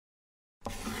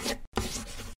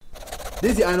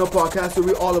This is the I Know Podcast,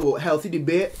 where we're all about healthy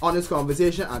debate, honest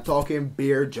conversation, and talking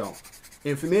beer junk.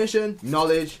 Information,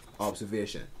 knowledge,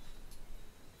 observation.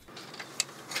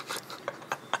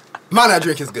 Man, that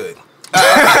drink is good.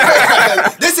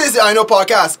 This is the I Know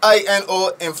Podcast.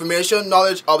 I-N-O, information,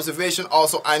 knowledge, observation.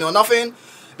 Also, I know nothing.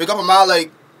 We got a man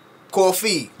like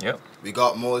Kofi. Yep. We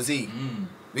got Mosey.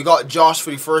 We got Josh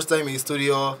for the first time in the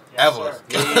studio ever.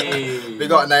 We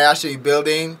got Nyashi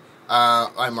building.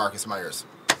 I'm Marcus Myers.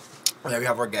 And then we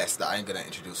have our guest that I ain't gonna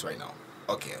introduce right now.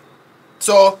 Okay.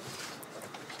 So,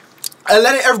 I'm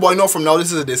letting everybody know from now,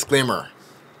 this is a disclaimer.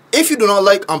 If you do not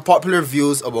like unpopular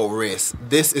views about race,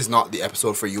 this is not the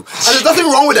episode for you. And there's nothing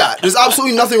wrong with that. There's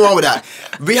absolutely nothing wrong with that.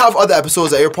 We have other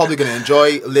episodes that you're probably gonna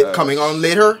enjoy coming on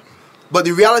later. But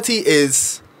the reality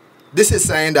is, this is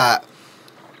saying that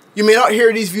you may not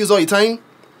hear these views all the time.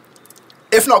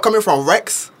 If not coming from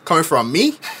Rex, coming from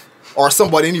me, or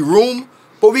somebody in the room,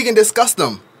 but we can discuss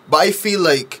them. But I feel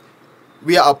like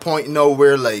we are at a point now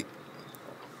where like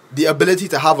the ability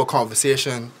to have a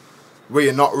conversation where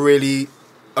you're not really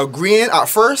agreeing at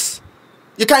first,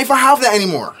 you can't even have that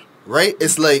anymore, right?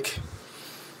 It's like,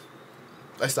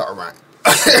 let's start a rant.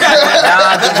 I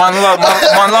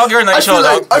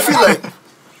feel like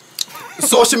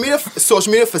social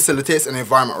media facilitates an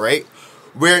environment, right,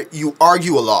 where you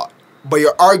argue a lot, but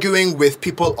you're arguing with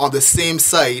people on the same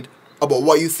side about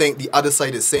what you think the other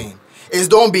side is saying. Is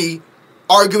don't be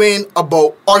arguing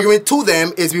to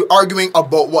them, is be arguing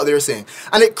about what they're saying.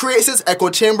 And it creates this echo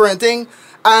chamber and thing.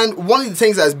 And one of the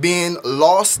things that's being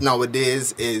lost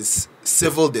nowadays is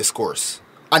civil discourse.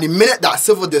 And the minute that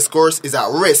civil discourse is at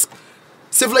risk,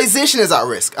 civilization is at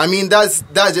risk. I mean, that's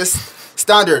just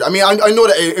standard. I mean, I know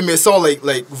that it may sound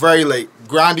like very like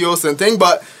grandiose and thing,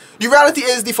 but the reality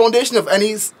is the foundation of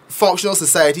any functional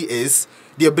society is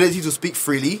the ability to speak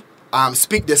freely,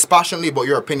 speak dispassionately about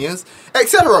your opinions,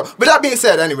 etc. But that being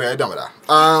said, anyway, I'm done with that.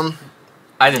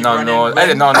 I did not know our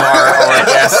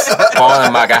guest falling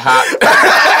in my hat.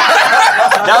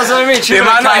 That was what I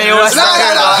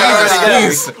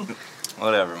mean.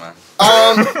 Whatever, man.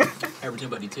 Everything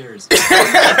but the tears.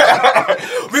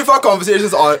 We've had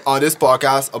conversations on this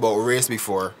podcast about race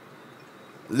before.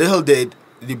 Little did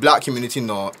the black community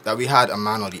know that we had a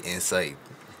man on the inside.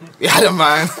 We had a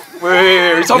man.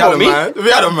 Wait, you talking about me?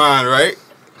 We had a man, right?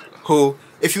 Who,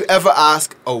 if you ever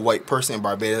ask a white person in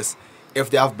Barbados if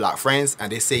they have black friends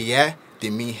and they say yeah, they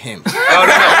mean him. Oh,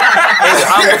 no.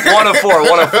 I'm one of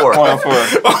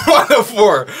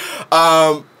four.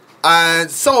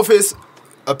 And some of his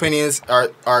opinions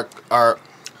are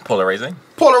polarizing,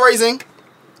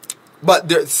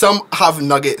 but some have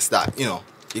nuggets that, you know,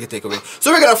 you can take away.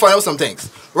 So we're going to find out some things,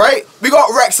 right? We got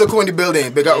Rexism in the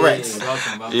building. Big up Rex.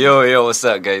 Yo, what's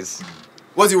up, guys?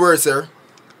 What's your word, sir?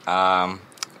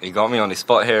 You got me on the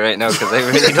spot here right now because I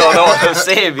really don't know what I'm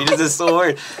saying because it's so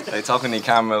weird. Like talking to the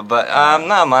camera. But,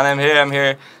 nah, man, I'm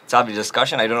here to have the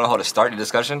discussion. I don't know how to start the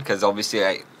discussion because obviously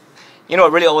it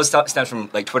really always stems from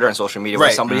like Twitter and social media where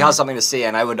somebody has something to say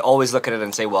and I would always look at it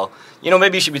and say, well,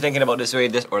 maybe you should be thinking about this way,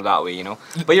 this or that way,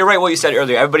 But you're right what you said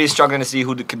earlier. Everybody's struggling to see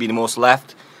who could be the most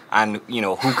left and,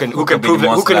 who can prove it,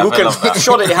 who can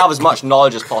show that they have as much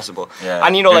knowledge as possible. Yeah.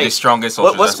 And like the strongest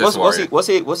social justice warrior.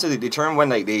 What's the term when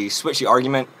like they switch the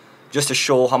argument just to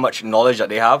show how much knowledge that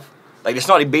they have? Like, it's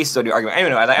not the basis of the argument.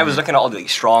 Anyway, I was looking at all the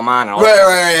straw man and all that.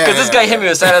 Right. Because this guy hit me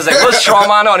with saying, I was like, what's straw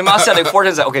man? And he must have said like 4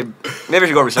 times, like, okay, maybe I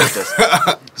should go research this.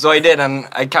 So I did, and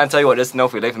I can't tell you what this is now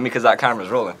for life for me because that camera's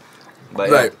rolling.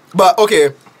 But, right. But, okay,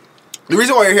 the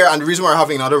reason why you're here and the reason why we're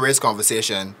having another race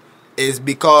conversation is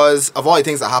because of all the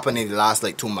things that happened in the last,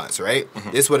 2 months, right?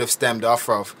 Mm-hmm. This would have stemmed off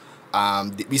of,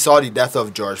 we saw the death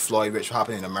of George Floyd, which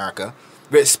happened in America,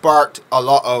 which sparked a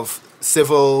lot of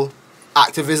civil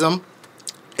activism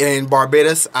in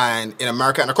Barbados and in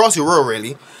America and across the world,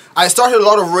 really. I started a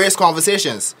lot of race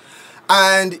conversations.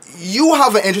 And you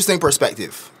have an interesting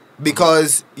perspective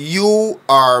because you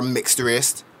are mixed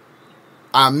race.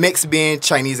 Mixed being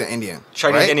Chinese and Indian.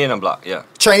 Chinese, right? Indian, and black, yeah.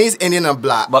 Chinese, Indian, and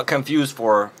black. But confused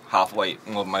for half white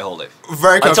my whole life.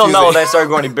 Very confusing. Until now, that I started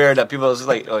going to bear that people was just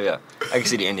like, oh yeah, I can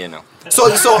see the Indian now. So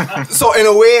in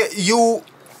a way, you...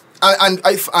 And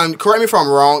correct me if I'm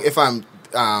wrong, if I'm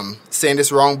saying this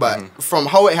wrong, but from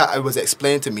how it was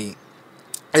explained to me,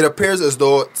 it appears as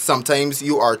though sometimes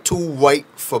you are too white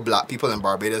for black people in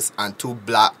Barbados and too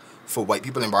black for white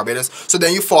people in Barbados. So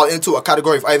then you fall into a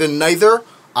category of either neither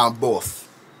and both.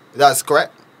 That's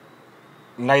correct?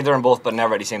 Neither and both, but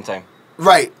never at the same time.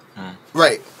 Right.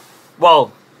 Right.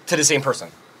 Well, to the same person.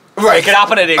 Right. It could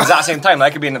happen at the exact same time.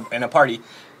 I could be in a party.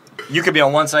 You could be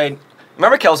on one side.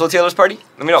 Remember Kelso Taylor's party?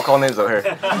 Let me not call names out here.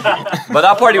 But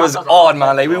that party was odd,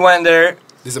 man. Like, we went there,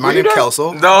 There's a man named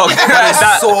Kelso. No,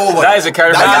 that is a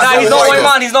character. He's not a white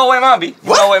man. He's not a white man, B.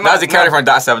 What? That's a character from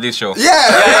that 70s show.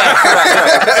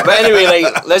 Yeah. But anyway,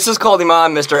 like, let's just call the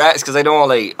man Mr. X because I don't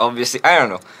like, obviously, I don't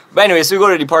know. But anyway, so we go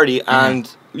to the party and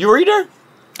you were there?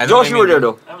 Josh, you were there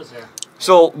though. I was there.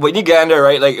 So when you get in there,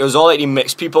 right, like it was all like the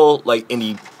mixed people, like in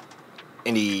the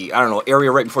I don't know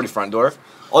area right before the front door.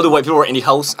 All the white people were in the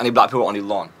house and the black people were on the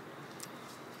lawn.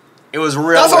 It was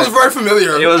real. That sounds very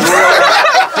familiar. It was real.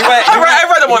 I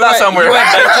read about that somewhere.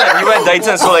 You went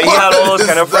Dayton, so like he had all those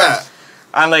kind of friends,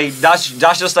 and like that's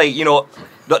just like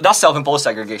that's self-imposed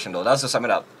segregation though. That's just something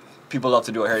that people love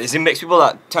to do here. Is it makes people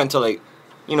that tend to like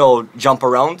jump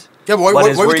around. Yeah, but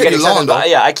why we take it long though?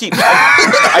 Yeah, I can't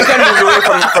move away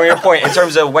from your point in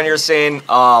terms of when you're saying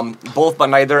both but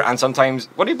neither, and sometimes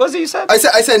what was it you said? I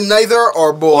said neither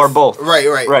or both. Or both.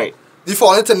 Right. You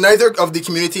fall into neither of the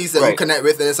communities that right. you connect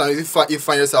with, and then suddenly you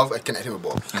find yourself connecting with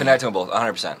both. Connecting with both,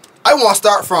 100%. I want to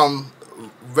start from,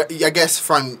 I guess,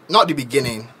 from not the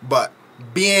beginning, but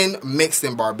being mixed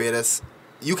in Barbados.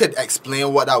 You could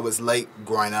explain what that was like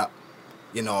growing up,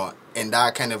 in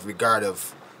that kind of regard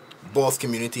of both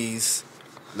communities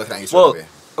looking at you sort of way.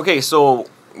 Okay, so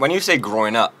when you say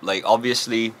growing up, like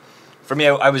obviously, for me,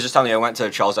 I was just telling you I went to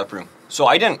Charles F. Room, so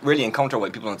I didn't really encounter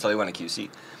white people until I went to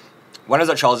QC. When I was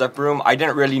at Charles F. Room, I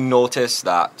didn't really notice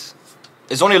that.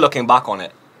 It's only looking back on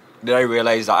it that I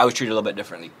realized that I was treated a little bit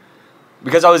differently.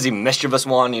 Because I was the mischievous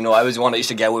one, I was the one that used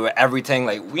to get away with everything,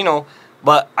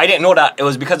 but I didn't know that it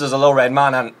was because there's a little red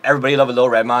man and everybody loved a little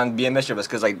red man being mischievous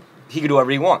because he could do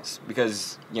whatever he wants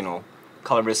because,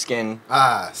 color of his skin.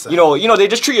 So. They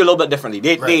just treat you a little bit differently.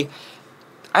 They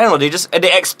I don't know,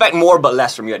 they expect more but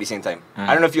less from you at the same time.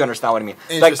 I don't know if you understand what I mean.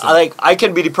 Like I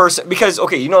can be the person because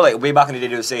way back in the day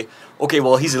they would say, okay,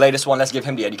 well he's the latest one, let's give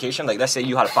him the education. Like let's say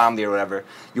you had a family or whatever.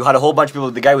 You had a whole bunch of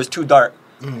people, the guy was too dark.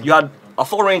 You had a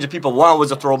full range of people. One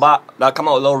was a throwback that come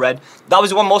out a little red. That was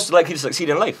the one most likely to succeed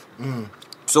in life.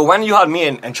 So when you had me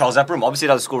and Charles F. Room, obviously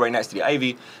that was a school right next to the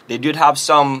Ivy, they did have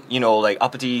some,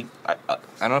 uppity, I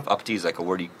don't know if uppity is like a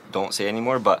word you don't say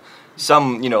anymore, but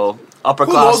some, upper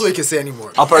class. Who knows what you can say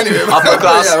anymore? Upper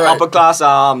class,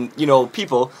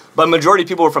 people, but majority of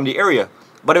people were from the area.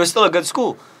 But it was still a good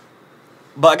school.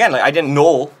 But again, I didn't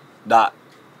know that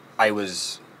I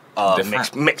was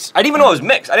mixed. I didn't even know I was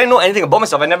mixed. I didn't know anything about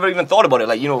myself. I never even thought about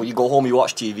it. You go home, you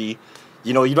watch TV.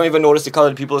 You don't even notice the color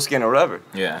of people's skin or whatever.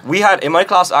 Yeah. We had, in my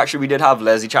class, actually, we did have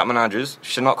Leslie Chapman Andrews.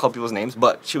 Should not call people's names,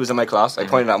 but she was in my class. I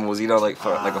pointed at Mosita like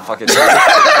a fucking... Sorry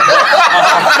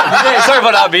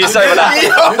about that, B. Sorry about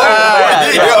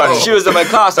that. She was in my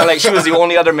class, and she was the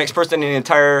only other mixed person in the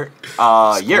entire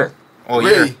year. Oh,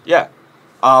 really? Yeah.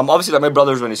 Obviously, my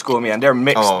brothers were in school with me, and they're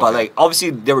mixed, but obviously,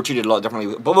 they were treated a lot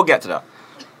differently. But we'll get to that.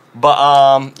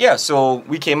 But, so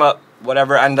we came up,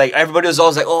 whatever, and everybody was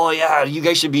always like, oh yeah, you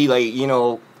guys should be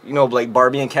like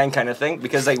Barbie and Ken kind of thing,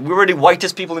 because we were the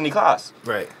whitest people in the class.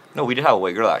 Right. No, we did have a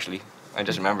white girl actually. I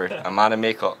just remembered. Amanda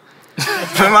Makeup.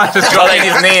 I'm just calling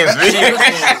these names.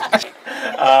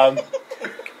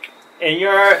 In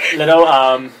your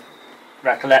little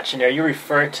recollection there, you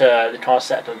refer to the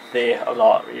concept of they a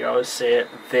lot. You always say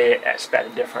they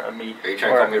expect different of me. Are you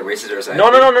trying to call me a racist or something?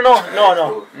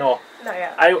 No. Not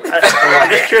yet. I'm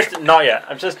just curious. Not yet.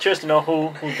 I'm just curious to know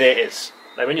who they is.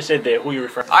 Like when you say they, who you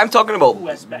refer to? I'm talking about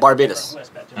Barbados.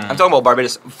 I'm talking about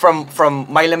Barbados. From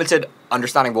my limited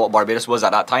understanding of what Barbados was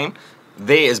at that time,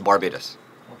 they is Barbados.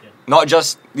 Okay. Not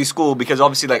just the school, because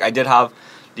obviously I did have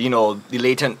the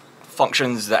latent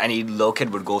functions that any little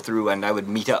kid would go through, and I would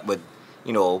meet up with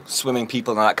swimming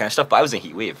people and all that kind of stuff. But I was in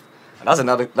heat wave, and that's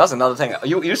another thing.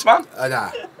 You swam?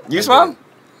 Nah. You swam?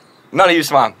 None of you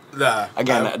swam. Nah.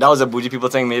 Again, that was a bougie people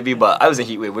thing maybe, but I was in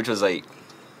heat wave, which was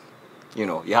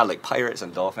you had pirates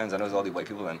and dolphins, and it was all the white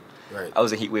people, and I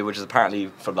was in heat wave, which is apparently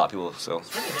for black people. So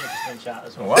it's really interesting chat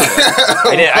as well. Wow.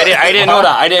 I didn't know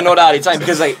that. I didn't know that at the time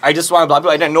because I just swam with black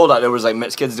people. I didn't know that there was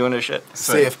mixed kids doing this shit.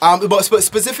 Safe. But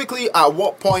specifically, at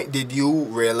what point did you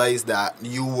realize that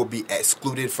you will be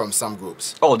excluded from some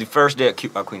groups? Oh, the first day at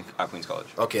Queen's College.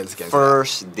 Okay, let's get into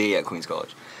first day at Queen's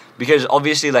College. Because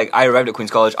obviously, I arrived at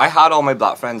Queen's College. I had all my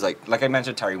black friends. Like I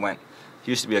mentioned, Terry Went. He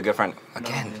used to be a good friend.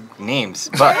 Again, names.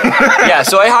 But yeah,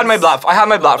 so I had my black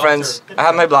friends. I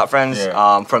had my black friends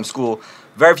from school.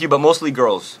 Very few, but mostly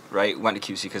girls. Right, went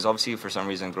to QC because obviously for some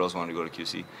reason girls wanted to go to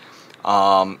QC.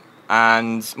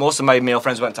 And most of my male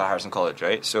friends went to Harrison College.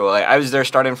 Right, so I was there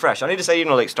starting fresh. I need to say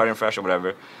starting fresh or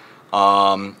whatever.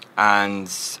 And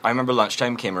I remember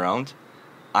lunchtime came around,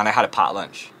 and I had a packed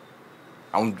lunch.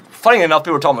 And funny enough,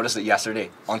 people were talking about this yesterday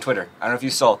on Twitter. I don't know if you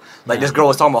saw. This girl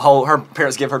was talking about how her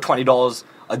parents gave her $20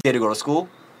 a day to go to school.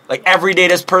 Like every day,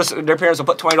 their parents will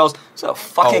put $20. So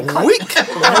fucking A week? $100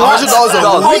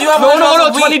 a week? No,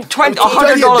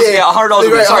 $100. Yeah, $100 a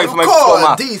week. Sorry for my full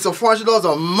math. D, so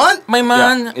 $400 a month? My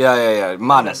man. Yeah.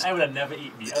 Madness. I would have never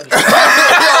eaten meat.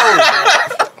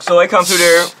 So I come through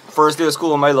there, first day of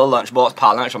school, with my little lunchbox,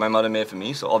 pot lunch that my mother made for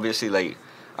me. So obviously, like,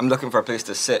 I'm looking for a place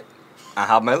to sit and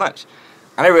have my lunch.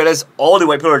 And I realized all the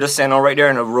white people are just sitting on right there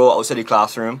in a row outside the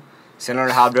classroom, sitting there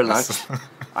to have their lunch.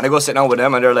 And I go sit down with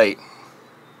them, and they're like,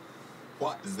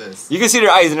 what is this? you can see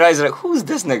their eyes, and their eyes are like, who's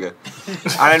this nigga?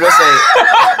 And I'm just like,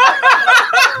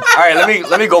 all right,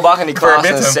 let me go back in the class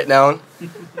and sit down.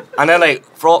 And then, like,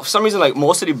 for some reason, like,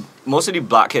 most of the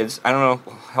black kids, I don't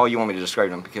know how you want me to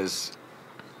describe them, because,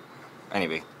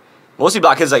 anyway, most of the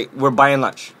black kids, like, were buying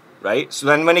lunch, right? So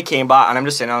then when they came back, and I'm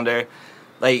just sitting down there,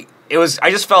 like,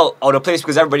 I just felt out of place,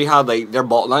 because everybody had, like, their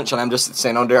bought lunch, and I'm just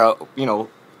sitting down there, you know,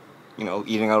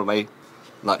 eating out of my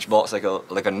lunchbox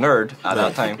like a nerd at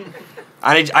that time.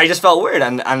 And I just felt weird,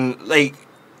 and like,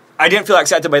 I didn't feel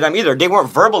accepted by them either. They weren't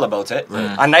verbal about it,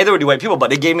 and neither were the white people, but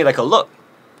they gave me, like, a look.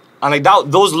 And, like,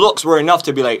 those looks were enough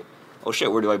to be like, oh,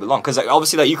 shit, where do I belong? Because, like,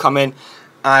 obviously, like, you come in,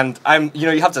 and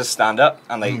you have to stand up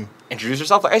and, like, introduce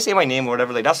yourself. Like, I say my name or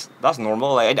whatever, like, that's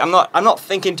normal. Like, I'm not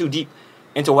thinking too deep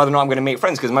into whether or not I'm going to make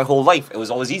friends, because my whole life, it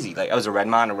was always easy. Like, I was a red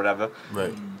man or whatever.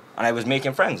 Right. And I was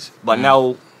making friends. But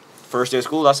now, first day of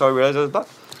school, that's how I realized I was black.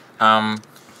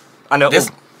 I know.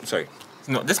 Sorry.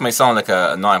 No, this may sound like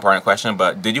a non-important question,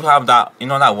 but did you have that,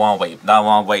 that one weight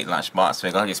lunchbox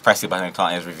where you press the button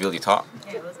and it's revealed you talk?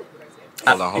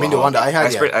 Hold on. You mean the one that I had?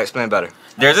 I explain better.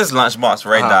 There's this lunchbox,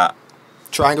 right, that...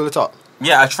 Triangle at the top.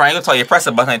 Yeah, a triangle top. You press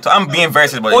the button and I'm being very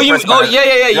serious about it.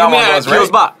 Yeah. You mean it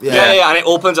peels back. Yeah, and it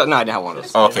opens up. No, I didn't have one of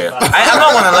those. Okay.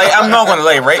 I'm not gonna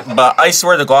lie, right? But I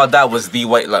swear to God, that was the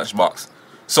white lunchbox.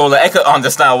 So, like, I could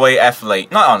understand why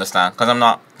not understand, because I'm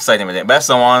not siding with it, but if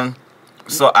someone...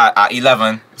 So at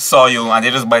 11 saw you and they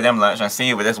just buy them lunch and see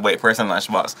you with this white person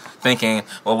lunchbox, thinking,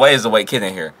 well, why is the white kid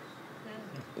in here?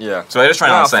 Yeah. So they're just trying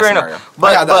to understand fair scenario.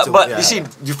 enough. But you see,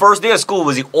 the first day of school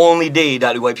was the only day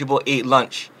that the white people ate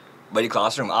lunch by the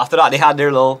classroom. After that, they had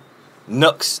their little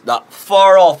nooks that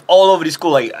far off all over the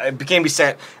school. Like, it became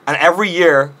beset, and every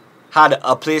year had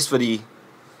a place for the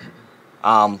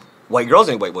white girls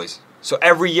and white boys. So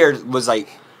every year was like,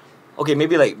 okay,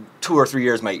 maybe like 2 or 3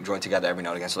 years might join together every now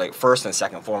and again. So like first and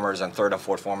second formers and third and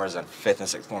fourth formers and fifth and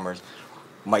sixth formers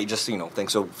might just, think.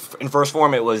 So in first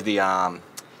form, it was the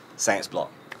science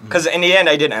block. Because in the end,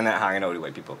 I didn't end up hanging out with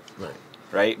white people.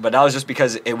 Right? But that was just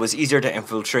because it was easier to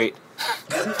infiltrate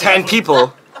 10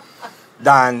 people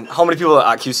than how many people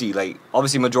at QC. Like,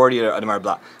 obviously, majority of them are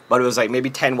black. But it was like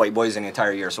maybe 10 white boys in the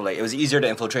entire year. So like, it was easier to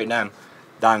infiltrate them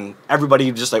than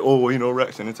everybody just like,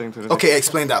 Rex and anything. Okay,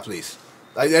 explain that, please.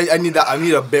 I need that. I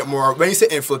need a bit more. When you say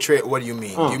infiltrate, what do you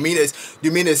mean? Do you mean it's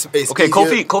okay?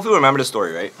 easier? Kofi will remember the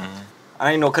story, right?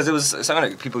 I know, because it was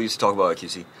something that people used to talk about at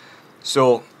QC.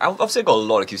 So I've said got a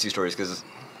lot of QC stories because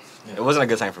it wasn't a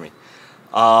good time for me.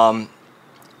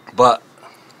 But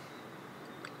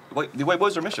the white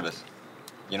boys were mischievous,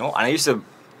 and I used to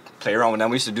play around with them.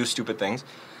 We used to do stupid things,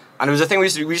 and it was a thing we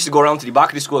used to go around to the back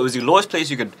of the school. It was the lowest place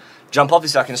you could jump off the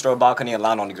second story balcony and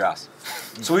land on the grass.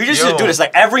 So we used to do this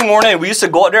like every morning. We used to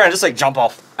go out there and just like jump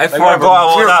off. I forgot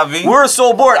what that be. We were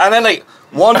so bored, and then like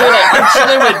one day,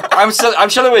 like I'm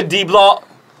chilling with D Block.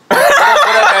 What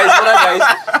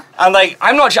up, guys? And like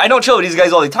I don't chill with these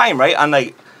guys all the time, right? And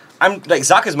like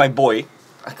Zach is my boy.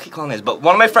 I keep calling this, but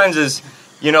one of my friends is,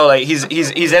 like he's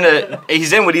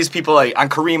in with these people, like, and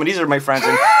Kareem, and these are my friends,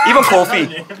 and even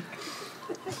Kofi.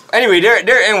 Anyway,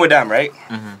 they're in with them, right?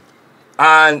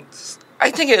 And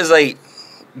I think it was like,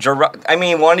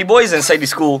 one of the boys inside the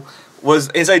school was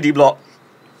inside D Block.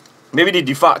 Maybe the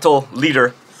de facto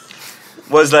leader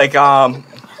was like,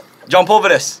 jump over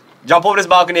this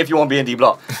balcony if you want to be in D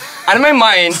Block. And in my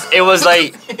mind, it was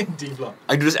like,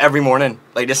 I do this every morning.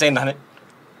 Like, this ain't nothing.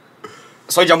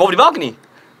 So I jump over the balcony.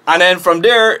 And then from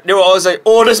there, they were always like,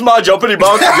 oh, this man jump in the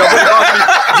balcony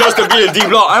just to be in D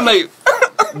Block. I'm like,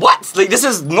 what? Like, this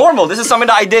is normal. This is something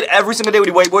that I did every single day with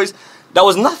the white boys. That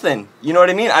was nothing. You know what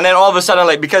I mean? And then all of a sudden,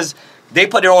 like, because they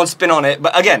put their own spin on it.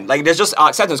 But again, like, there's just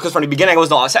acceptance. Because from the beginning, I was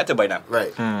not accepted by them.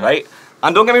 Right. Right?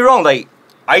 And don't get me wrong, like,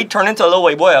 I turned into a little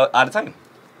white boy at a time.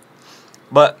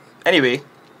 But anyway,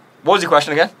 what was the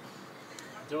question again?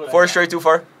 4 straight too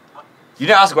far? You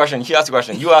didn't ask the question. He asked the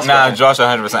question. You asked the question. Josh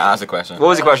 100% asked the question. What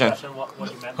was the question?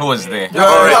 Who was there?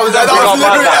 That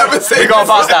was We gonna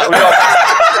pass that.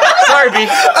 Sorry, B.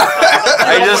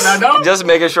 I just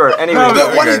making sure. Anyway.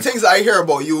 One of the things I hear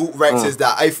about you, Rex, is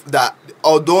that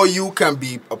although you can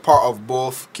be a part of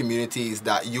both communities,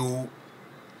 that you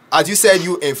as you said,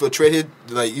 you infiltrated,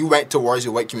 like you went towards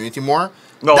your white community more.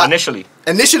 No, initially.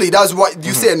 Initially, that's what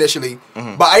you said initially.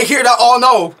 But I hear that all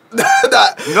now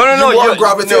that no, you want to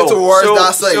gravitate towards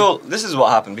that side. So this is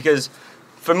what happened, because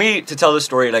for me to tell this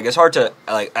story, like it's hard to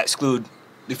like exclude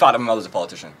the fact that my mother's a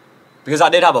politician, because I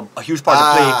did have a huge part to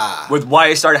play with why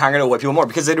I started hanging out with white people more.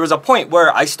 Because there was a point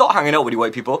where I stopped hanging out with the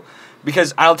white people,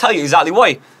 because I'll tell you exactly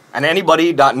why. And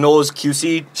anybody that knows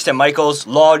QC, St. Michael's,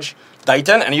 Lodge,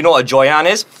 Dighton, and you know what a Joyanne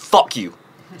is, fuck you.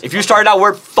 If you started that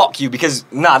word, fuck you, because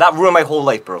that ruined my whole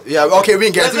life, bro. Yeah, okay, we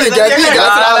can get to that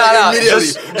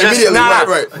immediately.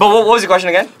 Right. But what was the question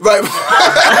again? Right.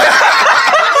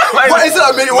 What is it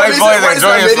that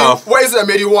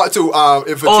made you want to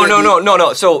infiltrate? Oh,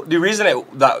 no. So the reason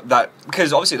that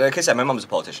because obviously, like I said, my mom's a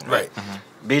politician, right?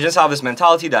 Bajans have this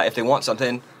mentality that if they want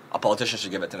something, a politician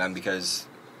should give it to them, because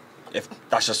if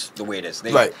that's just the way it is.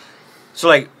 Right. So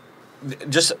like,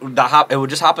 it would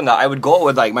just happen that I would go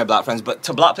with like my black friends, but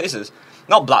to black places,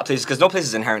 not black places, because no place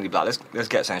is inherently black. Let's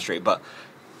get something straight. But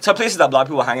to places that black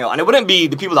people hang out, and it wouldn't be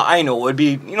the people that I know. It would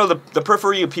be the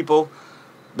periphery of people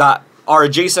that are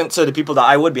adjacent to the people that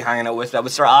I would be hanging out with that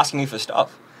would start asking me for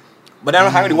stuff. But then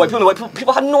I'm hanging with the white people.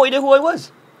 People had no idea who I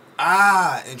was.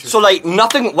 Interesting. So like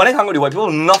nothing. When I hung with the white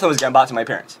people, nothing was getting back to my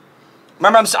parents.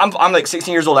 Remember, I'm like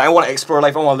 16 years old. I want to explore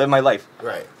life. I want to live my life.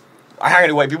 Right. I hang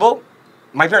with white people.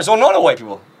 My parents don't know the white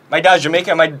people. My dad's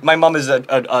Jamaican. My mom is a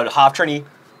half Trini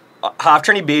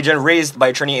Bajan, raised by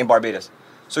a Trini in Barbados.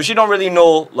 So she don't really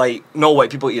know white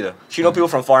people either. She know people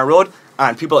from Foreign Road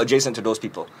and people adjacent to those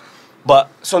people. But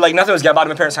so like nothing was getting back to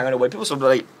my parents hanging with white people. So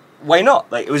like, why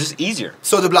not? Like it was just easier.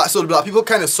 So the black people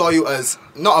kind of saw you as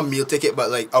not a meal ticket, but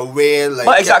like a way like.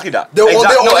 But exactly that. They'll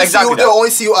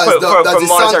only see you as the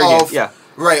son of. Yeah.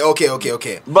 Right.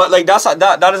 Okay. But like that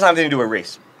doesn't have anything to do with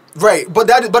race. Right. But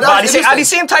at the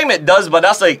same time it does. But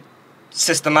that's like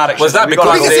systematic. Was that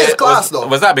because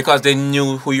was that because they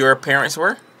knew who your parents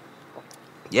were?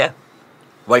 Yeah.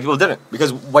 White people didn't,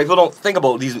 because white people don't think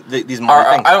about these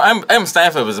modern things. I'm saying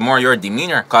if it was more your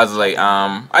demeanor, cause like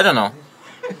I don't know.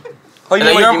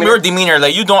 Your demeanor,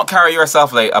 like you don't carry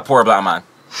yourself like a poor black man.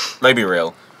 Let's be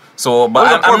real. So,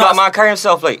 but a poor black man carry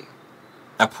himself like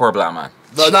a poor black man.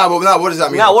 But what does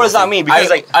that mean? What does that mean?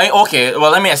 Because okay, well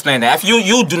let me explain that. If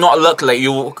you do not look like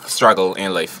you struggle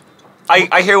in life.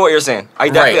 I hear what you're saying. I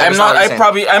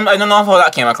don't know how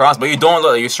that came across, but you don't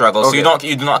look like you struggle. Okay. So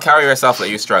you do not carry yourself like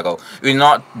you struggle. You do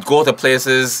not go to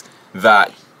places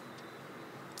that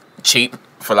cheap,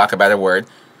 for lack of a better word.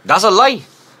 That's a lie.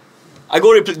 I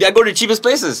go to the cheapest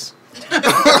places.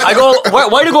 Why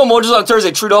do you go Mojo's on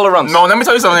Thursday? $3 rums. No, let me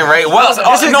tell you something, right? Well,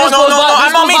 I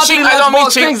don't mean cheap. I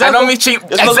don't mean cheap.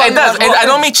 I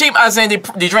don't mean cheap as in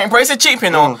the drink price is cheap, you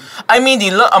know. I mean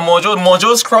the look of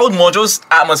Mojo's crowd, Mojo's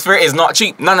atmosphere is not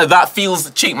cheap. None of that feels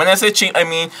cheap. When I say cheap, I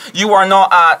mean you are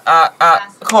not at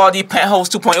called the Penthouse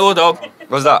 2.0, dog.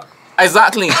 What's that?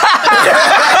 Exactly. You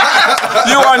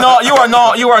are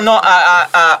not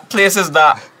at places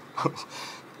that.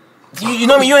 You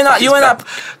know me. You ain't not.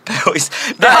 Penthouse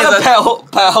 1.0.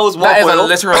 That is a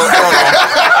literal.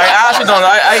 I actually don't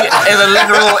know. It's a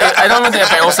literal. I don't even think a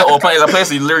penthouse is open. It's a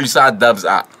place you literally saw dubs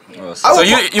at. So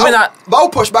you ain't not. But I'll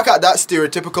push back at that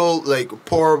stereotypical like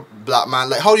poor black man.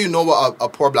 Like, how do you know what a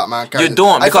poor black man can? You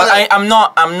don't, because I'm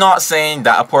not saying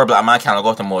that a poor black man cannot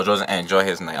go to Mojo's and enjoy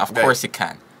his night. Of course he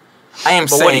can. I am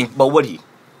saying. But would he?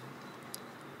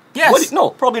 Yes.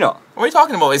 No, probably not. What are you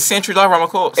talking about? It's Century Love Rama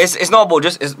Coast. It's not about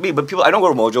just it's me, but people. I don't go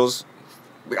to Mojo's.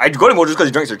 I go to Mojo's because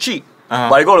the drinks are cheap.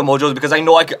 But I go to Mojo's because I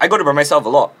know I go to by myself a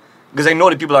lot, because I know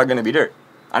the people are going to be there,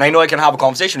 and I know I can have a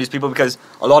conversation with these people because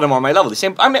a lot of them are on my level. The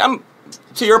same. I'm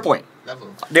to your point.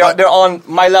 They're on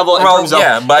my level in terms of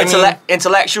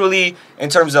intellectually, in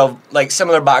terms of like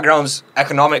similar backgrounds,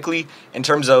 economically, in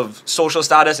terms of social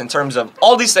status, in terms of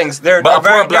all these things. But a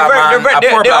poor black man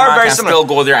can still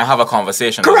go there and have a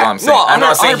conversation. Correct. That's what I'm saying. No, I'm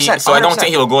not saying 100%, so I don't think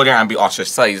he'll go there and be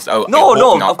ostracized. No,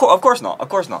 of course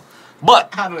not.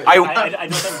 But I don't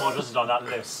think Mojo's is on that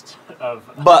list of.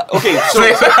 But okay, so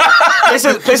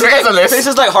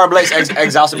places like Harbor Lights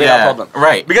exacerbate that problem,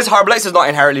 right? Because Harbor Lights is not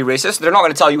inherently racist. They're not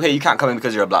going to tell you, hey, you can't come in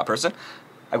because you're a black person.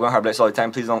 I go to Harbor Lights all the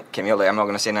time. Please don't kick me out. Like, I'm not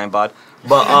going to say nothing bad.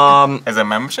 But is it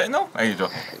membership? No, are you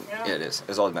joking? Yeah, it is.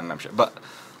 It's always been membership. But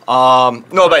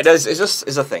no, but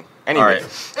it's a thing. Anyway,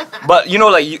 but you know,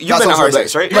 like you've been to Harbor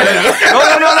Lights, right? No.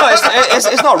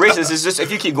 It's not racist. It's just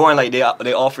if you keep going, like they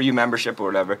offer you membership or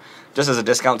whatever, just as a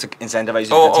discount to incentivize you.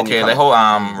 To continue okay. The whole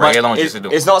regular lounge used to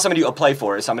do. It's not something you apply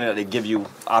for. It's something that they give you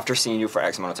after seeing you for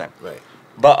X amount of time. Right.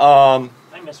 But I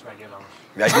miss regular lounge.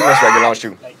 Yeah, you miss regular lounge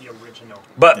too. Like the original.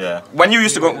 But when you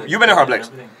used to go, you've been to Harbor Lights.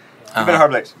 You've been to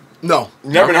Harbor Lights. No.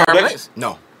 You never been to Harbor Lights?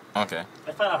 No. Okay.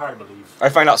 I find that hard to believe. I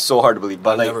find that so hard to believe.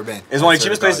 But I've like, never been. it's one of I the cheapest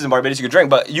swear to places in Barbados you could drink.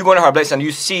 But you go into hard place and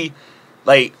you see,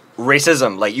 like,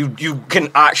 racism. Like you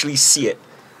can actually see it.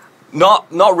 Not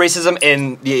racism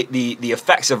in the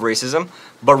effects of racism,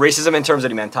 but racism in terms of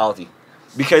the mentality.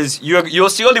 Because you'll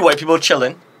see all the white people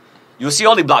chilling, you'll see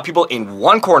all the black people in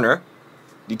one corner.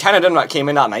 The 10 of them that came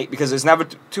in that night, because there's never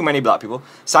too many black people,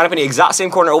 stand up in the exact same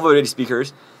corner over the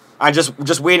speakers, and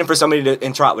just waiting for somebody to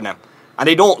interact with them. And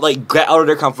they don't like get out of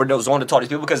their comfort zone to talk to these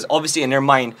people, because obviously in their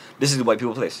mind this is the white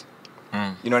people place.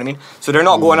 You know what I mean? So they're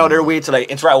not going out of their way to like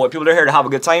interact with white people. They're here to have a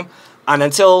good time. And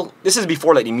until this is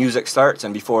before like the music starts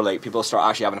and before like people start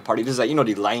actually having a party. This is like, you know,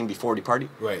 the line before the party,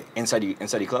 Right. inside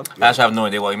the club. I actually have no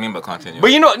idea what you mean, but continue.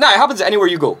 But you know, it happens anywhere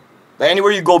you go. Like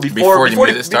anywhere you go Before the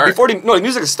music starts? the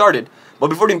music has started, but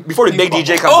before the big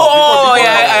DJ comes. Oh, before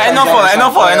yeah, I know for.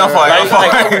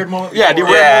 Yeah, the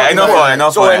Yeah, I know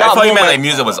for. So I in that thought you meant moment- like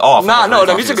music was off. Nah, no,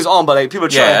 the music is on, but like people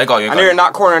chilling. Yeah, I got you, And they're in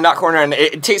that corner, and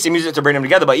it takes the music to bring them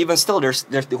together. But even still, there's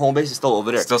the home base is still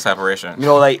over there. Still separation. You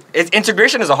know, like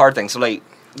integration is a hard thing. So like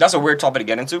that's a weird topic to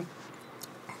get into.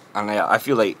 And yeah, I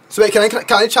feel like So wait, can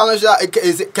I challenge that?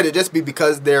 Could it just be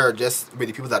because they're just with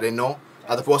the people that they know,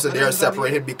 as opposed to they're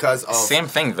separated because of Same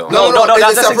thing though. No, Is it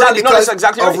that's separated exactly- no, that's because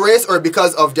exactly of right. race or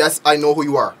because of just I know who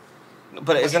you are?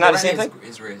 but isn't that the same thing?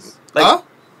 Is race. Like, Huh?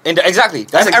 Exactly.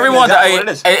 That's If everyone exactly what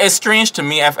it is. it's strange to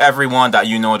me if everyone that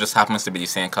you know just happens to be the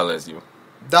same color as you.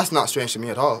 That's not strange to me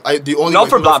at all. The only Not white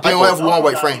for people- black I only people. have one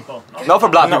white friend. Not for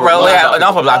black people. Well, yeah,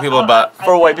 not for black people, but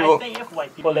For white people. I think if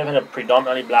white people live in a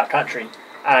predominantly black country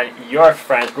and your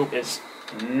friends group is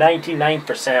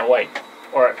 99% white,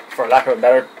 or for lack of a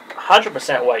better,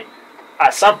 100% white,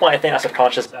 at some point I think that's a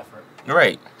conscious effort.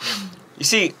 right. You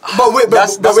see, But wait,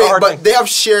 that's a hard thing. but they have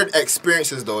shared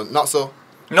experiences though, not so.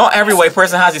 Not every white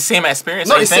person has the same experience.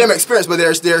 Not I the think. same experience, but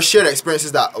there are shared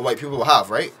experiences that white people have,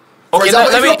 right? For Okay,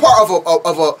 example, let if me- you're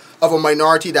part of a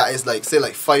minority that is like say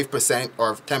like 5%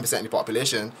 or 10% of the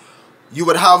population, you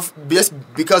would have just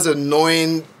because of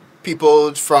knowing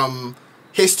people from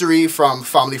history, from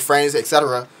family, friends,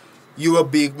 etc. You will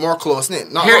be more close knit.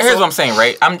 Here's what I'm saying,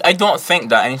 right? I don't think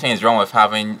that anything is wrong with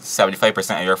having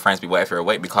 75% of your friends be white if you're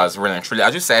white, because really and truly,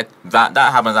 as you said, that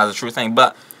happens as a true thing.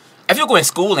 But if you go in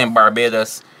school in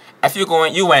Barbados,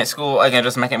 you went to school, again,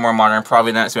 just make it more modern,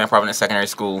 Providence, you went Providence Secondary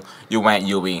School, you went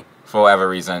UE for whatever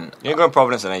reason. you're going to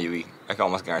Providence and AUE. I can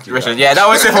almost guarantee you Richard, that. yeah, that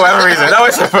was it for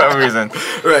whatever reason.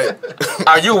 right?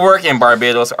 Are you working in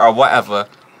Barbados or whatever,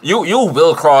 you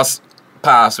will cross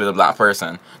paths with a black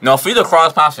person. Now, for you to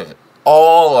cross paths with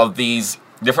all of these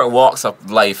different walks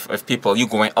of life of people, you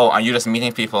going out and you're just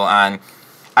meeting people, and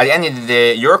at the end of the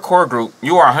day, your core group,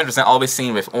 you are 100% always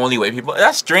seen with only white people.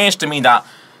 That's strange to me that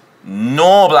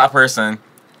no black person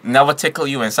never tickle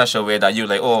you in such a way that you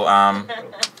like,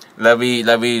 let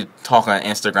me talk on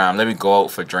Instagram, let me go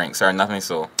out for drinks or nothing.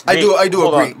 So I do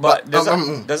Hold agree. on, but does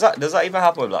that even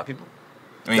happen with black people?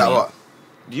 I mean, that what?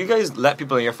 Do you guys let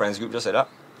people in your friends group just say that?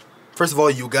 First of all,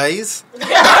 you guys.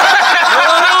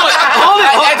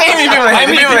 I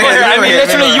mean,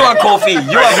 literally, you and Kofi. You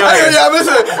and Kofi. Yeah,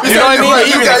 listen. You know what I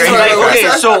mean? You guys. Like, okay,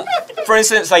 so for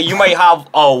instance, like you might have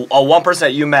a one person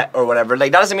that you met or whatever.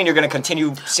 Like that doesn't mean you're gonna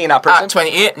continue seeing that person. at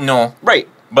 28, no. Right.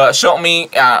 But show me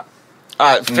at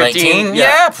 15. 19,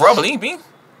 yeah, probably. B.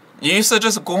 You used to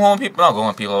just go home, people. Not go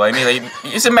home, people. I mean, like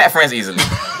you used to meet friends easily.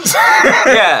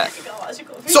 Yeah.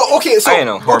 So okay, so I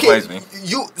know. Horrifies me.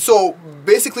 So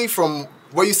basically from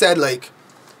what you said, like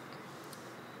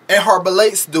it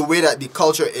highlights the way that the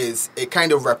culture is. It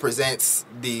kind of represents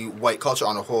the white culture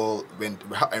on a whole in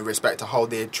respect to how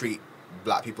they treat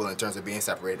black people in terms of being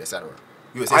separated, etc.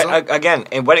 You would say so? Again,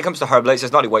 and when it comes to hard lights,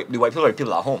 it's not the white people are the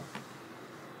people at home.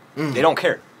 They don't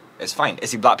care. It's fine.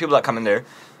 It's the black people that come in there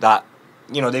that,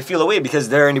 you know, they feel away because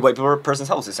they're in the white person's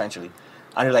house essentially.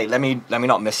 And they're like, let me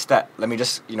not misstep. Let me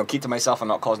just, you know, keep to myself and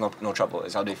not cause no trouble.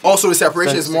 Is how they feel. Also, the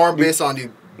separation is more based on the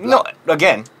No,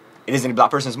 again, it is in the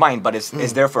black person's mind, but it's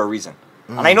there for a reason.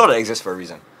 And I know that it exists for a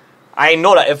reason. I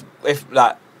know that if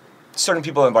that certain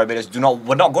people in Barbados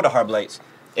would not go to Harbour Lights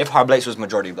if Harbour Lights was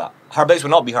majority black. Harbour Lights would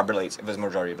not be Harbour Lights if it was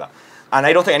majority black. And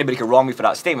I don't think anybody can wrong me for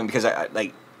that statement because I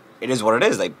like it is what it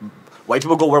is. Like white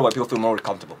people go where white people feel more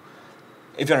comfortable.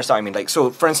 If you understand what I mean. Like so,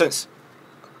 for instance,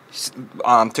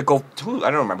 to go to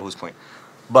I don't remember whose point,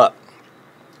 but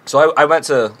so I went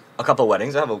to a couple of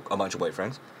weddings. I have a bunch of white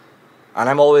friends. And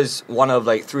I'm always one of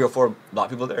like 3 or 4 black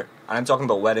people there. And I'm talking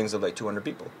about weddings of like 200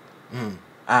 people.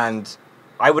 And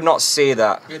I would not say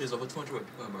that. Yeah, there's over 200 white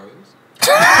people in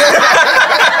Barbados.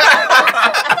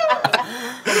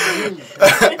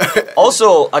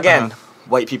 Also, again,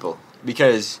 white people.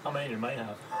 Because How many you might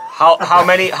have? how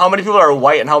many people are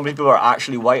white and how many people are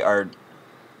actually white are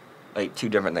like two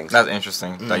different things. That's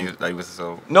interesting. That you was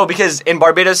so. No, because in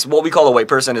Barbados, what we call a white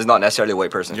person is not necessarily a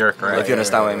white person. You're correct. If you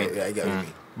understand what I mean. Yeah, I get what you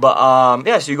mean. But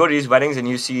yeah, so you go to these weddings and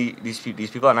you see these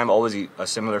people, and I'm always a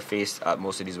similar face at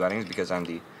most of these weddings because I'm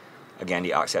the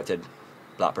accepted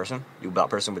black person. You black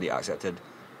person with the accepted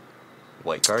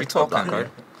white card, or black card.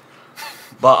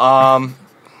 But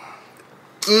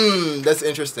that's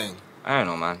interesting. I don't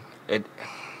know, man.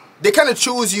 They kind of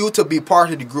choose you to be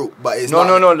part of the group, but it's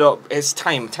no. It's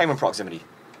time and proximity,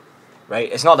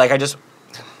 right? It's not like I just.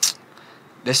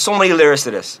 There's so many layers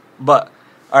to this, but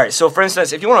all right. So for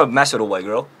instance, if you want to mess with a white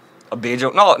girl, a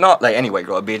Bajan, not like any white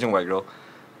girl, a Bajan white girl,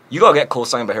 you gotta get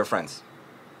co-signed by her friends,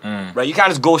 right? You can't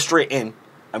just go straight in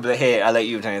and be like, "Hey, I like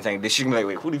you," kind of thing. She can be like,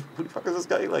 "Wait, who the fuck is this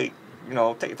guy?" Like,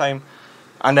 take your time.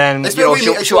 And then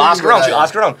she'll ask around. She'll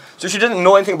ask around. So she doesn't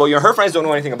know anything about you. Her friends don't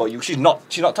know anything about you. She's not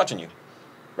touching you,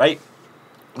 right?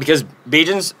 Because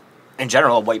Bajans, in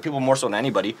general, white people more so than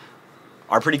anybody,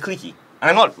 are pretty cliquey.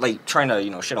 And I'm not like trying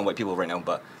to shit on white people right now,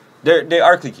 but they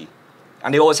are cliquey,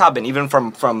 and they always have been, even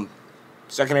from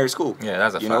secondary school. Yeah,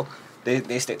 that's a fact.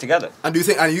 They stick together. And do you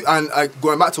think? And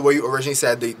going back to what you originally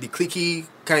said, the cliquey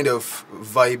kind of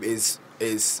vibe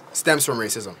stems from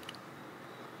racism.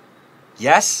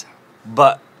 Yes.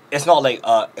 But it's not like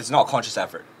it's not a conscious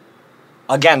effort.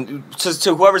 Again,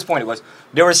 to whoever's point it was,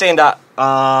 they were saying that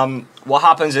what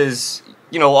happens is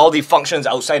all the functions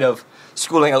outside of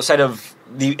schooling, outside of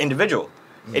the individual.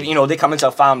 They come into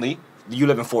a family. You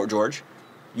live in Fort George.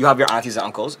 You have your aunties and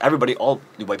uncles. Everybody, all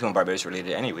the white people in Barbados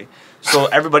related anyway. So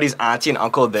everybody's auntie and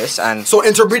uncle this and so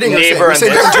interbreeding. Neighbor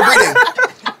you're interbreeding.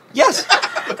 Yes.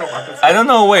 I don't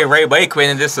know, right? But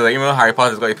equating this to Harry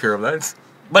Potter's got pure bloods.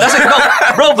 But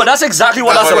that's exactly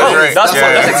what that's about. Right. That's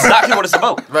exactly what it's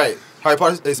about. Right. Harry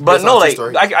Potter is but no, like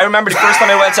story. I remember the first time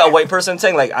I went to a white person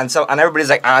thing, like and everybody's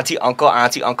like auntie, uncle.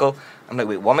 I'm like,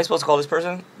 wait, what am I supposed to call this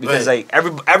person? Because like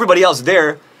everybody else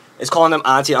there is calling them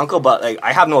auntie, uncle, but like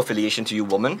I have no affiliation to you,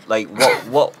 woman. Like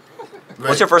what?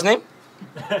 What's your first name?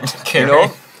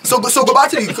 So go back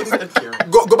to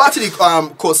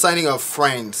the co-signing of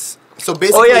friends. So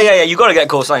basically, yeah. You gotta get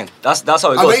co-signed. That's how it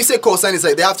goes. And when you say co-sign, it's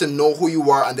like they have to know who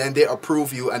you are, and then they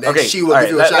approve you, and then she will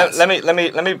give you a chance. Let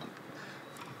me.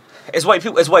 It's white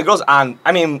people. It's white girls, and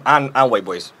white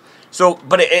boys. So,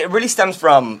 but it really stems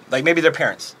from like maybe their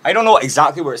parents. I don't know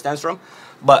exactly where it stems from,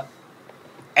 but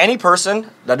any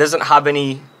person that doesn't have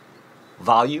any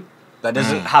value, that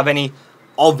doesn't have any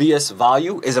obvious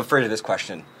value, is afraid of this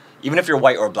question. Even if you're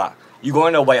white or black, you go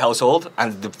into a white household,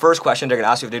 and the first question they're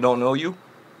gonna ask you if they don't know you.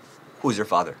 Who's your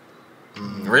father?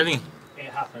 Really?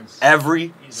 It happens.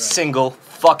 Every single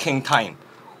fucking time.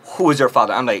 Who is your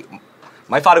father? I'm like,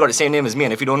 my father got the same name as me,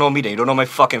 and if you don't know me, then you don't know my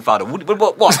fucking father. What?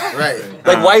 Right.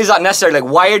 Like, why is that necessary? Like,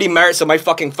 why are the merits of my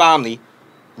fucking family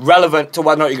relevant to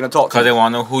whether or not you're going to talk to me? Because they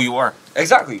want to know who you are.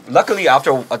 Exactly. Luckily,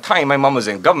 after a time, my mom was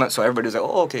in government, so everybody's like,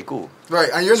 oh, okay, cool. Right,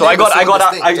 and you're so I got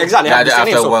exactly. Yeah,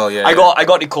 after a while, yeah. I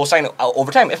got the cosign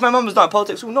over time. If my mom was not in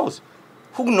politics, who knows?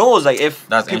 Who knows? Like, if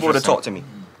people would have talked to me.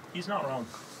 He's not wrong.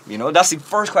 That's the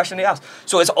first question they ask.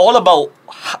 So it's all about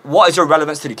what is your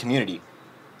relevance to the community,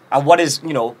 and what is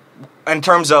in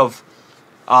terms of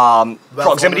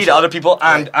proximity to other people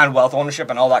and wealth ownership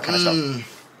and all that kind of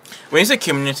stuff. When you say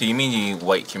community, you mean the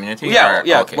white community? Yeah,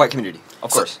 okay. White community,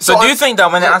 of course. So do you think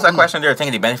that when they ask that question, they're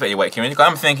thinking they benefit the white community?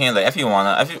 Because I'm thinking like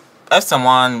if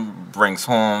someone brings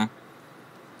home,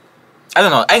 I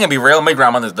don't know, I can be real. My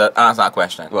grandmother asked that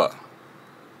question. What?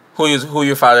 Who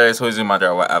your father is? Who is your mother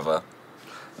or whatever?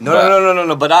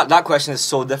 No. But that question is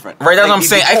so different. Right, that's what I'm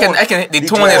saying. I can. The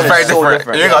tone is very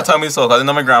different. You're gonna tell me so because I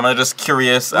know my grandma just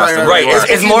curious. Right.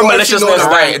 It's more maliciousness.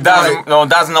 Right.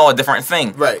 That's not a different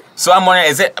thing. Right. So I'm wondering,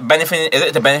 is it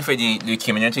to benefit the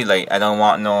community? Like I don't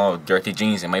want no dirty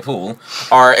jeans in my pool,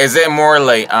 or is it more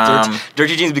like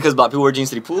dirty jeans because black people wear jeans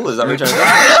to the pool? Is that what you're trying to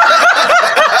say?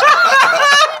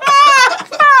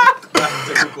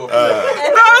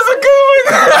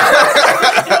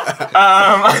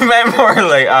 I meant more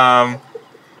like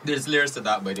There's layers to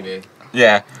that, by the way.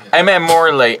 Yeah. I meant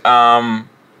more like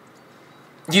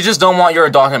you just don't want your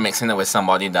daughter mixing it with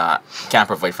somebody that can't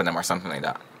provide for them or something like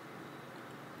that.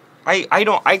 I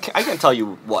can't tell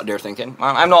you what they're thinking.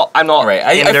 I'm not right.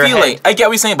 I feel like I get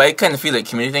what you're saying, but I kind of feel like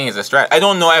community thing is a stretch. I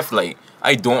don't know if like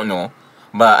I don't know,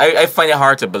 but I find it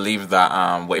hard to believe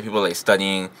that white people like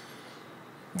studying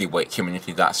the white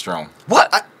community that strong.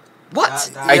 What?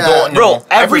 I don't know. Bro,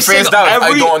 every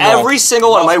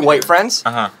single one of my white friends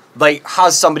like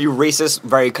has somebody racist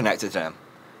very connected to them.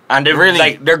 And they're really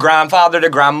like their grandfather, their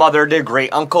grandmother, their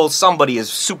great uncle, somebody is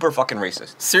super fucking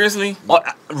racist. Seriously?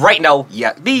 Right now,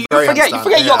 yeah. You forget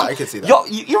I can see that.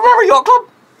 You remember Yacht Club?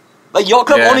 Like, y'all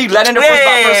could have only let in the first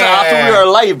black person after we were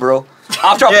alive, bro.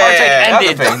 After apartheid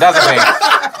ended. That's a thing.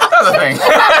 That's a thing.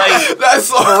 Like, That's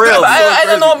so for real. I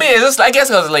don't know, man. It's just, I guess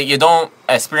because like you don't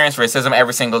experience racism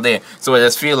every single day, so I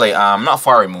just feel like not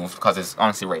far removed because it's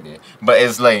honestly right there. But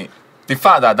it's like the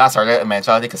fact that that's our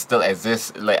mentality can still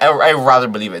exist. Like I rather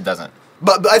believe it doesn't.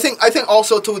 But I think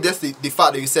also too this the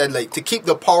fact that you said like to keep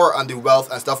the power and the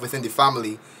wealth and stuff within the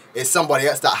family is somebody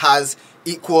else that has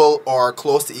equal or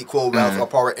close to equal wealth or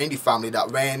power in the family,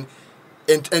 that when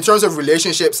in terms of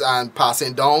relationships and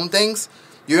passing down things,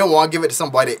 you don't want to give it to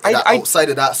somebody outside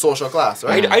of that social class,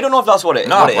 right? I don't know if that's what it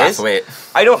is. Wait.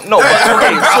 I don't know. But,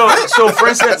 okay, so for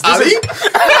instance, this Ali? is,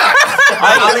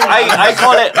 I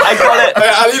call it.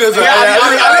 Ali does it.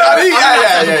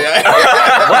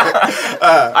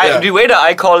 Ali. The way that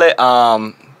I call it,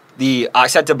 the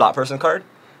accepted black person card.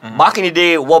 Back in the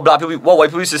day, what white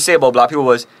people used to say about black people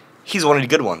was, he's one of the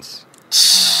good ones,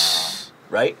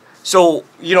 right? So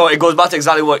it goes back to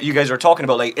exactly what you guys are talking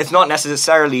about. Like, it's not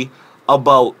necessarily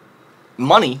about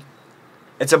money;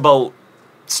 it's about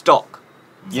stock.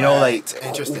 Like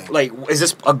interesting. Like, is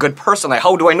this a good person? Like,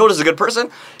 how do I know this is a good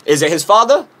person? Is it his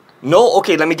father? No.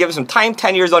 Okay, let me give him some time.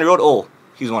 10 years down the road, oh,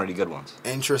 he's one of the good ones.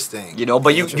 Interesting.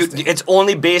 But you it's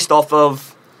only based off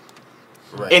of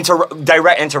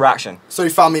direct interaction. So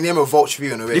your family name will vouch for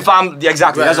you in a way.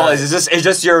 Exactly. That's all it is. It's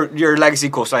just your legacy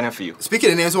co-signing for you.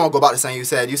 Speaking of names, I want to go back to something you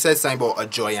said. You said something about a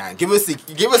Joyanne. Give us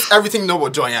everything you know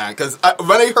about Joyanne, because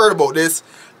when I heard about this,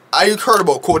 I heard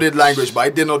about coded language, but I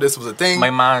didn't know this was a thing. My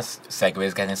man's segue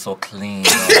is getting so clean.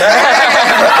 Talk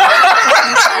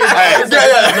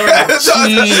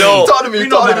to me,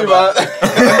 man.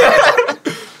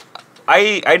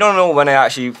 I don't know when I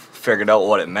actually figured out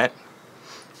what it meant.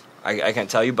 I can't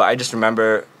tell you, but I just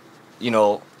remember,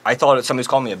 I thought somebody's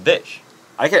calling me a bitch.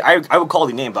 I would call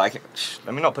the name, but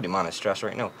let me not put him on stress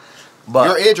right now. But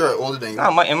your age or older than you?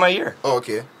 Nah, in my year. Oh,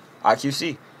 okay.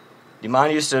 IQC. The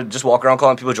man used to just walk around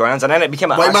calling people Joyannes, and then it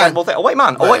became an white acceptable thing. A white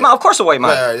man. Right. A white man. Of course a white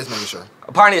man. Right, just making sure.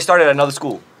 Apparently it started at another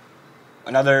school.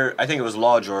 I think it was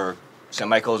Lodge or St.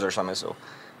 Michael's or something so.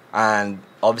 And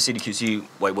obviously the QC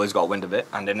white boys got wind of it,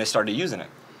 and then they started using it.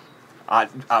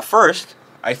 At first,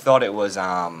 I thought it was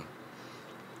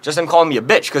just them calling me a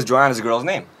bitch, because Joanne is a girl's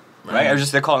name. Right? I was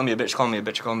just, they're calling me a bitch, calling me a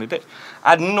bitch. I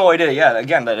had no idea,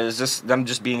 again, that it was just them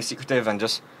just being secretive and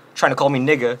just trying to call me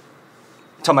nigga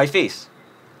to my face.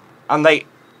 And like,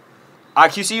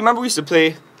 at QC, remember we used to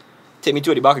play Take Me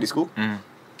To at the back of the school?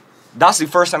 That's the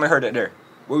first time I heard it there.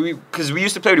 Because we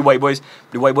used to play with the white boys,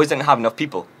 but the white boys didn't have enough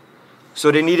people.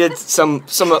 So they needed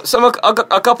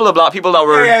a couple of black people that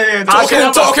were...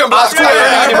 Talking blacks.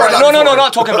 No,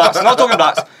 not talking blacks. Not talking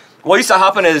blacks. What used to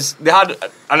happen is they had...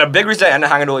 And a big reason I ended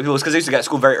up hanging out with people was because they used to get to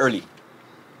school very early.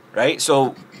 Right?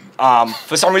 So,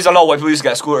 for some reason, a lot of white people used to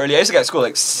get to school early. I used to get to school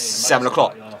like 7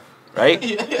 o'clock. Right?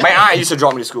 My aunt used to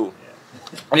drop me to school.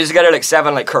 I used to get there like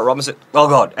 7, like Kurt Robinson. Oh,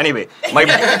 God. Anyway,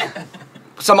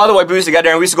 some other white people used to get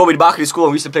there, and we used to go to the back of the school,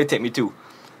 and we used to play Take Me To.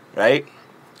 Right?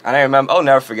 And I remember, I'll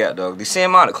never forget, dog. The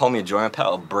same man that called me a Joanne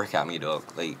pedal a brick at me, dog.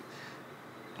 Like,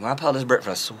 when I pedaled this brick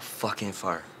from so fucking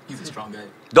far. He's a strong guy.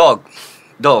 Dog.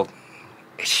 I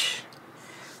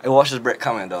watched this brick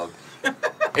coming, dog.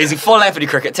 Is he full length for the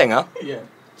cricket thing, huh? Yeah.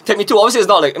 Take Me To, obviously it's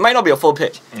not like, it might not be a full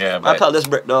pitch. Yeah, I but... pedaled this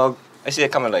brick, dog. I see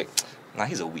it coming like, nah,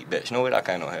 he's a weak bitch. No way that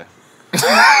guy no hair.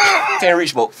 Can't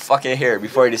reach about fucking hair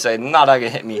before he decided, nah, that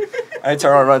can hit me. I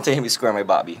turn around and hit me square in my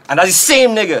bobby. And that's the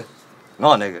same nigga. No,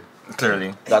 nigga.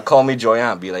 Clearly. That called me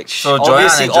Joyanne, be like, shh. So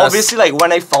obviously, like,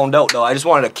 when I found out, though, I just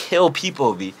wanted to kill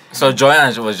people, be. So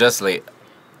Joyanne was just like,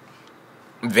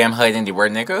 them hiding the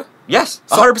word nigga? Yes,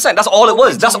 100%. That's all it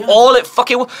was. That's all it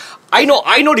fucking was. I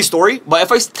know the story, but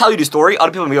if I tell you the story,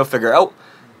 other people may be able to figure it out.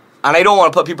 And I don't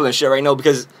want to put people in shit right now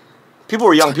because people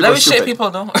were young, people were stupid. Shit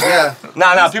people though. Yeah.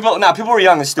 People were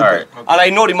young and stupid. Right, okay. And I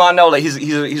know the man now, like,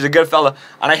 he's a good fella.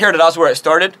 And I heard that's where it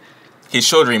started. He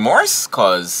showed remorse,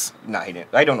 cause... Nah, he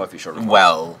didn't. I don't know if he showed remorse.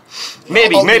 Well...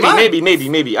 Maybe. I'm not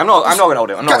gonna out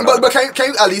him. But can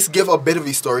you at least give a bit of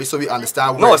his story so we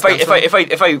understand where No, it stems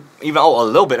if I even out a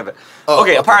little bit of it. Oh,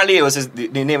 okay, okay. apparently it was the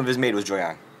name of his maid was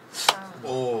Joyanne.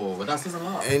 Oh, but that says a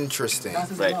lot. Interesting. That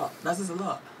says Right. a lot. That says a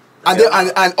lot.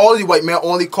 And all the white men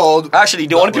only called... Actually,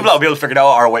 the only people that will be able to figure it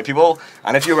out are white people.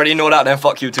 And if you already know that, then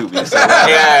fuck you too.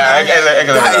 I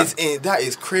can That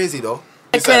is crazy though.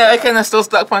 I kind of still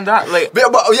stuck on that. Like, But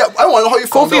yeah, I want to know how you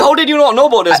found Kofi, out. how did you not know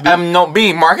about this? B? no,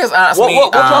 B. Marcus asked me.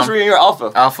 What class were you in your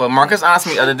alpha? Alpha. Marcus asked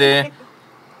me the other day. If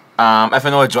I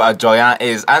know what Joyanne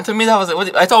is, and to me that was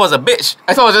I thought it was a bitch.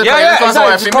 I thought it was just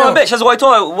exactly. Just call her a bitch. That's what I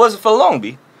thought it was for long,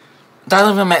 B. That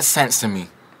doesn't even make sense to me.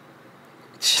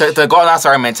 To go on that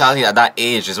sort of mentality at that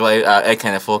age is what I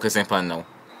kind of focusing on now.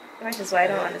 Which is why I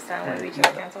don't understand why we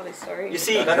just cancel these stories. You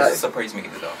see, That doesn't surprise me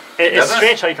though. It's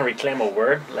strange how you can reclaim a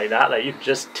word like that. Like you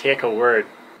just take a word.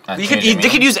 they could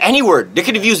use any word. They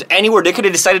could have used any word. They could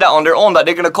have decided that on their own that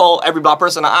they're gonna call every black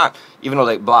person an ant, even though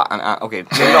like black and ant. Okay,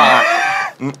 maybe not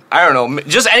ant. I don't know.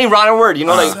 Just any random word. You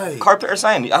know, like carpet or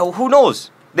sign. Who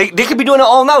knows? They could be doing it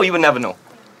all now. You would never know.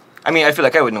 I mean, I feel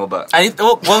like I would know, but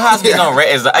What has been known, right,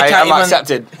 is that I can't I'm even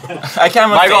accepted. I can't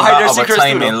even Might go hide their think of a secrets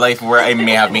time too, in though. life where I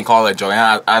may have been called a joy.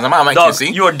 As a man, I'm Dog,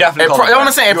 QC. you were definitely called. I want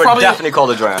to say it you probably were definitely called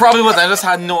a joy. Probably was. I just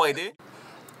had no idea.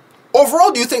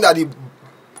 Overall, do you think that the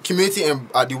community in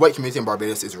the white community in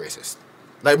Barbados is racist?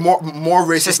 Like more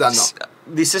racist than not.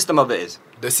 The system of it is.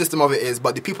 The system of it is,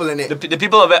 but the people in it. The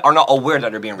people of it are not aware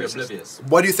that they're being They're racist. oblivious.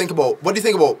 What do you think about?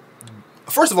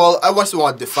 First of all, I want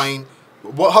to define.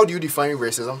 How do you define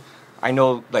racism? I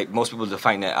know, like most people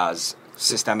define it as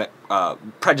systemic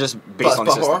prejudice based on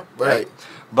the system, right?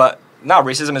 But now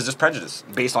racism is just prejudice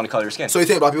based on the color of your skin. So you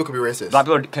think black people could be racist? Black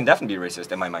people can definitely be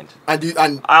racist in my mind. And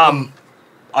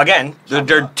Again,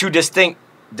 they're two distinct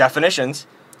definitions.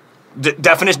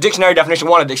 Dictionary definition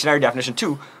 1 and dictionary definition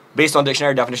 2. Based on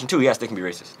dictionary definition 2, yes, they can be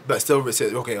racist. but still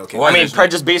racist. Okay. Why? I mean,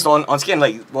 prejudice based on skin.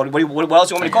 Like, what else do you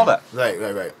want me to call that?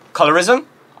 Right. Colorism, and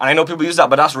I know people use that,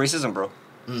 but that's racism, bro.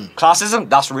 Classism,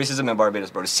 that's racism in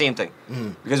Barbados, bro. The same thing.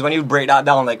 Because when you break that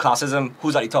down, like classism,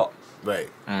 who's at the top? Right.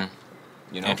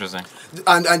 You know. Interesting.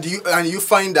 And you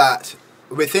find that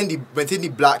within the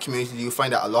black community, do you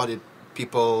find that a lot of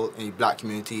people in the black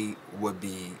community would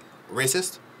be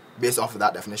racist based off of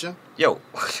that definition? Yo,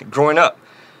 growing up,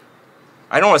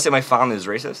 I don't want to say my family is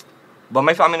racist, but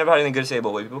my family never had anything good to say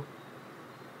about white people.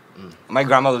 My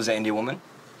grandmother was an Indian woman,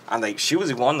 and like she was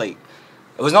the one, like,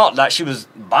 it was not that she was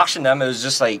bashing them, it was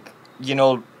just like, you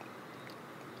know,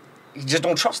 you just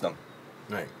don't trust them.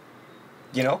 Right.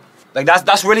 You know? Like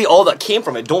that's really all that came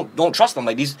from it. Don't trust them.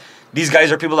 Like these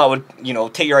guys are people that would, you know,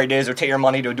 take your ideas or take your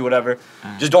money to do whatever.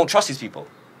 Just don't trust these people.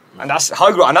 And that's how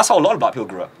I grew up, and that's how a lot of black people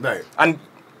grew up. Right. And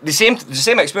the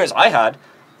same experience I had,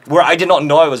 where I did not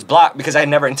know I was black because I had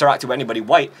never interacted with anybody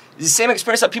white, is the same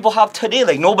experience that people have today.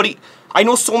 Like I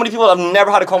know so many people that have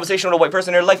never had a conversation with a white person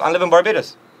in their life and live in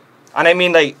Barbados. And I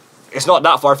mean, like, it's not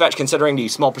that far-fetched considering the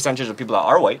small percentage of people that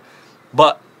are white.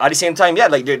 But at the same time, yeah,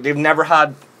 like, they've never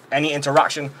had any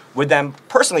interaction with them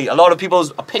personally. A lot of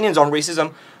people's opinions on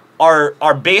racism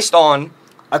are based on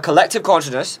a collective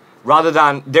consciousness rather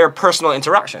than their personal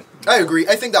interaction. I agree.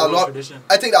 I think that a Oral lot. tradition.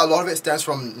 I think that a lot of it stems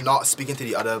from not speaking to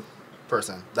the other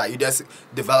person. That you just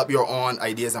develop your own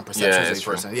ideas and perceptions of it's the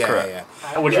true. person. Yeah, Correct.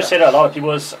 yeah. Would you say that a lot of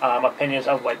people's opinions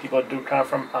of white people do come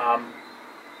from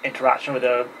interaction with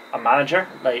a manager,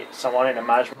 like someone in a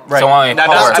management? Right. Someone in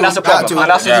power. And that's a problem. And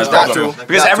that's a huge that's problem. true.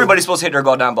 Because That everybody's supposed to hate their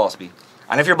goddamn boss, B.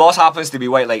 And if your boss happens to be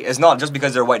white, like, it's not just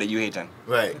because they're white that you hate them.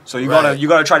 Right. So you Right.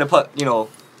 gotta try to put, you know,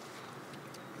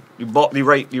 the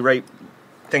right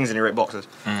things in the right boxes.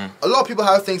 A lot of people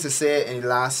have things to say in the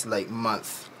last like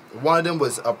month. One of them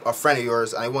was a friend of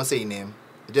yours, and I won't say his name,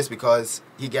 just because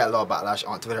he get a lot of backlash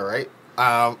on Twitter, right?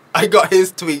 I got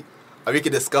his tweet, and we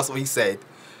can discuss what he said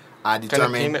and Can you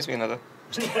determine. mix me another?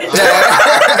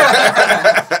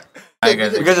 I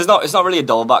guess. Because it's not really a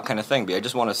double back kind of thing, but I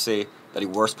just want to say that the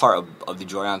worst part of the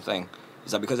Joyanne thing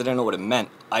is that because I didn't know what it meant,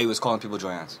 I was calling people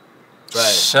Joyannes.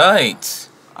 Right. Shite.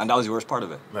 And that was the worst part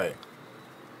of it. Right.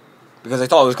 Because I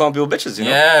thought I was calling people bitches, you know?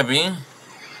 Yeah, B.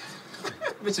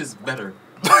 Which is better.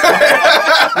 No,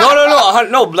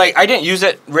 like, I didn't use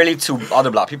it really to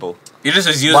other black people. You just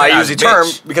was using But it I as used the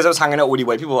bitch. term because I was hanging out with the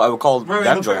white people, I would call Right,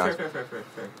 them no, Joyannes. fair.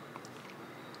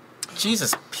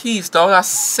 Jesus, peace, dog. That's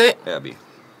sick. Yeah, B.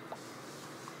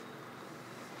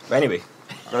 But anyway,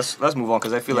 let's move on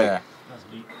because I feel Yeah.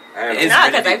 It's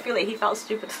not because I feel like he felt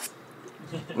stupid.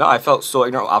 like no, I felt so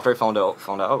ignorant after I found out.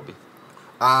 B.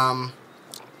 Um.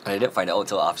 And I didn't find out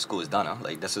until after school was done. Huh?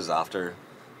 Like this was after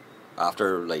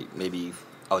like maybe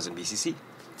I was in BCC,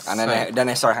 and then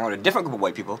I started hanging out with a different group of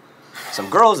white people, some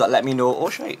girls that let me know. Oh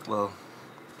shit, well,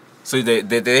 So did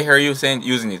they hear you saying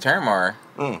using the term or?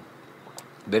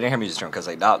 they didn't hear me use the term because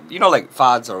like that, you know, like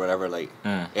fads or whatever, like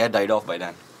Mm. it had died off by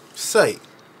then. Say.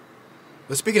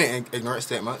 But speaking of ignorant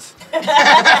statements,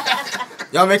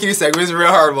 y'all making these segues real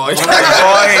hard, boy. Boy,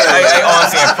 I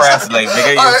honestly impressed. Like,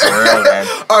 nigga, you for real, man.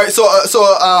 All right, so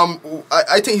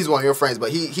I think he's one of your friends,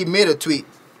 but he made a tweet,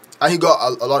 and he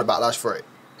got a lot of backlash for it.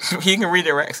 He can read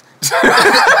it, Rex.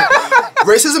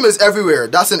 Racism is everywhere.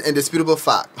 That's an indisputable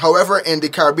fact. However, in the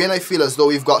Caribbean, I feel as though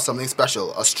we've got something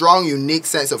special, a strong, unique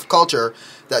sense of culture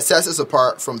that sets us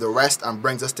apart from the rest and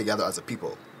brings us together as a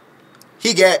people.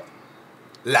 He get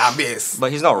lambis.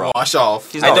 But he's not wrong. Wash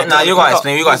off. He's I not don't. wrong. Nah, you gotta He's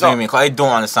explain. not- You gotta he's not- explain me, cause I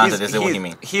don't understand this. What you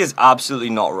mean? He is absolutely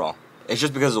not wrong. It's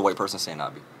just because of the white person saying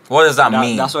that. What does that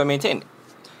mean? That's what I maintain.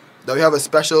 That we have a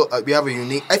special, we have a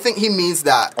unique. I think he means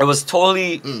that it was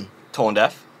totally tone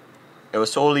deaf. It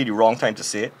was totally the wrong time to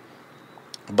say it.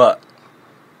 But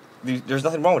there's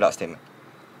nothing wrong with that statement,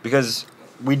 because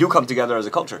we do come together as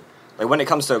a culture. Like when it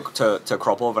comes to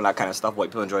crop over and that kind of stuff, white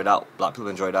people enjoy that, black people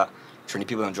enjoy that, Trinity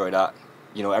people enjoy that.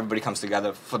 You know, everybody comes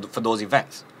together for those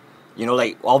events. You know,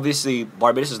 like obviously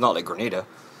Barbados is not like Grenada,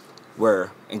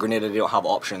 where in Grenada they don't have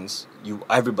options.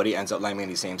 Everybody ends up lining in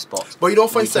the same spots. But you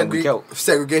don't find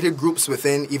segregated groups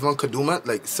within even Kaduma,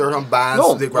 like certain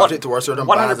bands, they gravitate towards certain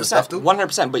bands and stuff too?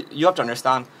 100%, but you have to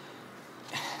understand,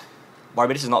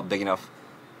 Barbados is not big enough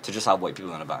to just have white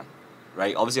people in a band,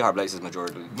 right? Obviously, Hard Blacks is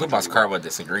majority. Blue Box Cart would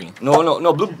disagree.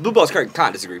 No, Blue Box Cart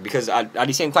can't disagree, because at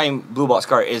the same time, Blue Box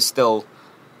Cart is still...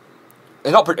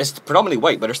 It's predominantly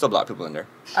white, but there's still black people in there.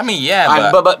 I mean,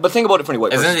 yeah, but think about it from the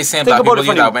white person. Isn't it the same black people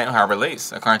that went to Harbor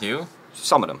Lakes, according to you?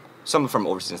 Some of them. Some from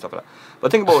overseas and stuff like that.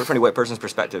 But think about it from the white person's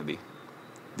perspective, B.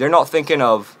 They're not thinking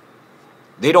of...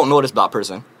 They don't know this black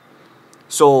person.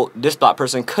 So this black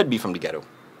person could be from the ghetto.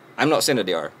 I'm not saying that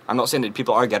they are. I'm not saying that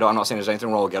people are ghetto. I'm not saying there's anything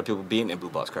wrong with ghetto people being in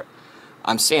Blue Box Cart.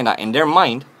 I'm saying that in their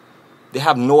mind, they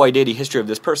have no idea the history of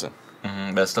this person.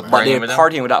 Mm-hmm, but they're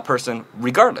partying with that person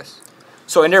regardless.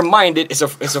 So in their mind, it's a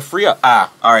free up.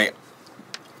 All right.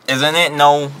 Isn't it?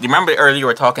 No. Do you remember earlier you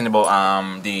were talking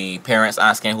about the parents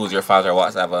asking who's your father or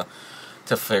whatever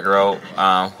to figure out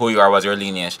who you are, what's your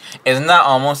lineage? Isn't that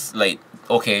almost like,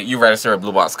 okay, you register a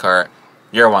Blue Box Cart,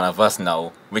 you're one of us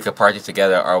now, we could party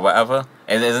together or whatever?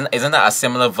 Isn't that a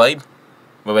similar vibe,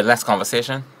 but with less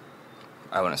conversation?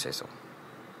 I wouldn't say so.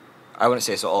 I wouldn't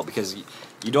say so at all, because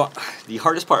you don't... The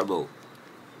hardest part about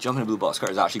jumping a Blue Box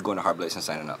Cart is actually going to Hard Blacks and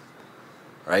signing up.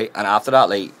 Right? And after that,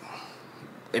 like...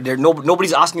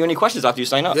 Nobody's asking you any questions after you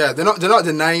sign up. Yeah, they're not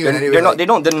denying you in any way. They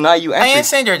don't deny you entry. I ain't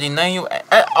saying they're denying you...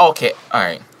 okay,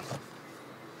 alright.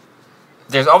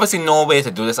 There's obviously no way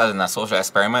to do this other than a social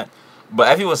experiment.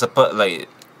 But if you was to put, like,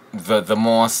 the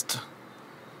most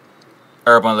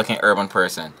urban-looking urban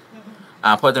person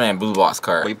and put them in a Blue Box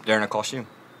Cart... Wait, they're in a costume.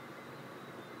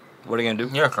 What are you going to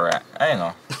do? You're correct. I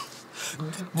know.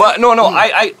 But, no,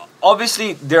 I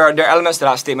obviously, there are elements to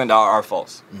that statement that are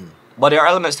false. But there are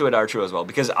elements to it that are true as well.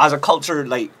 Because as a culture,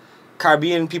 like,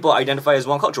 Caribbean people identify as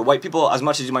one culture. White people, as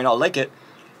much as you might not like it,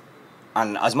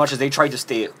 and as much as they try to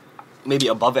stay maybe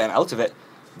above it and out of it,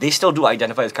 they still do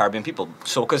identify as Caribbean people.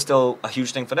 Soca's still a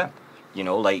huge thing for them. You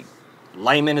know, like,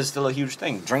 Lyman is still a huge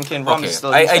thing. Drinking rum is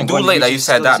still a huge thing. I do like that you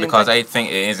said that, because I think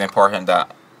it is important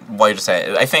that what you just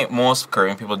said. I think most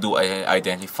Caribbean people do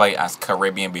identify as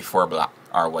Caribbean before black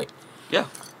or white. Yeah.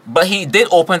 But he did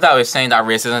open that with saying that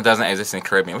racism doesn't exist in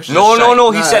Caribbean. Which is no,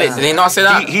 he said it. Did he not say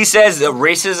that? He says that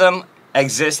racism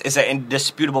exists. It's an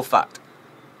indisputable fact.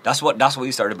 That's what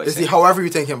he started by saying. However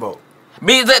you're thinking about.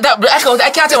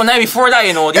 I can't tell nothing before that,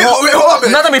 you know. Wait, hold on a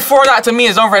minute. Nothing before that to me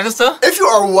is unregistered. If you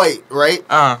are white, right?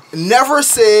 Never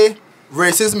say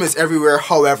racism is everywhere,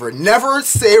 however. Never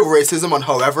say racism and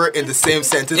however in the same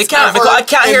sentence. You can't, because I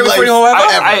can't hear before you however.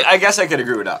 I guess I could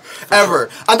agree with that. Ever.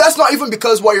 Sure. And that's not even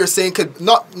because what you're saying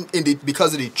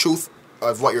because of the truth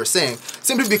of what you're saying.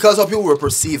 Simply because how people will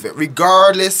perceive it.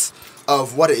 Regardless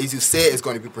of what it is you say, it's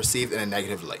going to be perceived in a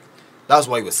negative light. That's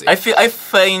why you would say. I feel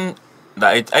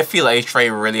like I try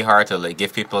really hard to like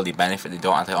give people the benefit they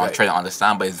don't try to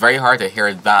understand, but it's very hard to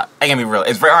hear that. I can be real.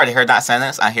 It's very hard to hear that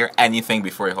sentence and hear anything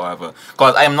before it, however.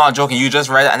 Because I am not joking. You just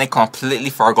read it and I completely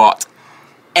forgot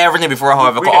everything before,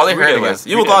 however. Because all I heard was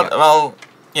read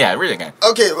it again.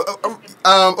 Okay.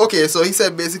 So he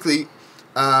said basically,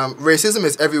 racism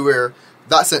is everywhere.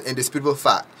 That's an indisputable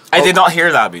fact. I did not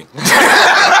hear that, B.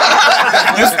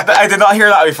 I did not hear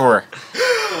that before.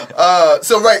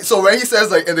 So when he says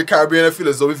like in the Caribbean, I feel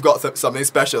as though we've got something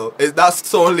special. That's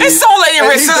solely. It's so like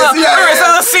racism.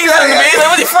 Racism season, man.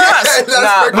 What the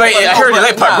fuck? Wait, I heard you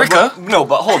like paprika. No,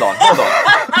 but hold on.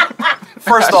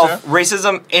 First off,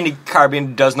 racism in the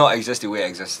Caribbean does not exist the way it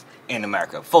exists in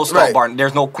America. Full stop, Barton.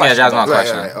 There's no question. Yeah, that's not a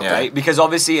question. Right? Because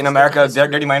obviously in America, they're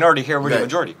the minority. Here, we're the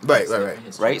majority.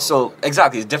 Right. So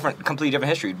exactly, it's completely different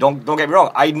history. Don't get me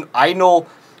wrong. I know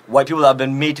white people that have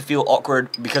been made to feel awkward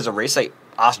because of race. Like,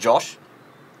 ask Josh.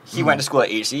 He went to school at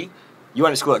HC. You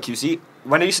went to school at QC.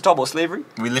 When they used to talk about slavery,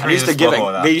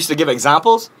 they used to give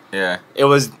examples. Yeah. It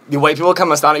was the white people come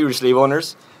and stand at you, the slave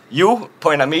owners. You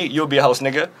point at me, you'll be a house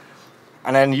nigga.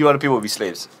 And then you other people will be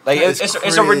slaves. Like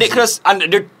it's a ridiculous, and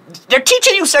they're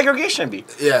teaching you segregation, B.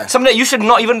 Yeah. Something that you should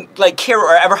not even like care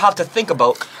or ever have to think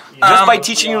about, just by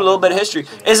teaching you a little bit of history.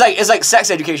 It's like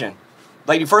sex education.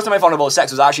 Like the first time I found out about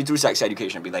sex was actually through sex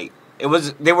education. Be like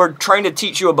they were trying to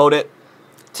teach you about it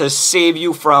to save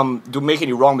you from making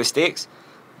the wrong mistakes,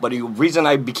 But the reason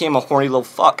I became a horny little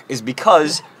fuck is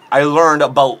because I learned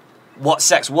about what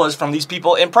sex was from these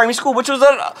people in primary school, which was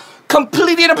a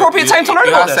completely inappropriate time to learn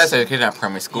you about had this. sex education at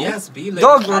primary school? Yes, B. Like,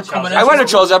 Dog, I went to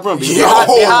Charles F. Room. They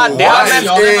had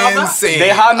men. Insane. They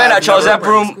had men at Charles F.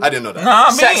 Room. I didn't know that.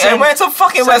 Nah, me, I went to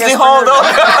fucking Wesley Hall, though.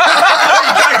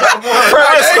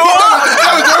 Primary school?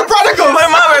 My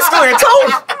mom was school in town.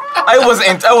 I was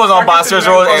on Boston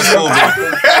Road in school,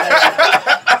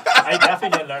 I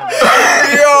definitely didn't learn that.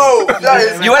 Yo,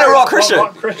 You went to Rock Christian.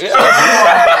 So,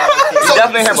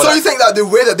 definitely heard about so that. you think that the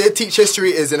way that they teach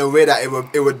history is in a way that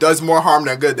it does more harm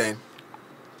than good? Then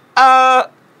I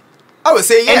would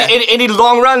say yeah. In the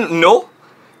long run, no,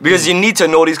 because you need to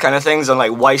know these kind of things and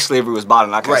like why slavery was bad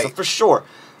and that kind of stuff for sure.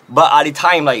 But at the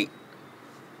time, like,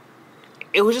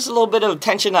 it was just a little bit of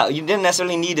tension that you didn't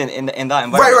necessarily need in that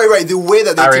environment. Right. The way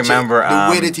that they teach remember it. The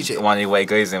way they teach it. one of the white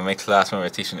guys in my class when we were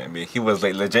teaching it, he was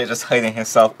like legit just hiding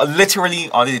himself, literally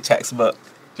on the textbook,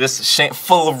 just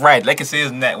full of red. Like I say,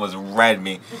 his neck was red.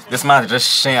 This man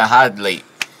just had like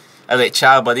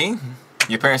child, buddy.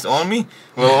 Your parents own me.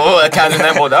 Well, I can't do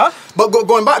nothing about that. But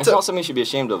going back It's to not something you should be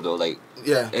ashamed of, though. Like,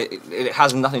 yeah, it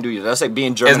has nothing to do with you. That's like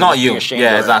being German. It's not being you. ashamed Yeah,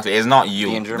 of it. exactly. It's not you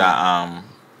Being German. that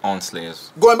own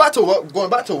slaves. going back to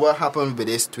what happened with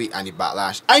this tweet and the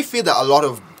backlash. I feel that a lot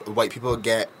of white people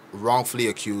get wrongfully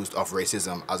accused of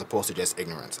racism as opposed to just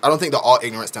ignorance. I don't think that all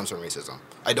ignorance stems from racism.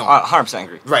 I don't. 100%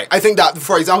 agree. Right. I think that,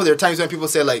 for example, there are times when people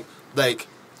say Black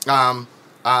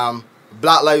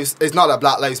lives. It's not that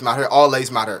Black lives matter. All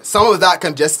lives matter. Some of that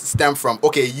can just stem from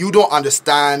you don't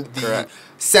understand the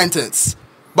sentence.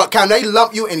 But can I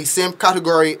lump you in the same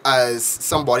category as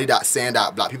somebody that's saying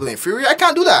that Black people are inferior? I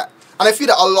can't do that. And I feel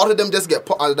that a lot of them just get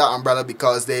put under that umbrella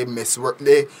because they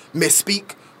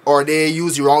misspeak, or they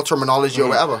use the wrong terminology or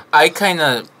whatever. I kind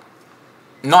of,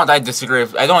 not that I disagree.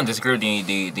 I don't disagree with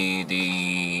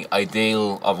the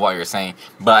ideal of what you're saying,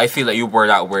 but I feel like you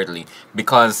word that weirdly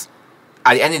because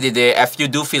at the end of the day, if you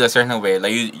do feel a certain way,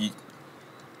 like you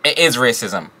it is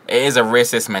racism. It is a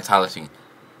racist mentality.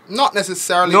 Not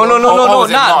necessarily. No, How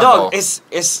is it not, dog. though? It's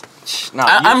nah.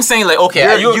 I'm saying like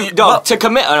okay, Dog, to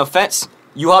commit an offense,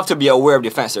 you have to be aware of the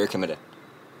offense that you're committing,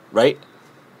 right?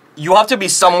 You have to be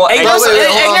somewhat. Ignorance of the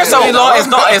law is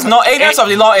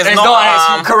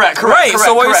not. Correct. Right.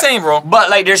 So what correct. you're saying, bro? But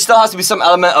like, there still has to be some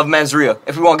element of mens rea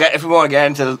if we want to get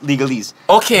into legalese.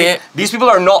 Okay. These people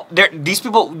are not. These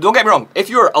people. Don't get me wrong. If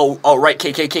you're outright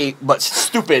KKK but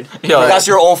stupid, Yeah, that's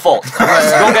your own fault.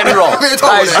 Don't get me wrong.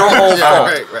 That is your own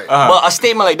fault. Right. But a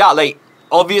statement like that, like,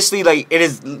 obviously, like, it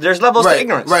is. There's levels to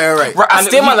ignorance. Right. A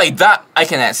statement like that, I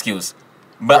can excuse.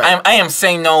 But I am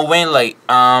saying no when like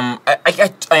I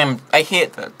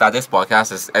hate that this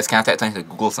podcast is can't take time to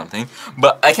Google something,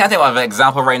 but I can't think of an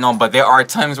example right now. But there are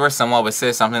times where someone would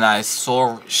say something that is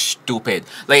so stupid.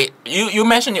 Like you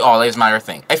mentioned the all lives matter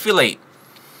thing. I feel like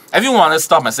if you want to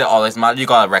stop and say all lives matter, you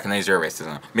gotta recognize your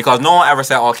racism because no one ever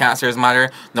said all cancers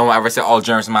matter. No one ever said all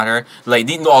germs matter. Like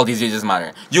all diseases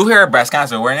matter. You hear breast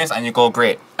cancer awareness and you go,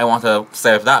 great. I want to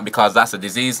save that because that's a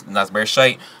disease. That's very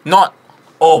shite. Not.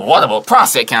 Oh, what about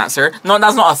prostate cancer? No,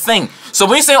 that's not a thing. So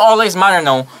when you say all lives matter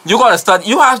now, you gotta study.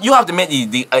 You have to make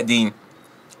the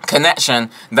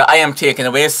connection that I am taking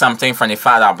away something from the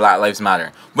fact that Black lives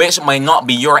matter, which might not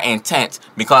be your intent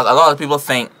because a lot of people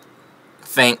think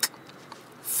that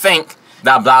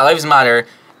Black lives matter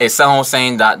is somehow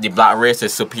saying that the Black race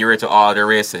is superior to all other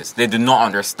races. They do not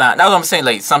understand. That's what I'm saying.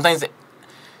 Like sometimes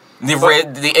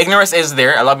the ignorance is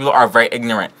there. A lot of people are very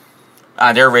ignorant.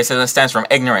 Their racism stems from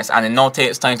ignorance, and it now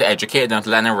takes time to educate them to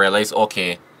let them realize,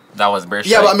 okay, that was very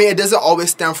shit. Yeah, but I mean, it doesn't always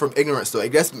stem from ignorance, though.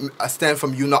 It just stems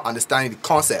from you not understanding the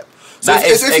concept. So that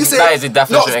is the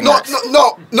definition of ignorance.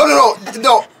 No.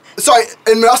 Sorry,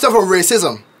 it may not stem from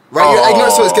racism, right? Your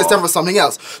ignorance can stem from something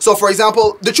else. So, for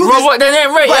example, the truth is... Right.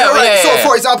 So,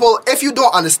 for example, if you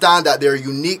don't understand that there are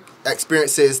unique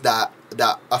experiences that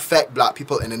affect Black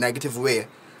people in a negative way,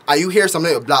 and you hear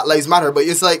something like Black Lives Matter, but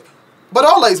it's like... But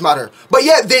all lives matter. But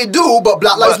yeah, they do, but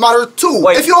Black lives matter too.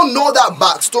 If you don't know that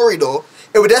backstory though,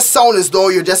 it would just sound as though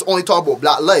you're just only talking about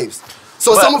Black lives.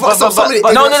 So I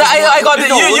got it.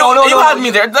 You had me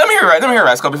there. Let me hear it,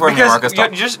 Rascal, before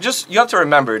because you have to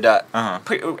remember that,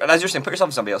 as you're saying, put yourself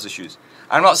in somebody else's shoes.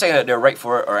 I'm not saying that they're right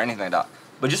for it or anything like that,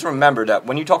 but just remember that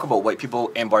when you talk about white people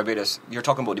in Barbados, you're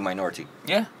talking about the minority.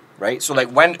 Yeah. Right? So like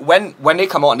when they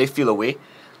come out and they feel away,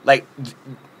 like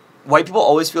white people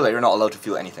always feel like they're not allowed to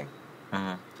feel anything.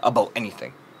 About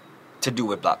anything to do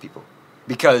with Black people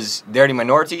because they're the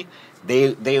minority.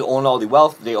 They own all the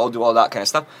wealth. They all do all that kind of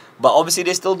stuff. But obviously,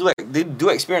 they still do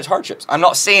experience hardships. I'm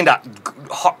not saying that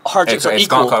hardships are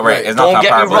equal. Right. It's Don't not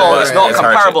get me wrong. It's not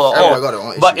comparable at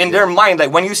all. But in their mind,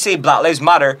 like when you say Black Lives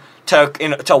Matter to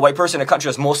a white person in a country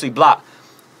that's mostly black,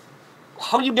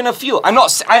 how are you gonna feel? I'm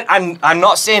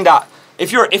not saying that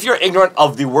if you're ignorant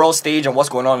of the world stage and what's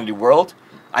going on in the world,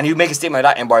 and you make a statement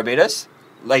like that in Barbados,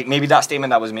 like maybe that statement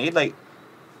that was made, like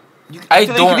I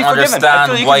don't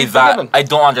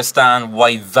understand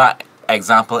why that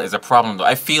example is a problem though.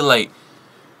 I feel like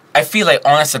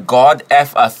honest to God,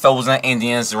 if 1,000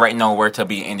 Indians right now were to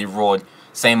be in the road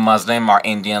saying Muslim or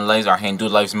Indian lives or Hindu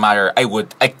lives matter, I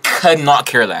could not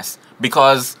care less,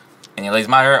 because Indian lives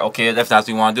matter. Okay, if that's what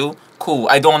you want to do, cool.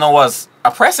 I don't know what's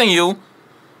oppressing you,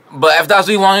 but if that's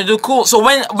what you want to do, cool. So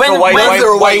why make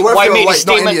the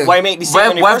statement? Why make the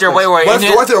statement? What if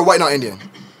they're white, not Indian?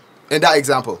 In that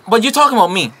example. But you're talking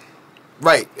about me.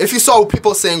 Right. If you saw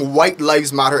people saying white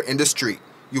lives matter in the street,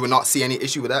 you would not see any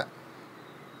issue with that?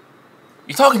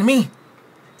 You're talking to me.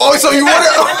 Oh, so you want to...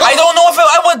 I don't know if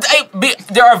I would...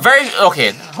 there are very...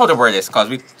 Okay, hold the word this, because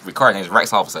we recording is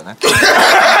Rex officer. Eh?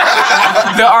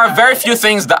 There are very few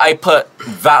things that I put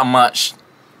that much...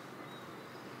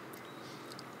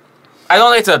 I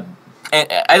don't like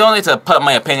to put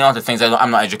my opinion on the things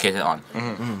I'm not educated on.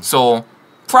 Mm-hmm. So...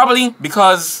 Probably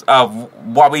because of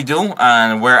what we do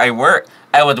and where I work,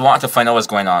 I would want to find out what's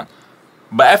going on.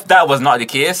 But if that was not the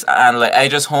case, and like I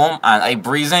just home and I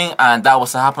breathing and that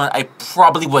was to happen, I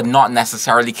probably would not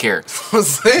necessarily care.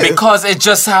 Because it's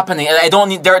just happening, and I don't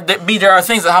need there are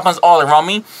things that happens all around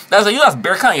me that's like, that's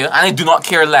bear can't you? And I do not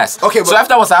care less. Okay, so if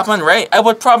that was happening, right, I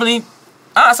would probably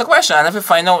ask a question, and if I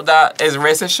find out that is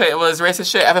racist shit, it was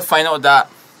racist shit. If I find out that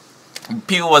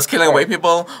people was killing white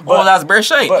people, that's bear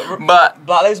shit. But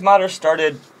Black Lives Matter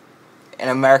started in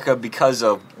America because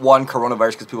of one,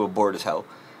 coronavirus, because people were bored as hell.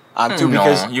 Two,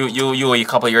 because you a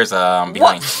couple years behind.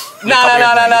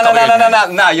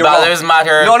 Nah, you're wrong. Black Lives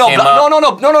Matter.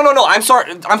 No. I'm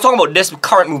sorry. I'm talking about this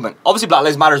current movement. Obviously, Black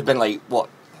Lives Matter has been like what,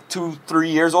 2-3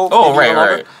 years old. Oh,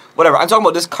 right. Whatever. I'm talking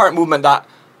about this current movement that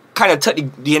kind of took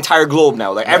the entire globe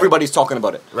now. Like everybody's talking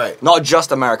about it. Right. Not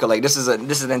just America. Like this is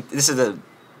a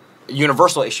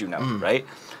universal issue now, right?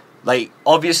 Like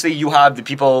obviously you have the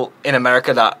people in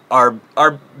America that are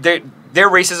their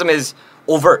racism is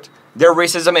overt. Their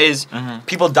racism is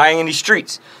people dying in the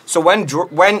streets. So when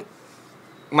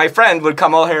my friend would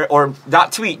come out here, or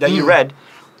that tweet that you read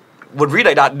would read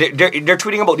like that, they're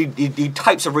tweeting about the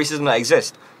types of racism that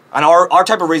exist, and our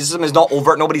type of racism is not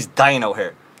overt. Nobody's dying out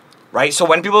here, right? So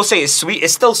when people say it's sweet,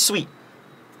 it's still sweet.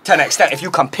 To an extent, if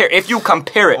you compare it,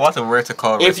 what's a word to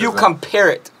call it? If you compare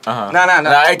it, no,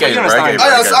 I get it.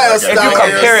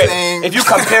 If you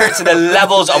compare it to the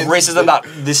levels of racism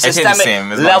the systemic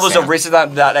levels of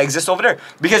racism that exist over there,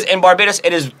 because in Barbados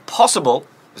it is possible,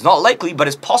 it's not likely, but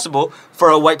it's possible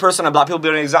for a white person and black people to be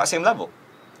on the exact same level,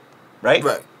 right?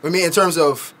 Right. I mean, in terms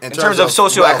of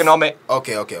socioeconomic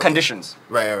okay. conditions.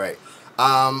 Right.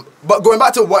 But going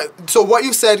back to what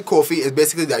you said, Kofi, is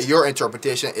basically that your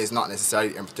interpretation is not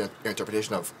necessarily the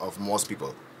interpretation of most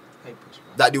people.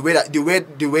 That the way that you we can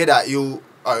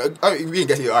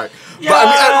get you alright. Yeah. But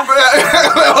I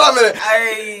mean, hold on a minute.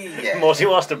 Most he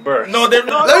wants to burst. No, they're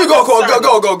not. Let me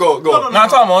go. No.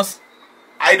 Not almost.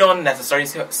 I don't necessarily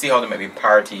see how there may be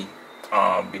parity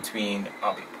between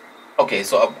people. Okay,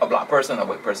 so a black person and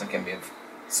a white person can be of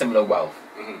similar wealth.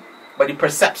 But the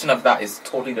perception of that is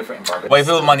totally different in Barbados. White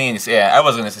people money is, I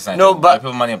was gonna say something. No, but white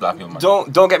people money and black people money.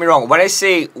 Don't get me wrong. When I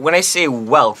say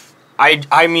wealth,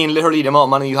 I mean literally the amount of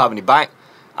money you have in the bank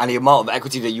and the amount of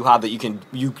equity that you have that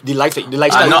the lifestyle you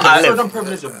can live. The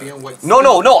privilege of being white. No,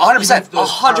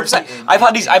 100%.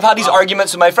 I've had these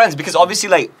arguments with my friends, because obviously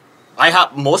like I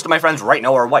have most of my friends right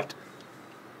now are white.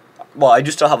 Well, I do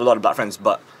still have a lot of black friends,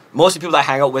 but most of the people that I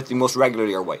hang out with the most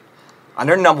regularly are white. And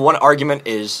their number one argument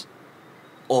is,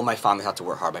 oh, my family had to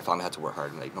work hard.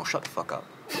 I'm like, no, shut the fuck up.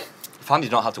 Your family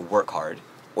don't have to work hard,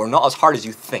 or not as hard as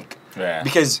you think. Yeah.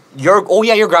 Because your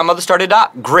grandmother started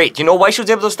that. Great. You know why she was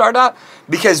able to start that?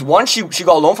 Because one, she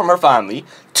got a loan from her family.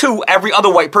 Two, every other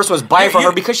white person was buying from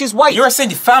her because she's white. You're saying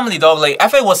the family, though. Like,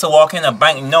 if I was to walk in a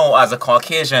bank now as a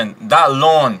Caucasian, that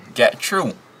loan get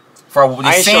through. For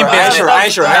the same business. I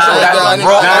ain't sure. Are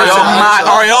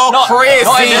y'all crazy?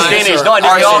 Not in this day and age.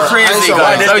 Are y'all crazy,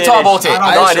 guys? Let me talk about it.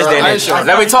 Not in this day and age.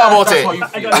 Let me talk about it.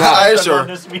 I ain't sure.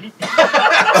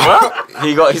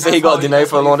 He said he got denied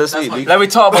for a loan this week. Let me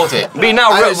talk about it. But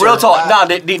now, real talk. Now,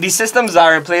 the systems that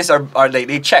are in place are like,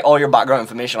 they check all your background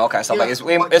information, all kind of stuff. Like it's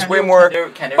way more.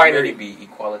 Can there really be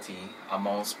equality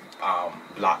amongst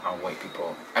black and white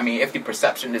people? I mean, if the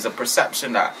perception is a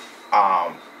perception that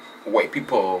white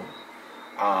people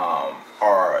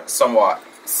are somewhat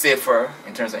safer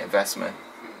in terms of investment,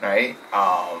 right?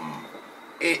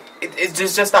 It's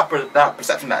just that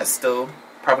perception that is still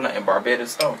prevalent in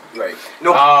Barbados, though. Right.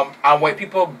 No. And white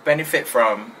people benefit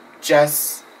from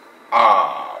just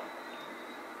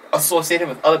associated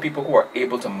with other people who are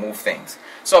able to move things.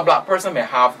 So a black person may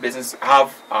have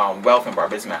wealth in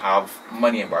Barbados, may have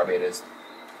money in Barbados,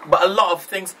 but a lot of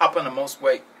things happen amongst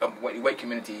white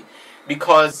community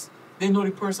because they know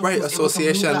the person. Right, who's able to move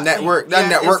association, that network. thing. That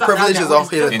network privilege is also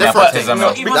different. Nepotism.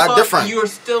 So even That's though different. you're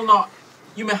still not.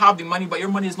 You may have the money, but your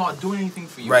money is not doing anything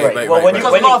for you. Right.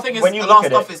 Because a lot of things, when you a lot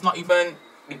look of at stuff is not even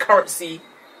the currency,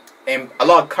 and a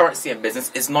lot of currency in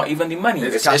business is not even the money.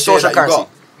 It's social currency.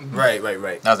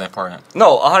 Right. That's important.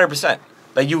 No, 100%.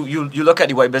 Like you look at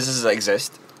the white businesses that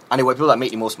exist and the white people that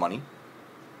make the most money.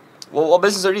 Well, what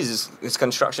businesses are these? It's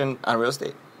construction and real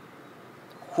estate.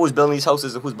 Who's building these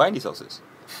houses and who's buying these houses?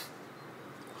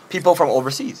 People from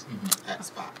overseas.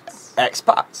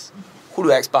 Expats. Who do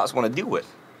expats want to deal with?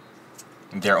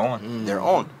 Their own. Their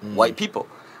own white people.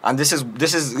 And this is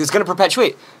it's going to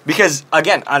perpetuate because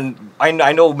again, and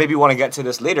I know maybe you want to get to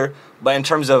this later, but in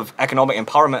terms of economic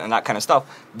empowerment and that kind of stuff,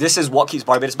 this is what keeps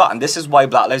Barbados back, and this is why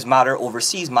Black Lives Matter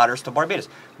overseas matters to Barbados.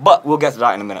 But we'll get to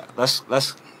that in a minute. Let's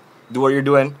do what you're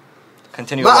doing.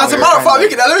 Continue. But as a matter of fact, let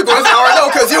me go right now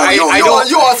because you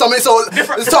want something. So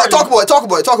talk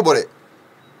about it.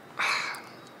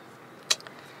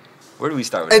 Where do we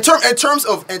start with? In terms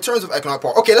of economic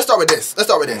power. Okay, let's start with this. There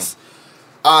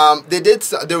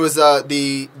was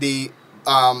the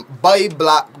Buy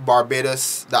Black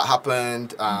Barbados that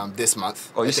happened this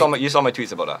month. Oh, you saw my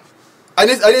tweets about that. I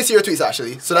didn't see your tweets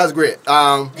actually, so that's great.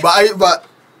 But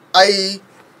I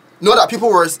know that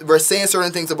people were saying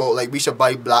certain things about like we should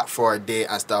buy black for a day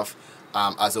and stuff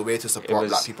as a way to support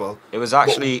black people. It was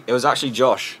actually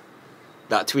Josh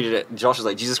that tweeted it. Josh was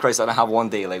like, Jesus Christ, I don't have one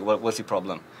day. Like, what's the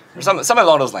problem? Or something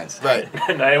along those lines. Right.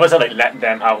 No, it wasn't like let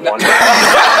them have one.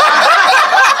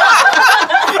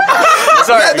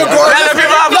 Sorry, Let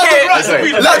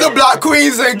the black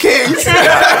queens and kings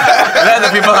Let the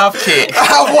people have cake.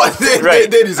 have what they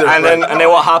deserve. And then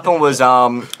what happened was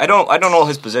I don't know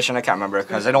his position. I can't remember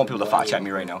because I don't want people to fact check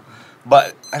me right now.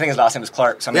 But I think his last name was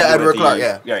Clark. Edward Clark.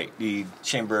 Yeah. Right. The not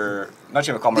chamber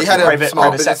of commerce. He had a private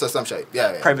small business or some shit.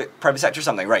 Yeah. Private sector or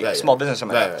something. Right. Yeah. Small business or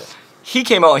something. Right. He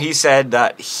came out and he said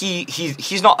that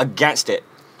he's not against it,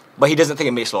 but he doesn't think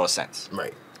it makes a lot of sense.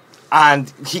 Right.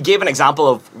 And he gave an example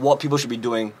of what people should be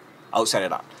doing outside of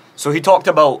that. So he talked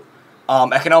about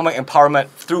economic empowerment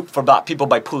for black people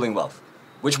by pooling wealth,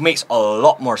 which makes a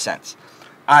lot more sense.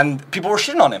 And people were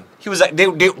shitting on him. He was like, they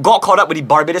got caught up with the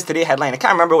Barbados Today headline. I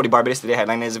can't remember what the Barbados Today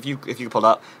headline is. If you could pull that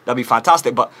up, that'd be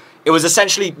fantastic. But it was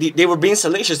essentially, they were being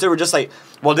salacious. They were just like,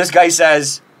 well, this guy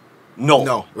says no.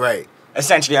 No, right.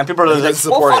 Essentially, and people are like,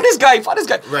 support well, fuck it. this guy.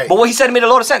 Right. But what he said made a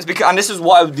lot of sense because, and this is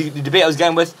what the debate I was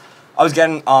getting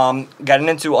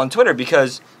into on Twitter,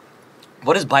 because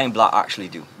what does buying black actually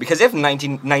do? Because if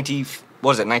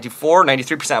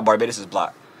 93% of Barbados is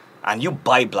black, and you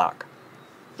buy black,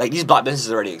 like these black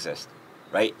businesses already exist,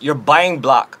 right? You're buying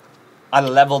black at a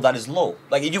level that is low.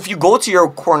 Like if you go to your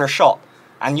corner shop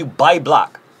and you buy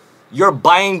black, you're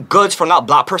buying goods from that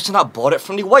black person that bought it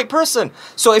from the white person.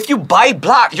 So if you buy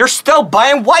black, you're still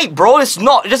buying white, bro. It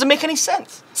doesn't make any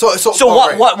sense. So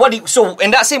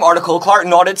in that same article, Clark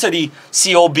nodded to the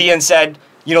COB and said,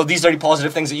 these are the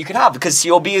positive things that you can have, because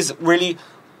COB is really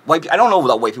white. I don't know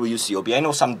that white people use COB. I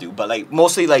know some do, but like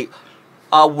mostly like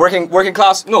working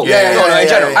class. No, in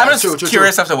general. I'm just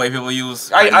curious of the white people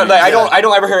use. I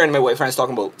don't ever hear any of my white friends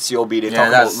talking about COB. They talk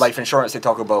about life insurance. They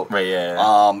talk about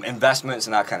investments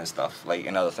and that kind of stuff, like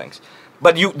and other things.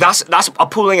 But that's a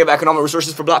pooling of economic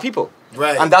resources for black people,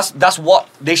 right? And that's what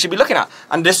they should be looking at.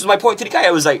 And this is my point to the guy.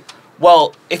 I was like,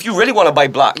 well, if you really want to buy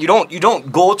black, you don't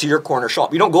go to your corner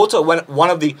shop. You don't go to one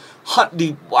of the I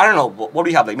don't know, what do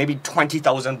we have, like maybe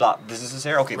 20,000 black businesses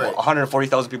here? Okay, well,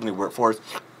 140,000 people in the workforce.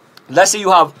 Let's say you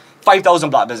have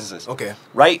 5,000 black businesses. Okay.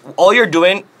 Right? All you're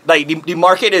doing, like the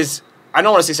market is, I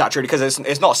don't want to say saturated because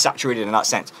it's not saturated in that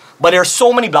sense. But there are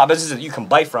so many black businesses that you can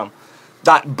buy from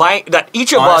that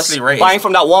each of us buying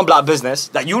from that one black business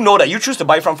that that you choose to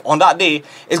buy from on that day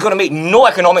is going to make no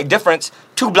economic difference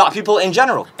to black people in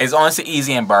general. It's honestly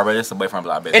easy in Barbados to buy from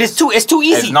black business. It's too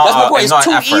easy. It's not, that's my point. It's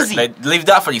too effort. easy. Like, leave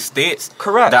that for the states.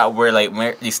 Correct. That were like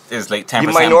where is like 10%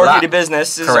 the minority black. of the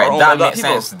businesses. Correct. Are That black makes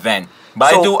people. sense then.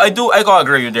 But I gotta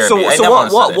agree with you there. So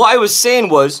what I was saying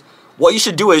was, what you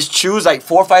should do is choose like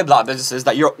 4 or 5 black businesses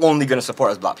that you're only gonna support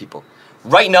as black people.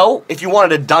 Right now, if you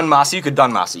wanted to done Massey, you could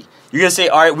done Massey. You're gonna say,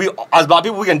 all right, we as black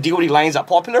people, we can deal with the lines at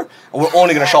Popular, and we're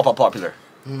only gonna shop at Popular.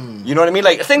 You know what I mean?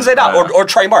 Like things like that, or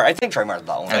Trimar. I think Trimar is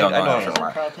black owned. I don't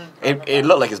know. It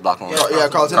looked like it's black owned. Yeah,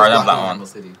 Carlton is Carlton black black owned.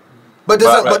 owned.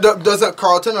 But doesn't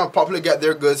Carlton or Popular get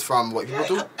their goods from white people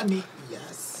too? I mean,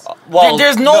 yes. Well,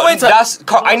 There's no way to.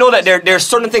 I know that there's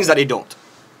certain things that they don't,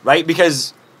 right?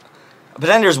 Because. But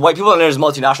then there's white people and there's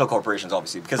multinational corporations,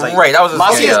 obviously. Because like, Right, that was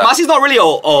Massey's not really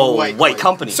a white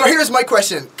company. So here's my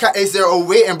question: is there a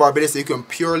way in Barbados that you can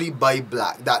purely buy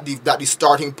black? That the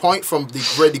starting point from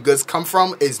where the goods come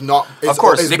from is not. Of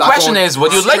course. Is The black question owned is,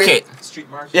 would you like it? Street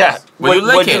market. Yeah. Would you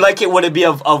like you it? like it? Would it be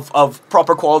of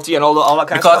proper quality and all that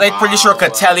kind Because of stuff? I'm pretty sure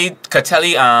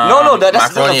Catelli, No, that's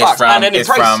macaroni a fact. is from. And then the is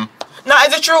price. from. No,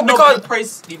 is it true? No, Because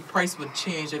but the price would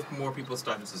change if more people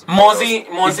started to support. Mosey,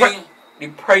 the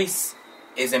price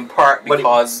is in part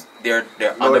because they're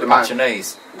under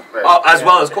patronized. As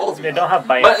well as quality. They don't have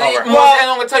buying But power. Mosey,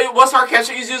 I'm gonna tell you what's our catch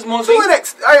you use, Mosey.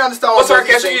 I understand. What's what our you're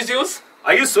catch saying. you use?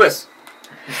 I use Swiss.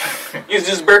 You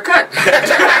just bear cut.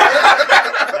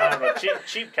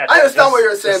 Cheap catch. I understand what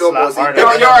you're saying, though, Mosey. There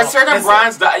are certain Listen,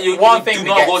 brands that you One do thing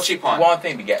not go cheap on. One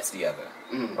thing begets the other,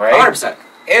 right? 100%.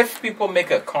 If people make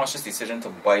a conscious decision to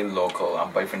buy local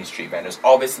and buy from these street vendors,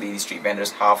 obviously these street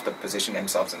vendors have to position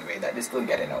themselves in a way that they're still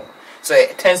getting out. So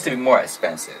it tends to be more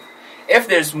expensive. If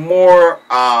there's more,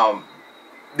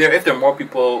 if there are more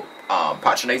people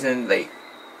patronizing like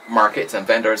markets and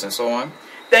vendors and so on,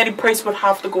 then the price would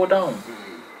have to go down,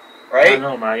 I right? don't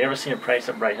know, man. You ever seen a price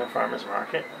at Brighton Farmers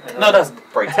Market? No, that's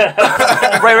Brighton.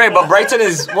 right. But Brighton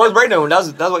is what's Brighton? That's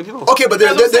white people. Okay, but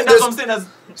That's what there's I'm saying.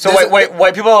 So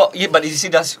white people. Yeah, but you see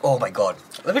that's. Oh my God.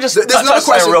 Let me just. There's touch another that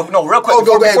question. real quick. Oh,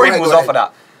 go before ahead, he moves go off of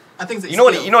that. I think You know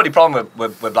what the problem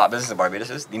with black business in Barbados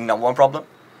is? The number one problem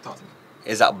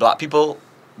is that black people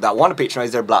that want to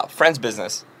patronize their black friends'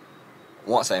 business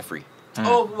want something free.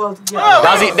 Oh well, yeah.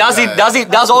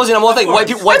 That's always the number one thing. White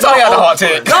people. That's all you had a hot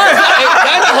take. No, not a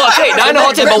hot take. Not a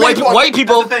hot take. But white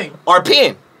people That's the thing. are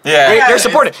paying. Yeah. They're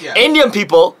supporting. Yeah. Indian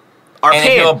people are Indian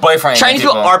paying. people, boyfriend Chinese Indian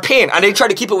people people. are paying, and they try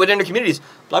to keep it within their communities.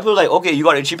 Black people are like, okay, you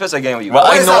got it cheapest again with you. Well,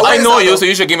 What I is know, that- I what know is you, that, so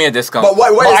you should give me a discount. But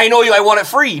But I know you. I want it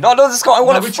free. No discount. I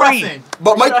want it free.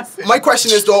 But my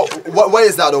question is though, why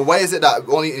is that though? Why is it that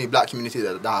only in the black community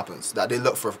that happens? That they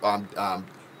look for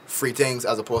free things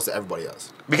as opposed to everybody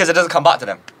else? Because it doesn't come back to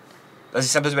them. That's the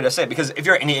simplest way to say it. Because if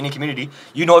you're in any community,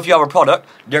 you know if you have a product,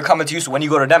 they're coming to you. So when you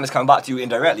go to them, it's coming back to you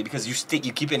indirectly because you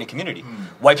keep it in the community.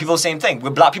 White people, same thing.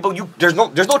 With black people, there's no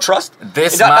trust.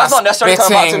 This That's not necessarily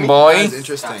coming back to spitting, me. boy. That is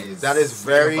interesting. That is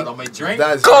very. But on my drink?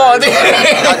 That is God.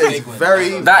 that is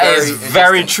very. That is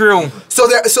very interesting. true.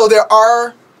 So there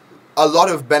are a lot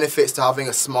of benefits to having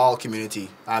a small community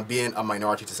and being a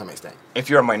minority to some extent. If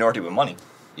you're a minority with money,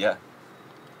 yeah.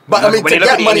 But I mean, When to you look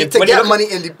at get the money, Indian-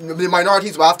 when you look- the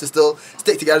minorities will have to still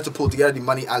stick together to pull together the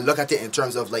money and look at it in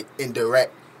terms of like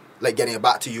indirect, like getting it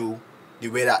back to you, the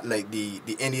way that like the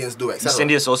Indians do, The etc.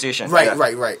 Cindy Association. Right,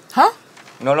 yeah. right.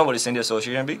 You don't know what the Cindy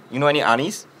Association be? You know any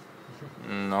Annies?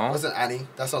 No. Wasn't Annie?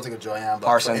 That sounds like a Joanne. but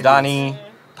Parson for Dani,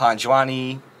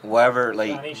 Panjwani, whatever,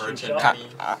 like Johnny Shoe merchant.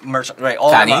 Shop. merchant, right?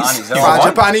 All of them are Tannies? Annies. They're Indians.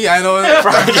 all, Frangipani, I know.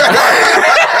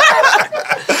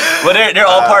 but they're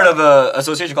all part of a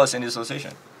association called Cindy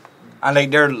Association. And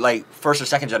like they're like first or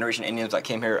second generation Indians that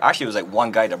came here. Actually, it was like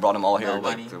one guy that brought them all here. Like,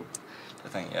 Bunny. through the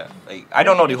thing, yeah. Like I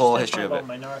don't know the whole history of it.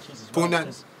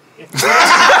 Punan.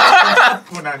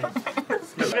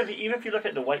 Even if you look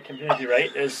at the white community,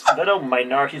 right, there's little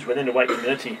minorities within the white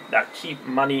community that keep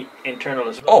money internal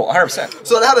as well. Oh, 100%.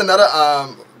 So they had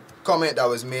another comment that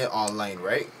was made online,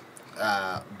 right?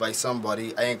 By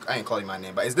somebody. I ain't calling my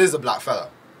name, but this is a black fella.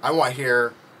 I want to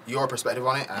hear your perspective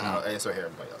on it, and I also hear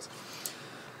everybody else.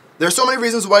 There's so many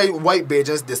reasons why white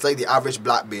Bajans dislike the average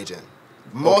black Bajan.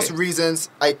 Most reasons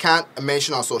I can't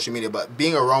mention on social media, but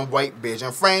being around white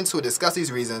Bajan friends who discuss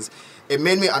these reasons, it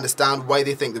made me understand why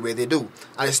they think the way they do.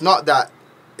 And it's not that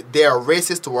they are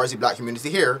racist towards the black community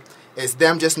here. It's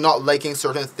them just not liking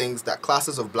certain things that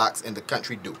classes of blacks in the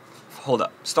country do. Hold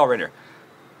up. Stop right there.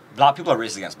 Black people are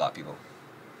racist against black people.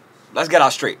 Let's get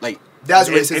out straight. Like That's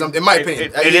racism, in my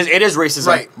opinion. It is racism.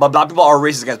 Right. But black people are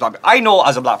racist against black people. I know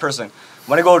as a black person,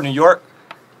 when I go to New York,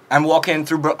 I'm walking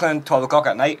through Brooklyn 12 o'clock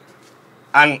at night,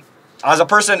 and as a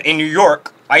person in New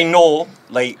York, I know,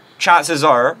 like, chances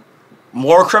are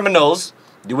more criminals,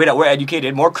 the way that we're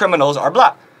educated, more criminals are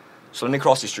black. So let me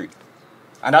cross the street.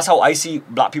 And that's how I see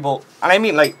black people. And I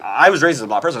mean, like, I was raised as a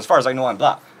black person. As far as I know, I'm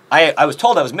black. I was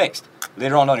told I was mixed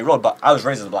later on down the road, but I was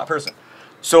raised as a black person.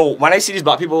 So when I see these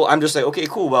black people, I'm just like, okay,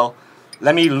 cool, well,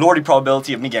 let me lower the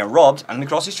probability of me getting robbed and let me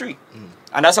cross the street.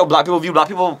 And that's how black people view black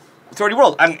people throughout the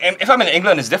world. And if I'm in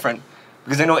England, it's different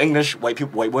because they know English white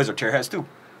boys are tearheads too.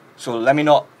 So let me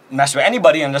not mess with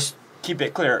anybody and just keep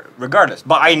it clear regardless.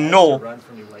 But I know Run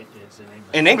from the white kids in England.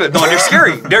 in England, no, they're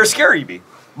scary. They're scary, B.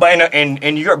 But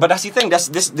in Europe, but that's the thing.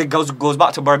 That goes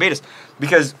back to Barbados,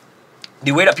 because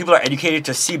the way that people are educated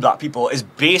to see black people is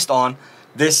based on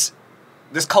this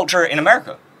culture in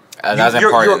America. That's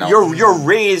important. You're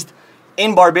raised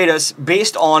in Barbados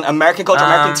based on American culture,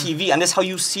 American TV, and this is how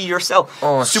you see yourself.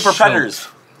 Oh, Super predators,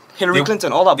 Hillary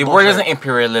Clinton, all that. The bullshit. word isn't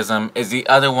imperialism. Is the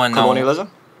other one Colonialism?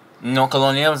 No,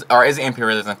 colonialism, or is it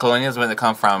imperialism? Colonialism when it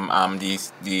comes from the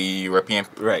European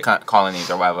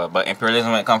colonies or whatever, but imperialism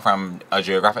when it comes from a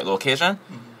geographic location.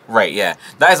 Mm-hmm. Right? Yeah,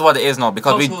 that is what it is now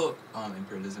because also,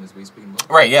 imperialism is what we speaking about.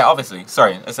 Right? Yeah, obviously.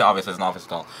 Sorry, it's obvious. It's not obvious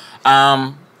at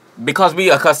all. Because we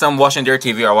accustomed watching their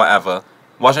TV or whatever.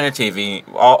 Watching their TV,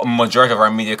 majority of our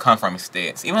media come from the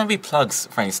States. Even we plugs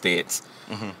from the States.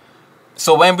 Mm-hmm.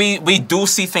 So when we do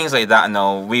see things like that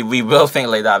now, we will think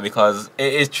like that because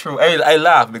it is true. I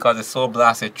laugh because it's so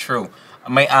blasted true.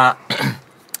 My aunt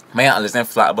lives in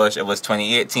Flatbush. It was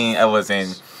 2018. I was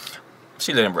in...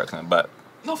 She lived in Brooklyn, but...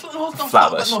 No,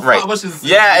 Flatbush. No, right. Flatbush is...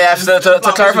 Yeah, to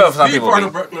clarify for some people. Part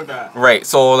of Brooklyn, that. Right,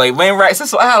 so like when Rexism,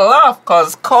 so I had to laugh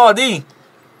because Cardi...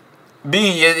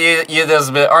 you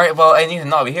just be alright. Well, I need to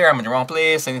not be here. I'm in the wrong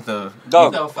place. I need to.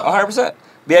 Dog, 100%.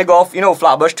 Be I go off,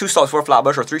 Flatbush. 2 stops for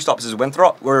Flatbush or 3 stops is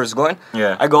Winthrop. Where it's going.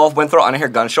 Yeah. I go off Winthrop and I hear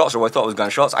gunshots or what I thought was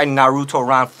gunshots. I Naruto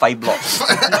around 5 blocks.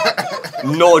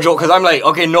 No joke, because I'm like,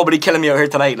 okay, nobody killing me out here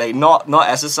tonight. Like not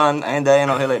S's son. I ain't dying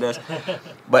out here like this.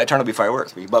 But it turned out to be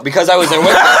fireworks. But because I was in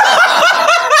Winthrop,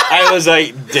 I was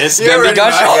like, this gonna be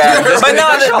gunshots. Yeah. But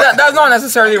no, that's not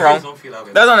necessarily wrong.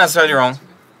 That's not necessarily wrong.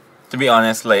 To be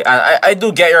honest, like I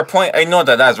do get your point. I know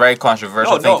that's very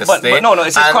controversial thing to say. But no,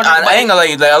 it's controversial. And I ain't gonna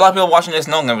like a lot of people watching this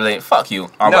know gonna be like, fuck you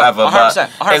or whatever. 100%,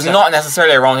 100%. But it's not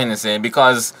necessarily a wrong thing to say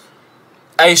because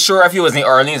I sure if you was in New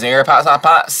Orleans and your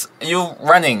pats, you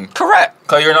running. Correct.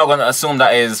 Because you're not gonna assume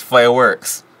that is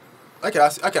fireworks. I can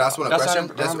ask one question.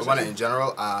 Just one in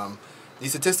general. The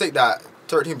statistic that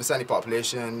 13% of the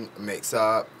population makes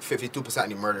up 52% of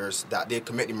the murders, that they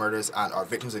commit the murders and are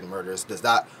victims of the murders. Does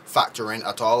that factor in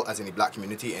at all as in the black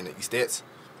community in the States?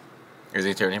 Is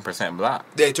it 13% black?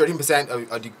 The 13%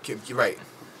 of the, you're right.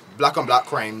 Black on black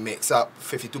crime makes up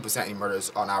 52% of the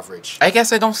murders on average. I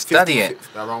guess I don't study it.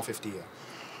 Around 50, yeah.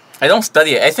 I don't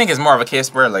study it. I think it's more of a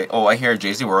case where, like, I hear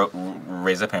Jay-Z were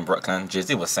raised up in Brooklyn.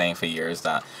 Jay-Z was saying for years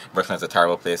that Brooklyn's a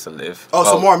terrible place to live. Oh,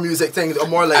 so more music things, or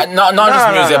more like... not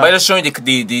just music, but just showing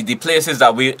the places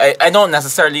that we... I don't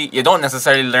necessarily... You don't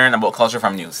necessarily learn about culture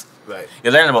from news. Right.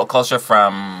 You learn about culture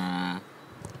from...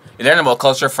 You learn about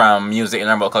culture from music, you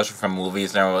learn about culture from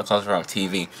movies, you learn about culture from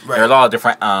TV. Right. There are a lot of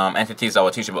different entities that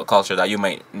will teach you about culture that you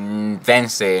might then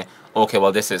say, okay,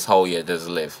 well, this is how you just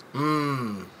live.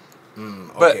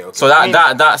 Okay. So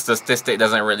that statistic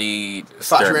doesn't really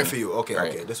factor in for you.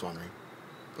 Okay, this one, right?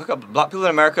 Look up, black people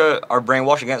in America are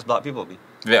brainwashed against black people.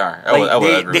 They are. I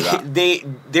would agree with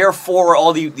that. They're for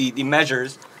all the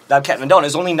measures that have kept them down.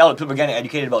 It's only now that people are getting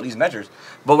educated about these measures.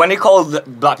 But when they call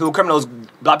black people criminals,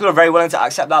 black people are very willing to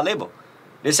accept that label.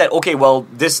 They said, okay, well,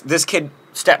 this kid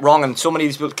stepped wrong, and so many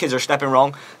of these kids are stepping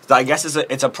wrong. So I guess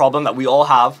it's a problem that we all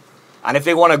have. And if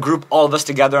they want to group all of us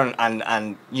together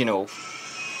and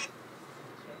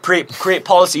create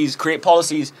policies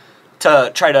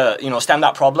to try to stem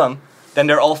that problem, then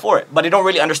they're all for it. But they don't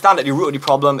really understand that the root of the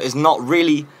problem is not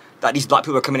really that these black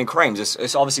people are committing crimes.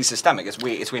 It's obviously systemic. It's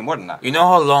way more than that. You know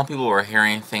how long people were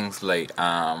hearing things like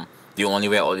the only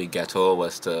way out of the ghetto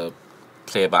was to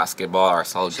play basketball or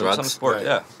sell drugs. Some sport, right.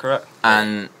 Yeah, correct.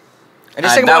 And they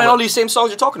sing about all these same songs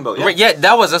you're talking about. Yeah, right, yeah,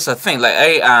 that was just a thing. Like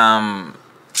I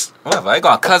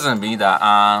got a cousin B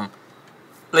that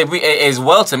it's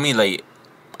well to me like.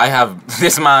 I have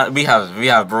this man. We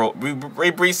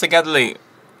breathe together. Like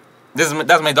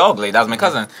that's my dog. Like that's my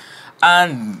cousin.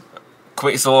 And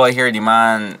quick, so I hear the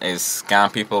man is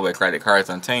scam people with credit cards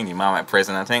and thing. The man went to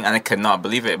prison and thing, and I could not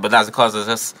believe it. But that's because of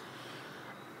this.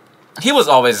 He was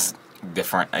always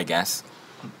different, I guess.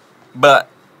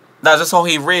 But that's just how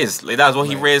he raised. Like that's what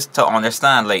he raised to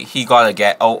understand. Like he gotta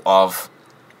get out of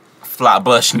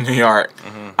Flatbush, New York,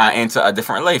 and into a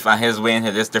different life. And his way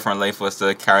into this different life was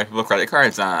to carry people credit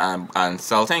cards and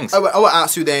sell things. I would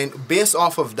ask you then, based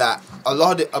off of that, a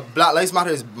lot of the Black Lives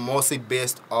Matter is mostly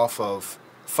based off of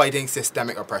fighting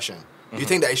systemic oppression. Do you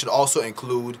think that it should also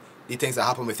include the things that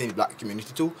happen within the black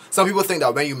community too? Some people think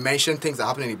that when you mention things that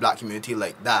happen in the black community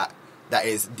like that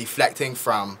is deflecting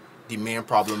from the main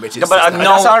problem, which is... But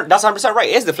no, that's 100% right.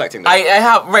 It is deflecting. I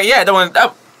have... Right, yeah,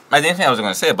 I didn't think I was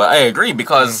going to say it, but I agree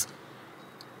because...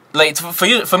 Like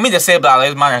for me to say Black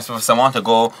Lives Matter, for someone to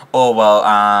go, oh well,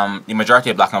 the majority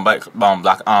of black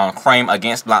crime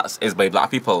against blacks is by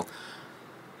black people.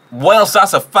 whilst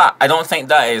that's a fact, I don't think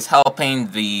that is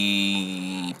helping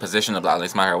the position of Black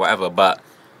Lives Matter or whatever, but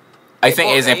I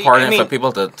think it is important for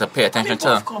people to pay attention to.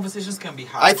 Both conversations can be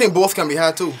had. I think both can be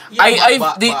had too. Yeah,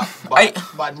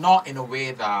 but not in a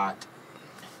way that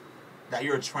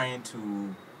you're trying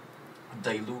to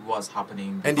dilute what's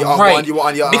happening. And the right.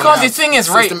 Because the thing is,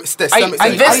 right,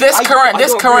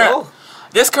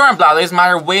 this current Black Lives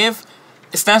Matter wave,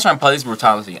 it stands for police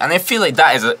brutality, and I feel like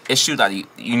that is an issue that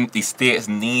the states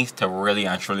need to really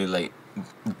and truly like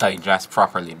digest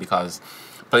properly, because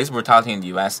police brutality in the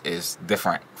U.S. is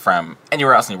different from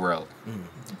anywhere else in the world.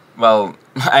 Well,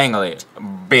 I ain't gonna lie,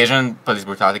 Bajan police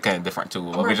brutality kind of different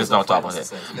too, but we just don't talk about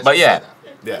it. But yeah,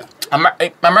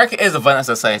 America is a violent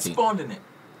society. Spawned in it.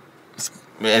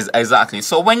 Exactly.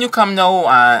 So when you come now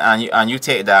and you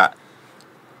take that.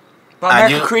 But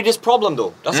America created this problem,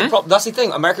 though. That's that's the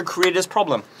thing. America created this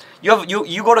problem. If you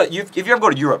ever go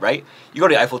to Europe, right? You go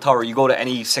to the Eiffel Tower. You go to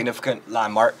any significant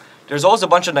landmark. There's always a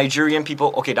bunch of Nigerian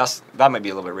people. Okay, that might be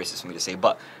a little bit racist for me to say,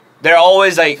 but they're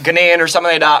always like Ghanaian or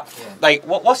something like that. Yeah. Like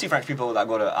what's the French people that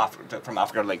go to from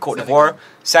Africa, like Cote d'Ivoire,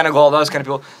 Senegal, those kind of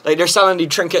people. Like they're selling the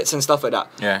trinkets and stuff like that.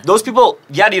 Yeah. Those people,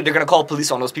 they're gonna call police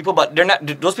on those people, but they're not.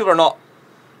 Those people are not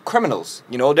criminals,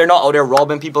 you know. They're not out there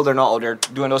robbing people. They're not out there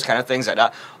doing those kind of things like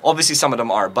that. Obviously, some of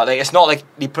them are, but like it's not like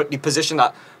the position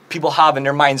that people have in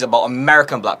their minds about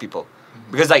American black people,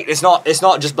 because like it's not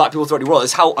just black people throughout the world.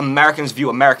 It's how Americans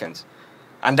view Americans,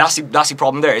 and that's the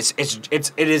problem there.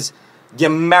 It is the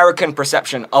American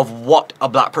perception of what a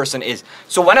black person is.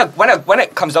 So when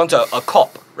it comes down to a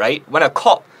cop, right? When a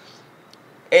cop,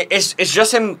 it's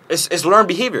just him. It's learned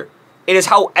behavior. It is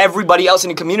how everybody else in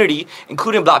the community,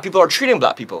 including black people, are treating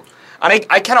black people. And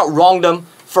I cannot wrong them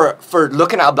for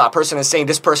looking at a black person and saying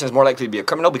this person is more likely to be a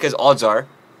criminal, because odds are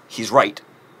he's right.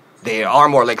 They are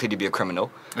more likely to be a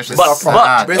criminal. But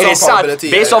it is sad.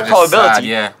 Based on probability.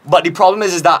 Yeah. But the problem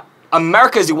is that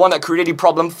America is the one that created the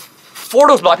problem for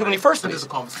those black people in the first place.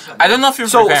 I don't know if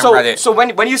you've read it. So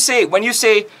when you say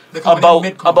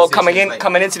about coming into the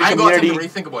community, I got to really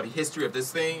think about the history of this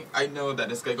thing. I know that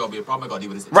this guy got to be a problem. I got to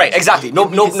deal with this. Right, exactly.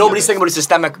 Nobody's thinking about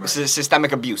the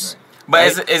systemic abuse.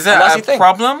 But right? is it a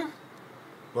problem?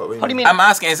 What do you mean? I'm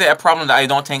asking, is it a problem that I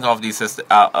don't think of the system?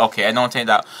 Okay, I don't think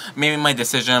that maybe my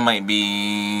decision might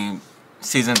be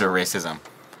seasoned with racism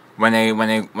when they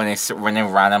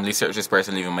randomly search this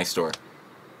person leaving my store.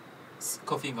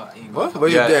 What?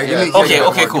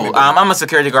 Okay, cool. I'm a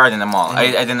security guard in the mall.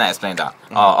 I did not explain that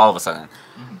all of a sudden.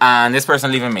 And this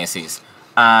person leaving Macy's,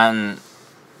 and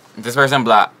this person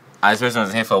black, and this person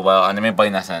was here for a while, and they may buy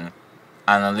nothing,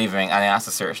 and I'm leaving, and I asked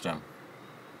to search them.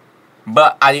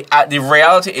 But the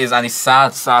reality is, and the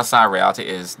sad reality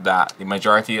is that the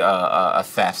majority of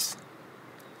thefts,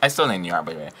 I still live in New York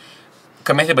by the way,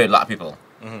 committed by black people,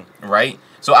 right?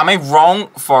 So am I wrong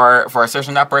for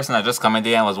searching that person that just come in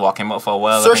there and was walking out for a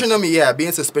while? Searching them, yeah.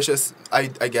 Being suspicious, I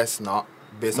guess not.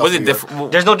 Was it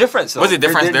different? There's no difference. Was it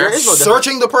different there? Is no difference.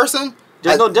 Searching the person?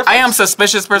 There's no difference. I am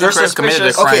suspicious person committed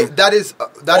a crime. Okay, that is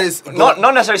not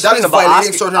necessarily. That is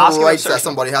violating certain rights that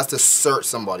somebody has to search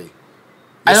somebody.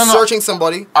 I don't know. Searching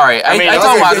somebody. All right, I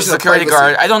don't know what a security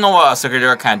guard. I don't know what a security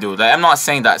guard can do. Like, I'm not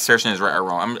saying that searching is right or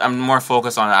wrong. I'm more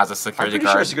focused on it as a security guard.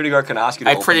 I'm pretty sure a security guard can ask you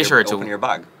to open your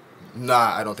bag.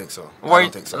 Nah, I don't think so. I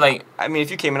don't think so. Like, I mean,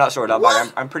 if you came in that store with that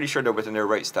bag, I'm pretty sure they're within their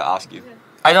rights to ask you.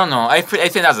 I don't know. I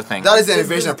think that's a thing. That is an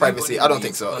invasion of privacy. I don't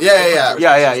think so. Yeah.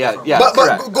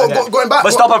 But going back.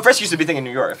 But stop and frisk used to be a thing in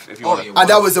New York, if you want. And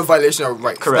that was a violation of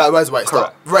rights. Correct. That was right.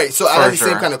 Stop. Right. So that's the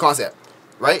same kind of concept,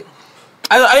 right?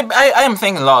 I am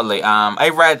thinking a lot. Like I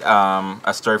read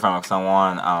a story from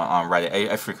someone on Reddit.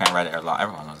 I frequently Reddit a lot.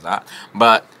 Everyone knows that.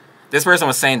 But this person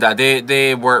was saying that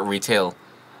they work retail,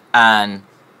 and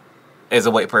is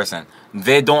a white person.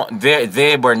 They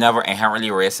were never inherently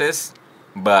racist,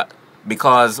 but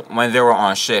because when they were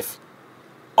on shift,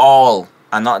 all,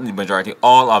 and not the majority,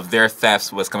 all of their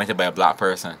thefts was committed by a black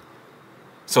person.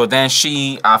 So then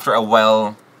she, after a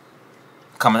while,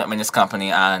 coming up in this company,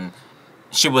 and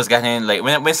she was getting, like,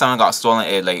 when someone got stolen,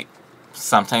 it, like,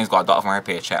 sometimes got docked from her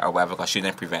paycheck or whatever because she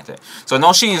didn't prevent it. So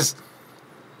now she's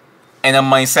in a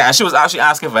mindset, and she was actually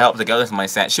asking for help to get this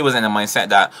mindset. She was in a mindset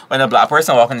that when a black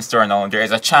person walks in the store now, there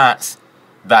is a chance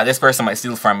that this person might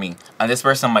steal from me, and this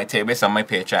person might take based on my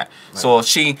paycheck. Right. So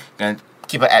she can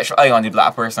keep an extra eye on the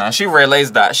black person, and she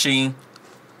realized that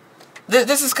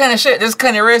this is kind of shit. This is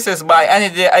kind of racist. But at the end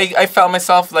of the day, I felt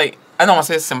myself like, I don't want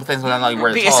to say sympathize, but I'm not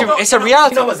word at all. It's a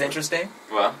reality. You know what's interesting?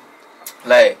 What?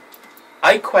 Like,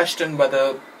 I question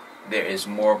whether there is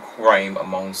more crime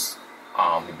amongst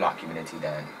the black community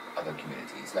than other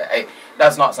communities. Like,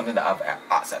 that's not something that I've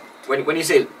accepted. When you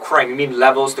say crime, you mean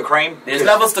levels to crime? There's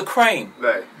levels to crime.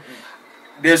 Right.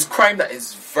 there's crime that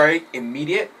is very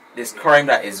immediate. There's crime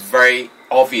that is very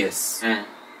obvious. That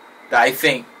I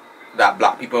think that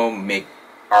black people make,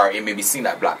 or it may be seen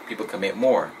that black people commit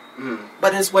more.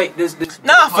 But there's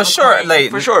Nah, for sure, like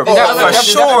For sure. for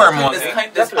sure, man.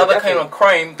 There's other kind of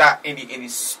crime that in the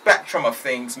spectrum of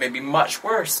things may be much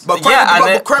worse. But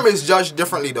crime is judged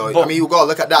differently, though. I mean, you gotta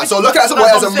look at that. So look at someone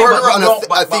as a murderer and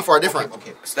a thief are different.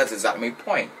 Okay, so that's exactly my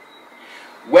point.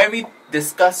 When we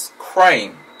discuss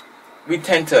crime, we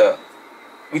tend to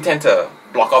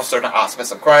block off certain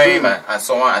aspects of crime and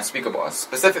so on, and speak about a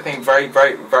specific thing very,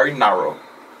 very, very narrow,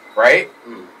 right?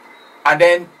 And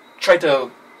then try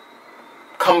to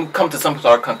come to some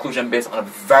sort of conclusion based on a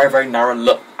very, very narrow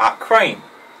look at crime.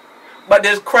 But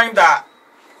there's crime that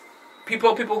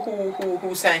people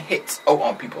who send hits out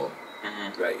on people,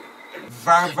 right?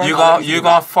 You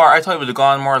gone far. I thought you would have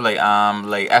gone more like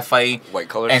FI White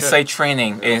collar inside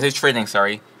training. Inside training,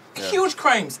 sorry. Huge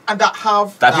crimes and that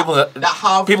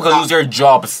people could lose their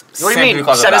jobs. What do you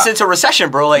mean? Send us into recession,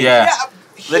 bro. Like,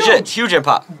 legit, huge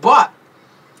impact. But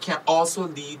can also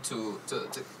lead to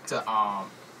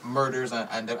murders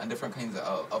and different kinds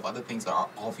of other things that are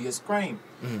obvious crime.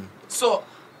 So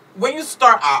when you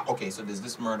start at, okay, so there's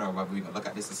this murder, or whatever we're going to look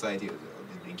at this society, or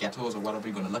the ghettos, or whatever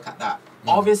you're going to look at that,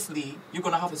 obviously you're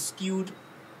going to have a skewed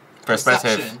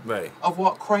perception of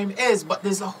what crime is, but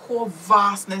there's a whole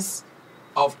vastness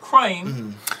of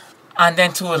crime. And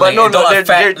then to but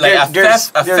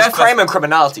there's crime and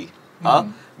criminality.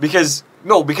 Because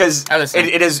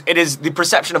it is the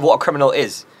perception of what a criminal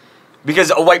is.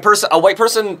 Because a white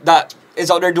person that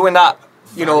is out there doing that,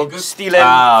 stealing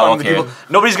from the people,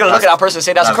 nobody's gonna look at that person and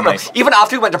say that's a criminal. Nice. Even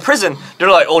after he went to prison, they're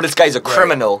like, "Oh, this guy's a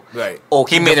criminal." Right. Oh,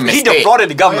 he made a mistake. He defrauded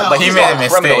the government, but he's not a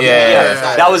criminal.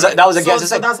 Yeah. That was against the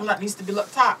so thing. that's something that needs to be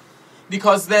looked at,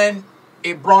 because then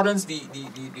it broadens the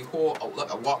whole outlook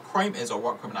at what crime is or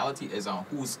what criminality is and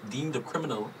who's deemed a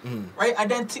criminal, right? And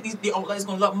then the outlet is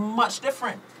gonna look much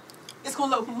different. It's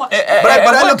gonna look much. But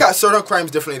I look at certain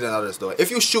crimes differently than others, though. If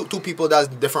you shoot two people, that's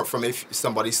different from if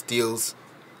somebody steals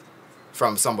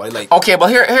from somebody. Like, okay, but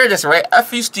here it is, right?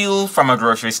 If you steal from a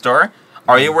grocery store,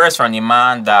 or you worse from the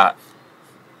man that,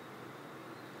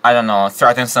 I don't know,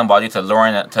 threatens somebody to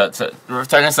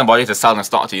threaten somebody to sell and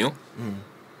stock to you.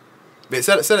 Wait,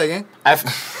 say that again.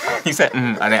 He said,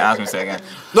 I didn't ask him to say it again.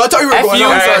 No, I thought you were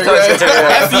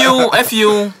going on. If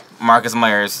you Marcus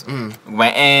Myers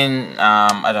went in,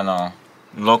 I don't know,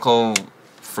 local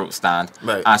fruit stand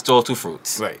and stole 2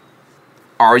 fruits. Right.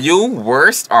 Are you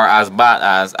worse or as bad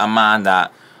as a man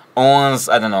that owns,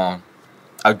 I don't know,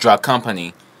 a drug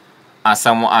company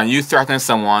and you threaten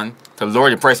someone to lower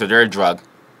the price of their drug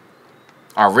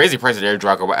or raise the price of their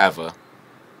drug or whatever?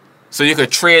 So you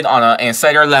could trade on an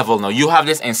insider level. No, you have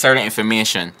this insider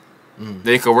information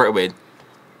that you could work with.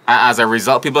 And as a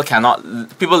result, people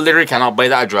literally cannot buy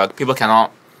that drug. People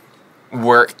cannot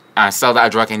work and sell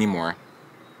that drug anymore.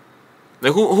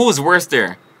 Like, who's worse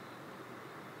there?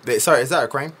 Sorry, is that a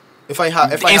crime?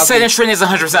 Insider trading is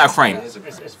 100% a crime.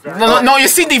 No, you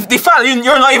see the fella, you're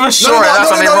not even sure No, that's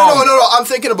something wrong. No, I'm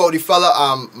thinking about the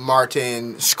fella,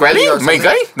 Martin Shkreli? My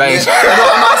guy?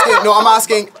 I'm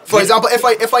asking. For example,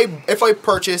 if I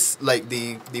purchase like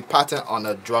the patent on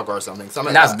a drug or something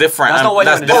that's different. That's not what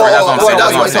that's different.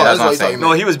 That's what I'm saying.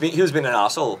 No, he was being an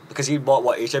asshole because he bought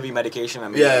HIV medication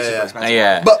and made it super expensive.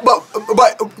 Yeah. But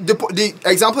the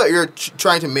example that you're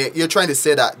trying to make, you're trying to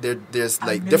say that there's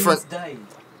like different.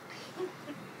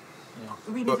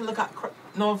 We need to look at.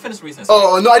 No, finish the reason.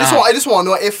 Oh no! I just want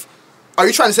to know if. Are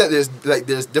you trying to say that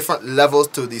there's different levels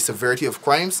to the severity of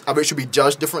crimes? I bet it should be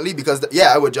judged differently because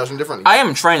I would judge them differently. I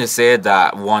am trying to say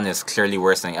that one is clearly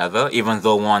worse than the other, even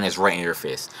though one is right in your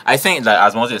face. I think that,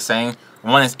 as Moses is saying,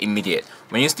 one is immediate.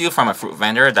 When you steal from a fruit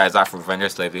vendor, that is that fruit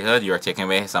vendor's livelihood. You are taking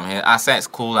away some of his assets.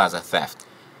 Cool as a theft.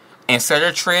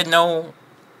 Insider trade, no.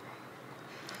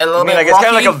 I mean, like, it's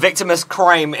kind of like a victimist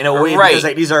crime in a way because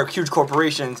like these are huge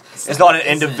corporations. It's not an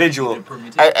individual.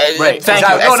 Right. Thank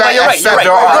you. No, you're right. You're right.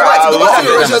 Go back to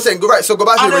the original thing. Go back to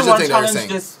the original thing that you're saying.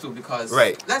 This too, because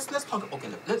let's talk. Okay,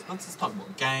 let's just talk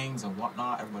about gangs and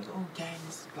whatnot. Everybody's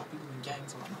gangs, black people in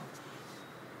gangs and whatnot.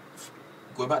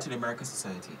 Going back to the American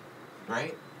society,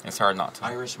 right? It's hard not to.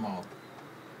 Irish mob,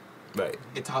 right?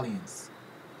 Italians.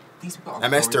 These people are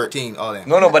MS-13, all that.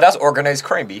 No, but that's organized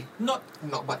crime, B. No,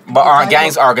 but aren't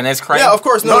gangs organized crime? Yeah, of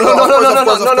course. No.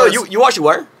 You watch the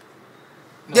wire?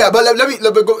 Yeah, but let me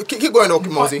go. Keep going, okay,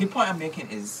 Mosey. The point I'm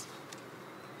making is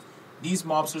these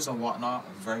mobsters and whatnot,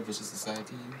 a very vicious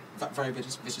society, very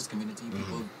vicious community.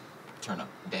 People turn up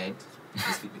dead. They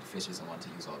sleep with the fishes and want to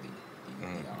use all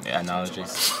the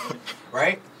analogies,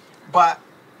 right? But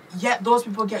yet those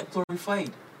people get glorified,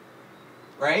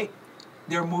 right?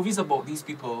 there are movies about these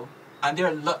people, and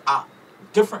they're looked at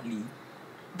differently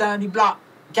than the black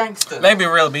gangsters. Let me be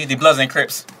real, be the Bloods and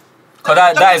Crips. Because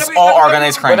that is all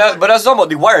organized crime. But that's not about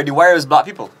The Wire. The Wire is black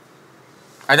people.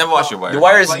 I never watched The Wire. The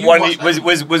Wire is But you one watched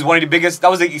was one of the biggest. That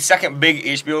was the second big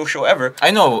HBO show ever. I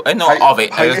know of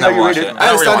it. I just how never you watched rate it.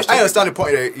 it? I understand the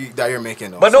point that you're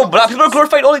making, though. But no, black people are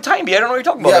glorified all the time. I don't know what you're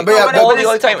talking about. All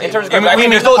the time in terms of. I mean,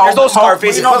 there's no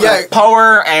Scarface. Yeah.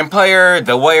 Power, Empire,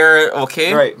 The Wire,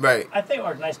 okay? Right. I think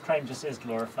organized crime just is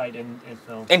glorified in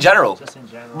film. In general. Just in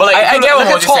general. But like, I get what look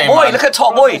at Moji's Top saying, Boy. man. Look at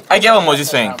Top Boy. I get what Moji's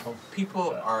saying.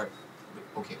 People are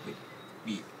okay.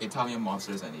 The Italian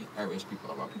mobsters and the Irish people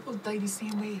are people die the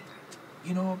same way.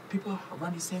 You know, people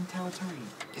run the same territory.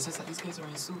 It's just that these guys are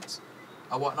in suits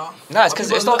and whatnot. Nah, it's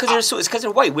not because they're suits. It's because they're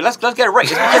white. Let's get it right.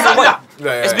 It's because they're white.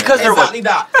 It's because they're white. Exactly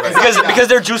that. Because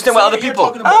they're juiced in with other people.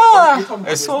 You're talking about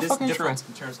it's so this fucking difference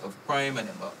in terms of crime and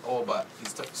but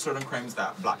certain crimes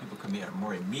that black people commit are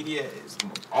more immediate. It's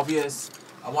more obvious.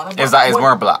 It's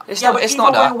more black. It's but not even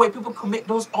that. when white people commit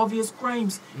those obvious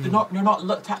crimes, they're not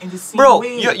looked at in the same Bro,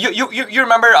 way. you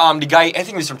remember the guy? I think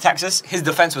he was from Texas. His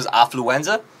defense was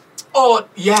affluenza. Oh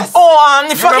yes. Oh,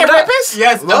 the fucking remember that? rapist?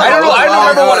 Yes. I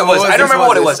don't remember what it was. I don't remember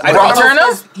what it was. I don't Brock remember.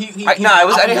 Turner? Nah, it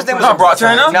was. His name was Not Brock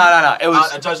Turner? No. It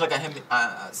was. A judge like him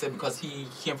said because he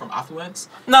came from affluence.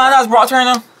 No, that's Brock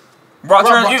Turner. Brock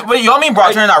Turner. You mean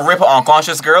Brock Turner that rip an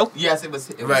unconscious girl? Yes, it was.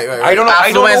 Right. I don't know.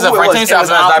 I don't know who it was. It was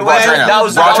that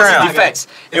was his defense.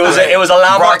 It was a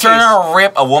landmark Brock case. Turner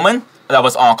ripped a woman that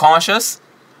was unconscious.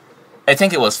 I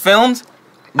think it was filmed.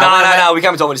 No. We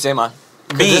can't be talking about the same man.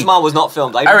 This man was not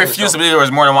filmed. I refuse to believe there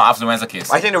was more than one affluenza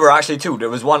case. I think there were actually two. There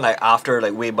was one like after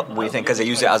like way thing because they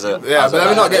used it as a. Yeah, but let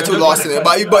me not get too lost in it.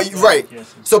 But right.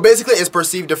 So basically, it's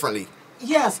perceived differently.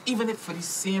 Yes, even if for the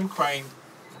same crime,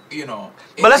 you know.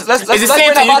 But let's It's the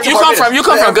same thing. You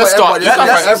come from good stock.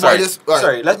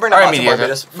 Sorry, let's bring it back to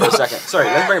Barbados for a second. Sorry,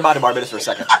 let's bring it back to Barbados for a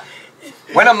second.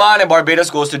 When a man in Barbados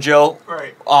goes to jail,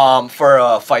 for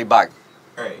a fight back,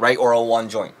 right, or a one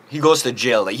joint, he goes to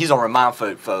jail. Like he's on remand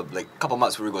for like a couple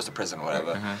months before he goes to prison or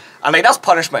whatever. And like that's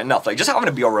punishment enough. Like just having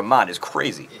to be on remand is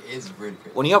crazy. It is really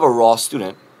crazy. When you have a raw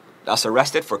student that's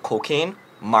arrested for cocaine,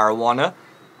 marijuana,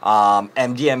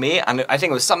 MDMA, and I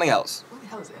think it was something else. What the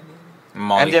hell is MDMA?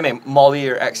 Molly. MDMA, Molly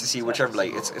or ecstasy, whichever.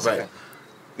 Like it's Right. like,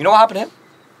 you know what happened to him?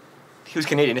 He was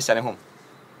Canadian. They sent him home.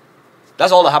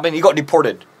 That's all that happened. He got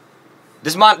deported.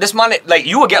 This man, like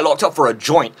you would get locked up for a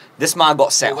joint. This man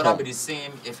got sent Would home. that be the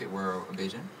same if it were a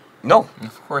Bajan? No,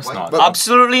 Of course White. not. But-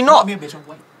 absolutely not. Maybe a Bajan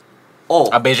white. Oh,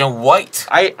 A Bajan white.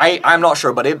 I'm not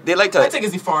sure, but they like I to. think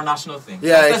it's the foreign national thing.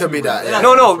 Yeah, it Let's could be real. that, yeah. That's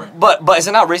No, different. but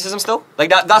isn't that racism still? Like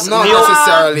that's Not neo.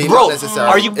 necessarily. Bro, Not necessarily.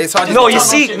 are you? It's hard to No, you tell.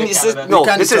 see, Shit in this is Canada. no. You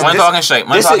can't This is tell. Man talking shit.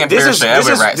 Man this talking is pure shit.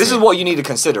 Every rat this is shit. what you need to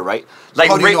consider, right? Like,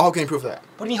 How do you know? How can you prove that?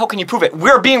 What do you mean? How can you prove it?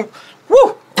 We're being,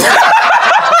 woo.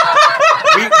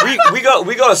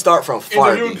 we got to start from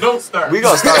far. Interview, dude. don't start. We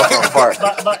got to start from far.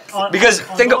 But on, Because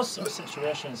on think of- those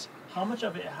situations, how much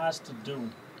of it has to do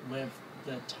with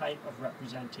the type of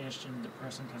representation the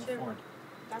person can afford?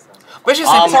 Which is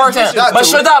Um, important. that But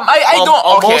too. shut up. I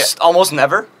don't. Okay. Almost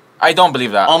never. I don't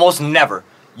believe that. Almost never.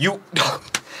 You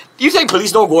think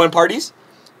police don't go in parties?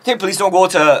 You think police don't go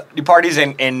to the parties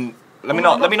in let me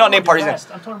not name parties.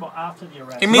 I'm talking about after the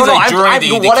arrest. It means like during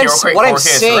the what I'm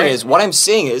case, saying right? is what I'm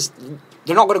saying is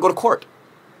they're not going to go to court.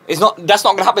 That's not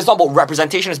going to happen. It's not about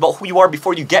representation. It's about who you are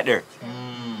before you get there.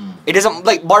 It isn't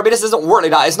like Barbados doesn't work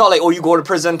like that. It's not like, oh, you go to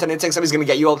prison and they think somebody's going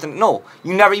to get you out. No,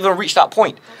 you never even reach that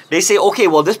point. They say, okay,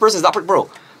 well, this person's that person. Bro,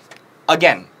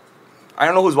 again, I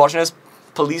don't know who's watching this.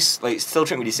 Police like still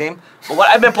treat me the same. But what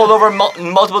I've been pulled over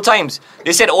multiple times.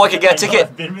 They said, oh, I could get a ticket.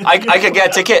 I could get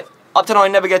a ticket. Up to now, I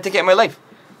never get a ticket in my life.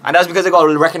 And that's because I got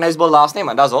a recognizable last name,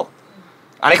 and that's all.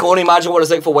 And I can only imagine what it's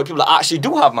like for white people that actually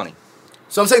do have money.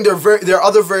 So I'm saying there are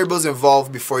other variables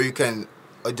involved before you can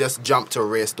just jump to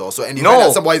race, though. So in the No. event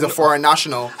that somebody's a foreign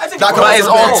national, think that it's could it's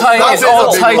also all be- tied- that it's plays a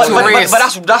all big tied role. to race. But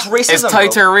that's racism. It's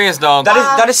tied bro. to race, dog.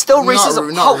 That is still Not-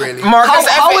 racism. not really. Marcus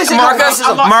how is it not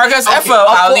racism? Marcus F.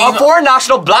 A foreign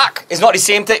national black is not the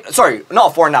same thing. Sorry,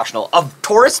 not a foreign national. A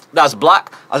tourist that's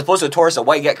black as opposed to a tourist that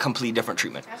white get complete different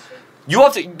treatment. You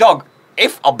have to, dog.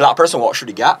 If a black person walks through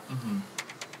the gap,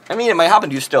 I mean, it might happen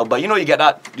to you still, but you know, you get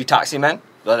that, you taxi men,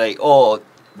 they're like, oh,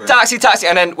 Right. taxi,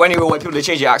 and then when you go white people, they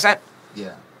change your accent.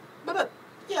 Yeah. But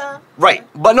yeah. Right,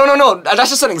 but no, that's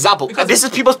just an example. Because This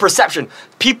is people's perception.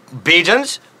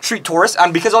 Bajans treat tourists,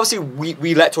 and because obviously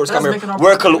we let tourists come That's here, making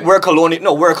we're our a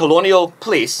colonial. We're a colonial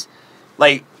place.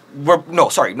 Like we're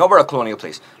a colonial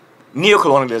place.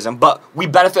 Neo-colonialism, but we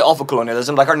benefit off of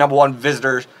colonialism. Like our number one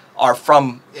visitors are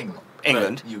from England.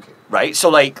 England. Right, UK. right? So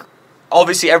like,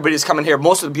 obviously everybody's coming here.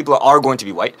 Most of the people are going to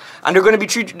be white, and they're going to be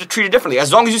treated differently.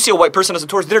 As long as you see a white person as a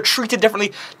tourist, they're treated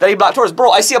differently than a black tourist.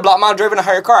 Bro, I see a black man driving a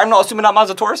higher car. I'm not assuming that man's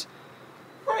a tourist.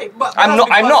 Right, but I'm not.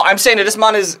 I'm saying that this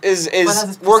man is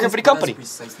working for the company.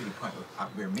 That's precisely the point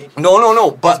we're making.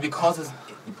 No. But But because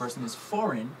the person is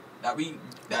foreign,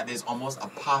 that is almost a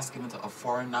pass given to a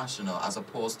foreign national as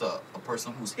opposed to a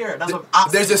person who's here. That's what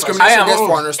There's the discrimination question. against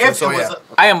foreigners too, so yeah.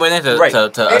 I am willing to, Right.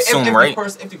 to assume, right?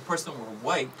 If the person were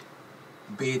white,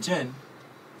 Bajan,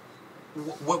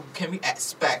 what can we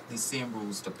expect the same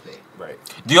rules to play? Right.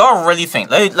 Do y'all really think,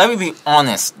 let me be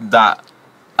honest, that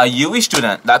a UE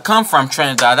student that come from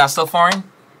Trinidad, that's still foreign?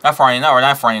 Not foreign enough, or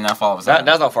not foreign enough all of a sudden?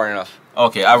 that's not far enough.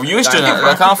 Okay, a UE student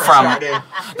that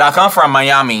come from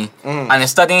Miami and is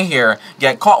studying here,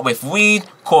 get caught with weed,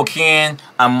 cocaine,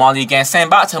 and Molly, get sent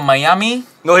back to Miami?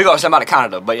 No, he got sent back to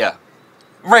Canada, but yeah.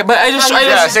 Right, but I just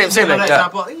same thing. Yeah.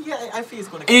 I feel it's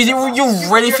going to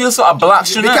you really feel so a black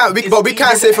student? But we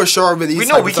can't say for sure with these We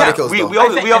know we can't. hypotheticals, We though.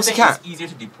 obviously can't. It's easier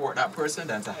to deport that person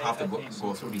than to have to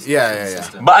go through these Yeah.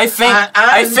 systems. But I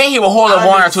think he will hold it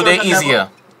 1 or 2 days easier.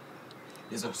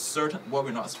 There's a certain what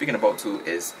we're not Speaking about too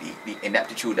is the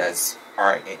ineptitude as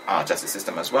our justice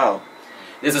system as well.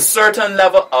 There's a certain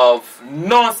level of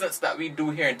nonsense that we do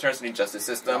here in terms of the justice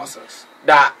system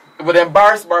that would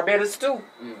embarrass Barbados too.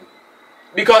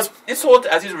 Because this whole,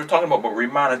 as you were talking about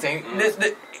remand and thing,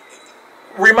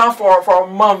 remand for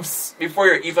months before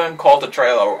you're even called to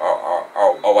trial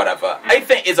or whatever. I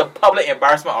think is a public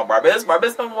embarrassment on Barbados.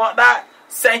 Barbados don't want that.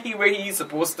 Send he where he's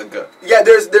supposed to go. Yeah,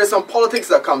 there's some politics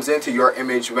that comes into your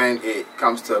image when it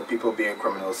comes to people being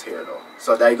criminals here, though.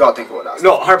 So that you gotta think about that.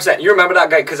 No, 100%. You remember that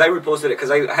guy? Because I reposted it.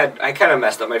 Because I kind of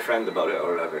messed up my friend about it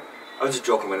or whatever. I was just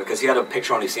joking with him because he had a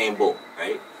picture on the same boat,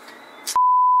 right?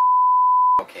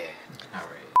 Okay.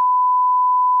 Alright.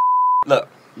 Look,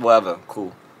 whatever,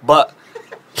 cool. But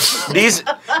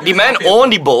the men on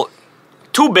the boat,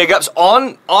 2 big ups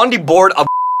on the board of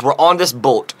were on this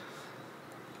boat.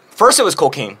 First it was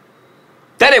cocaine,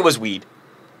 then it was weed,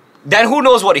 then who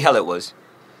knows what the hell it was.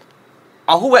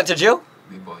 And who went to jail?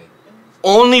 big boy.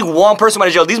 Only one person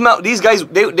went to jail. These guys,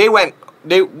 they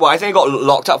I think they got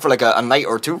locked up for like a night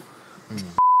or 2.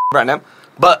 Right now.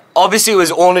 But obviously it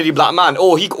was only the black man.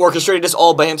 Oh, he orchestrated this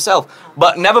all by himself.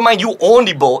 But never mind, you own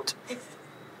the boat.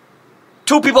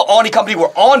 2 people on the company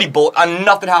were on the boat and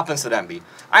nothing happens to them, B.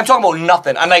 I'm talking about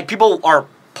nothing. And like people are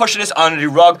pushing this under the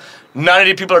rug. None of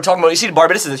the people are talking about it. You see,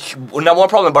 Barbados is the number one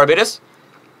problem in Barbados?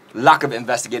 Lack of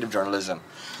investigative journalism.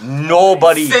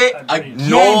 Nobody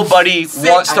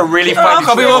wants to really find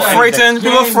the truth. People frightened.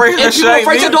 People frightened. People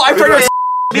frightened, though. I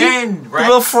frightened.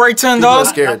 People frightened, dog.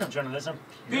 Scared. Journalism.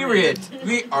 Period.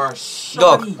 We are Dog,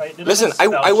 shoddy. listen,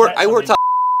 I worked at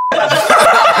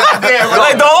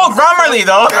Like, dog, Grammarly,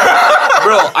 though.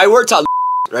 bro, I worked at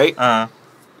right?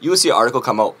 You will see an article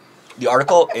come out. The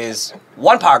article is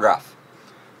 1 paragraph.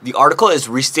 The article is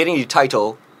restating the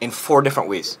title in 4 different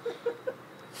ways.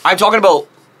 I'm talking about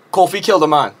Kofi killed a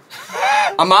man.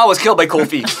 A man was killed by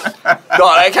Kofi. No,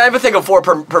 I can't even think of 4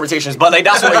 permutations, but like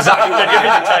that's what exactly.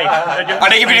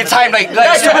 And they give you the time, like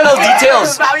stupid little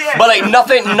details, but like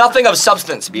nothing of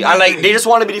substance. And like they just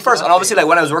want to be the first. And obviously, like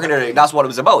when I was working there, like, that's what it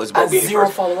was about. It was about being Zero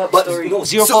first. follow-up But story. no,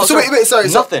 zero So follow-up. wait, sorry.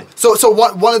 Nothing. So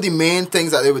one of the main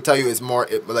things that they would tell you is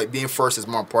like being first is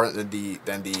more important than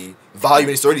the value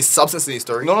in the story, the substance in the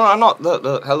story. No, I'm not.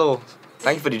 Look, hello.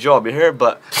 Thank you for the job. You're here,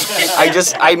 but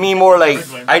I mean more like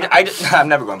I'm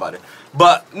never going about it.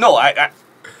 But no,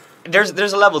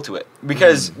 there's a level to it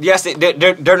because yes,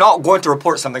 they're not going to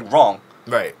report something wrong,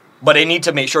 Right. but they need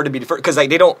to make sure to be the first because like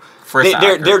they don't. First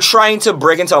They're trying to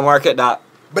break into a market that.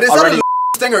 But is already, that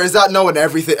a thing or is that knowing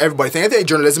everybody think? I think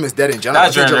journalism is dead in general.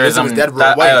 That's I think journalism. is dead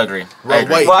That, worldwide. I agree.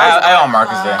 Worldwide. I own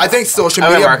Marcus there. I think social I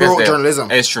media Marcus broke there. journalism.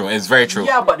 It's true. It's very true.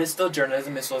 Yeah, but it's still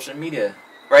journalism and social media,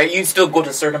 right? You still go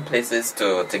to certain places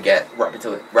to get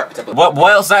reputable.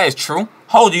 What else that is true?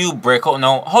 How do you break out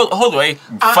now? How do I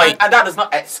fight? And that does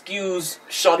not excuse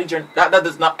shoddy that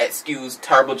does not excuse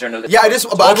terrible journalism. Yeah, I just.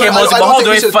 But Okay, I but don't how think do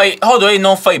we I should- fight? How do I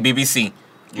not fight BBC?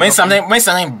 When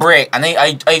something break and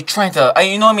I trying to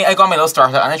you know what I mean, I got my little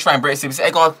starter and I try and break BBC.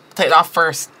 I gotta take that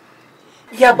first.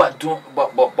 Yeah, but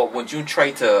would you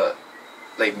try to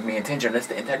like maintain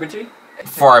journalistic integrity?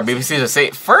 For BBC to say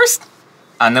it first,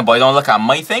 and then boy don't look at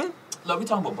my thing. Look, we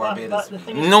talking about Barbados.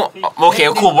 No, okay,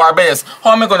 cool, Barbados.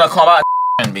 How am I gonna combat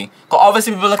and be? Cause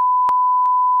obviously people look.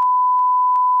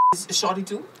 Is shoddy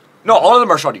too? no, all of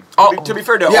them are shoddy. To be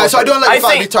fair, they're Yeah, all so I shoddy. don't like I the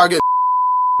fact think- we target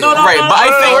Right, but I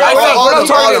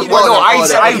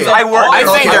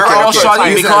think they're all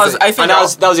shoddy because I think that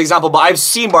was the example. But I've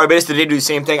seen Barbados today do the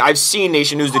same thing. I've seen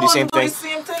Nation News do the same thing.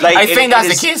 Like I think that's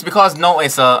the case because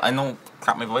I know,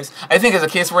 crap my voice. I think it's a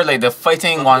case where like they're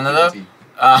fighting one another.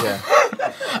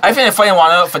 I think they're fighting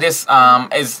one another for this.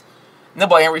 Is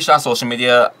nobody reached out social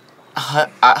media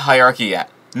hierarchy yet?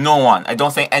 No one. I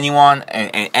don't think anyone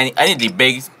and any of the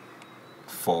big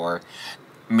four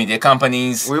media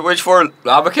companies. Which for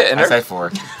Advocate? I said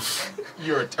four.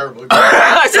 You're a terrible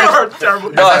guy. You're a terrible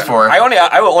guy. I said four. I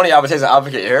will only advertise an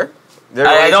Advocate here.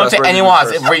 I don't think anyone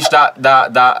has reached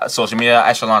that social media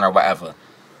echelon or whatever.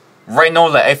 Right now,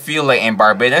 like I feel like in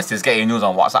Barbados, it's getting news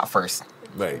on WhatsApp first.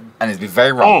 Right. And it's be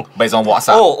very wrong, but it's on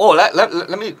WhatsApp.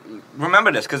 Let me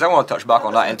remember this because I want to touch back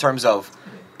on that in terms of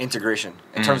integration,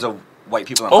 in terms of white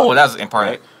people. That's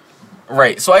important.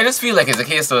 Right. So I just feel like it's a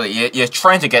case of you're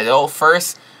trying to get it out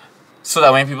first, so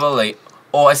that when people are like,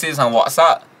 oh, I see this on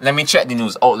WhatsApp, let me check the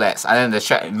news outlets, and then they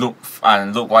check Luke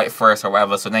White first or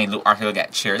whatever. So then Luke article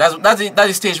get cheered. That's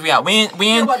the stage we at. We ain't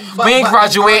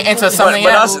graduate into something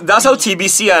else. That's how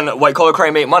TBC and white collar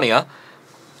crime make money, huh?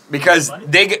 Because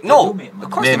they get of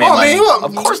course they make money.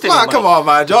 Of course they make money. Come on,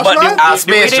 man, Josh. But the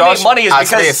way they make money is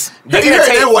because they're gonna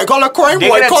take white collar crime.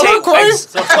 Of course,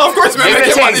 they're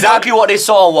gonna take exactly what they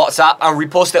saw on WhatsApp and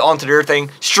repost it onto their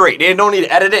thing straight. They don't need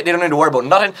to edit it. They don't need to worry about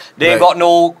nothing. They ain't got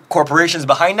no corporations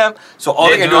behind them. So all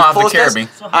they can do is post this.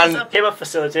 So how's that payment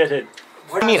facilitated?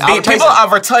 What do you mean? People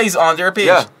advertise on their page.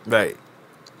 Yeah. Right.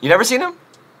 You never seen them?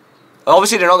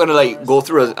 Obviously, they're not going to like go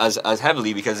through as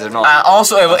heavily because they're not. And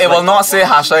also, it will not say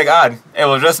hashtag ad. It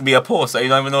will just be a post that you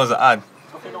don't even know is an ad.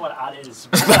 I don't know what an ad is.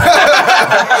 But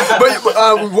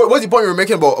what's the point you're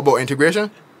making about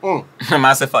integration?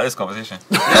 Massive fuck this conversation.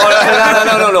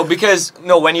 No. Because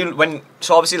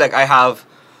so obviously like I have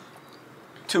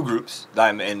two groups that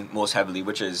I'm in most heavily,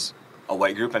 which is a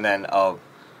white group and then a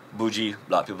bougie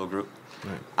black people group,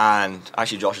 and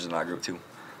actually Josh is in that group too.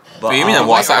 But you mean a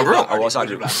WhatsApp group? A WhatsApp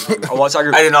group. A WhatsApp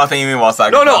group. I did not think you mean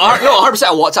WhatsApp No, group. 100%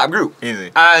 a WhatsApp group.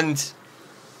 Easy. And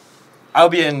I'll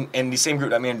be in the same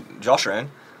group that me and Josh are in,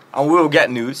 and we'll get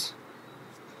news.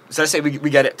 So let's say we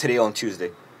get it today on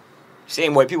Tuesday.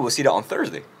 Same white people will see that on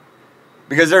Thursday,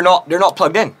 because they're not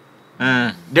plugged in.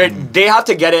 They have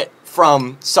to get it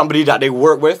from somebody that they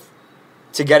work with,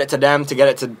 to get it to them, to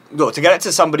get it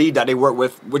to somebody that they work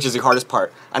with, which is the hardest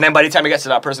part. And then by the time it gets to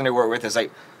that person they work with, it's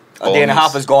like a day and a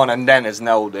half is gone, and then it's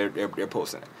now they're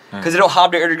posting it because they don't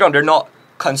have their ear to the ground. They're not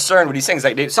concerned with these things.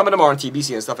 Like some of them are on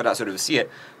TBC and stuff like that, so they see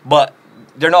it, but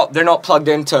they're not plugged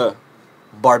into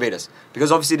Barbados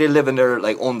because obviously they live in their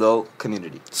like own little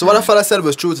community. So what I fella said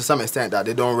was true to some extent, that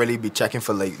they don't really be checking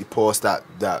for like the posts that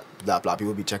black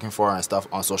people be checking for and stuff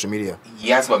on social media.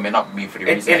 Yes, but may not be for the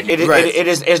reason.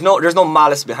 There's no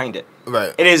malice behind it.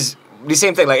 Right. It is the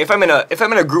same thing. Like if I'm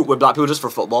in a group with black people just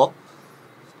for football,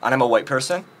 and I'm a white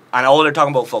person, and all they're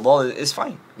talking about football is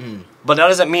fine. But that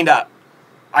doesn't mean that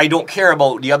I don't care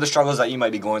about the other struggles that you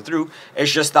might be going through. It's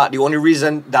just that the only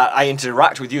reason that I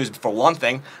interact with you is for one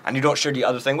thing, and you don't share the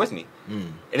other thing with me.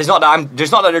 It is not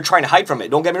that they're trying to hide from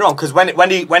it. Don't get me wrong, because when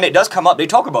it does come up, they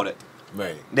talk about it.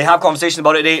 Right. They have conversations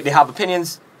about it. They have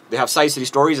opinions. They have sides to these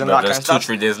stories and that kind of stuff.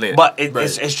 2-3 days later. But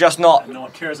it's just not. No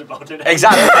one cares about it.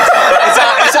 Exactly.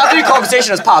 it's after the conversation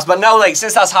has passed. But now, like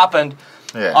since that's happened.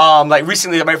 Yeah. Like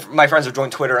recently, my friends have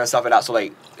joined Twitter and stuff like that. So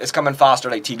like, it's coming faster,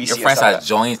 like TBC. Your friends and have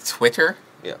joined Twitter?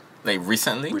 Yeah. Like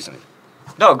recently?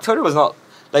 No, Twitter was not.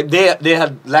 Like they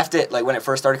had left it like when it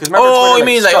first started. Cause oh, Twitter, you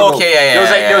mean like struggled. okay,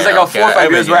 yeah. There was like a 4 or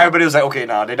 5 years know. where everybody was like, okay,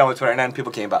 nah, they're done with Twitter, and then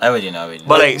people came back. I would know.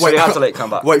 But like, so they had to like come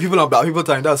back. White people and black people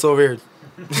time. That's so weird.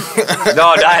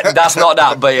 No, that's not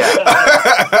that. But yeah,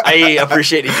 I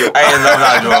appreciate the joke. I love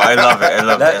that joke. I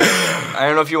love it. I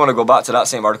don't know if you want to go back to that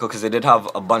same article because they did have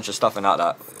a bunch of stuff in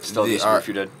that still needs to be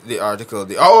refuted. The article.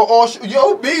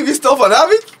 Yo, baby, stuff on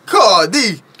that. God,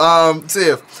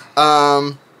 safe.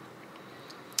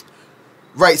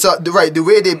 Right. So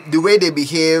the way they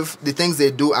behave, the things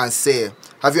they do and say.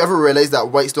 Have you ever realized that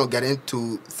whites don't get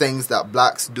into things that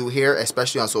blacks do here,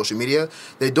 especially on social media?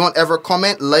 They don't ever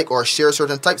comment, like, or share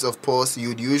certain types of posts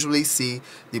you'd usually see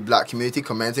the black community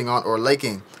commenting on or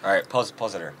liking. All right, pause it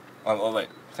there. Wait,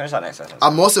 finish that next sentence.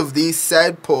 And most of these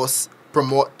said posts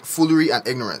promote foolery and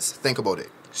ignorance. Think about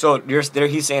it. So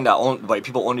he's saying that white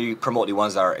people only promote the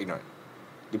ones that are ignorant.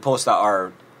 The posts that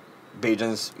are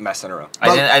Bajans messing around.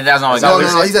 That's not no.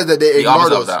 He said that they ignore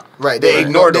those. Right, they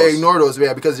ignore those. They ignore those,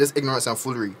 yeah, because it's just ignorance and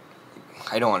foolery.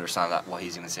 I don't understand what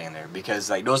he's even saying there, because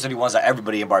like those are the ones that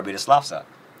everybody in Barbados laughs at.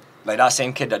 Like that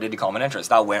same kid that did the common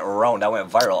interest, that went around, that went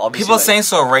viral. Obviously, people saying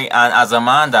so, right? And as a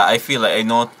man, that I feel like I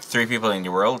know 3 people in the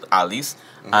world at least,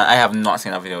 and I have not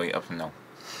seen that video up to now.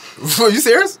 Are you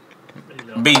serious?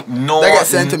 Be no That one, got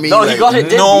sent to me. No, like, he got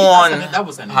it. no one That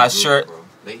was has shirt.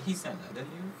 He sent that, didn't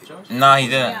you, Josh? Nah, he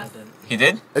didn't. He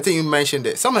did. I think you mentioned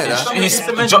it. Something like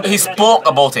that. He spoke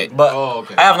about it, but Oh,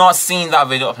 okay. I have not seen that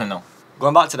video up to now.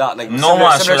 Going back to that, like No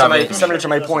one should have been. similar to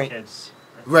my point.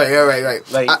 Right.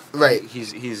 Like Right.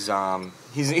 he's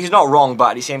not wrong, but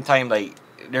at the same time, like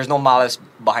there's no malice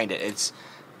behind it. It's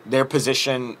their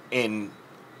position in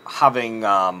having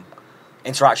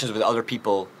interactions with other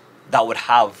people that would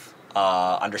have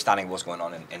understanding of what's going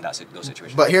on in those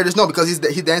situations. But here it is no, because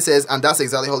he then says, and that's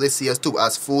exactly how they see us too,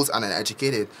 as fools and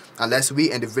uneducated, unless we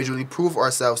individually prove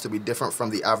ourselves to be different from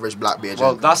the average Black Bajan.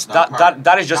 Well,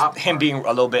 that is just him being a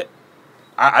little bit.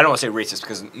 I don't want to say racist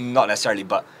because not necessarily,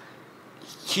 but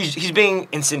he's being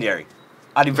incendiary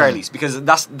at the very least, because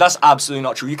that's absolutely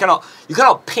not true. You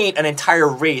cannot paint an entire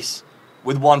race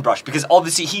with one brush, because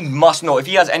obviously he must know, if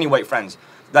he has any white friends,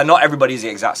 that not everybody is the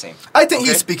exact same. I think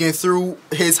he's speaking through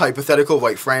his hypothetical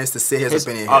white friends to say his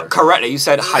opinion here. Correctly, you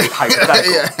said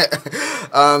hypothetical.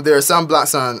 Yeah. There are some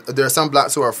blacks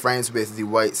who are friends with the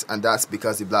whites, and that's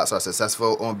because the blacks are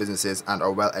successful, own businesses, and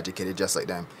are well educated just like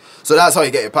them. So that's how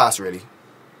you get your pass, really.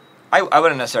 I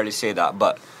wouldn't necessarily say that,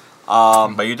 but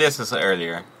But you did this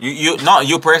earlier. You not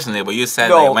you personally, but you said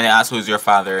No. like, when they asked who's your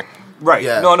father. right.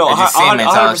 Yeah. No, It's the same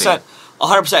 100%.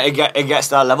 100% it gets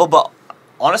to that level, but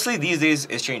honestly, these days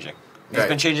it's changing. It's Right.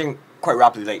 been changing quite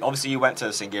rapidly. Like obviously, you went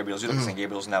to St. Gabriel's. You look at St.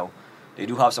 Gabriel's now. They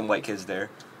do have some white kids there,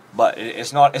 but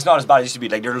it's not as bad as it used to be.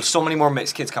 Like there's so many more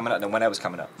mixed kids coming up than when I was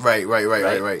coming up. Right.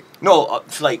 No,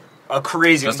 it's like a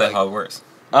crazy. Just like how it works.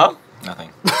 Huh?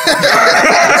 Nothing.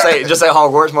 just like how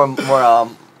it works. More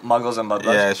Muggles and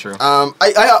Mudbloods. Yeah, true.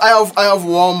 I have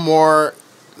one more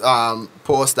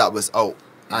post that was out,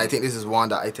 and I think this is one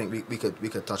that I think we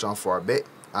could touch on for a bit.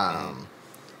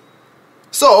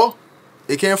 So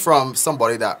it came from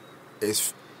somebody that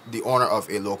is the owner of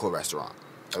a local restaurant.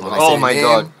 When I say Oh the my name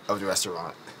God. of the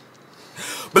restaurant.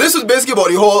 But this was basically about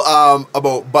the whole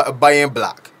about buying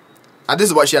black, and this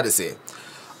is what she had to say.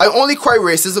 I only cry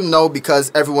racism now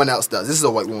because everyone else does. This is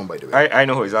a white woman, by the way. I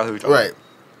know exactly who you're talking Right.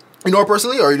 You know her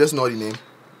personally, or you just know the name?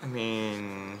 I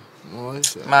mean, Oh,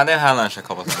 shit. Man, they had lunch a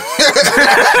couple times.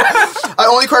 I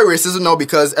only cry racism now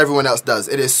because everyone else does.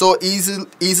 It is so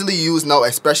easily used now,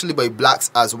 especially by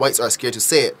blacks, as whites are scared to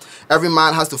say it. Every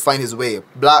man has to find his way,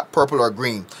 black, purple, or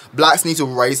green. Blacks need to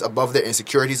rise above their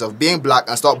insecurities of being black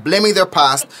and stop blaming their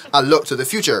past and look to the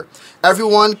future.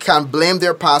 Everyone can blame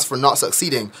their past for not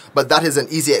succeeding, but that is an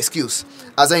easy excuse.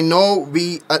 As I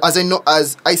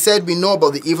said, we know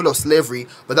about the evil of slavery,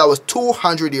 but that was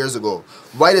 200 years ago.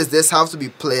 Why does this have to be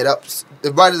played up?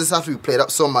 Why does this have to be played up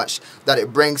so much that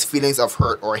it brings feelings of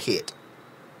hurt or hate?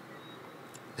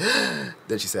 Then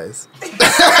she says. Well,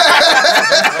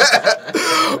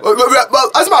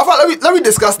 as a matter of fact, let me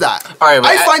discuss that. All right,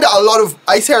 I find that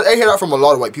I hear that from a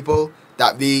lot of white people,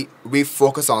 that we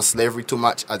focus on slavery too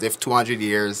much, as if 200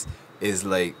 years is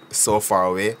like so far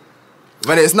away,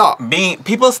 when it's not.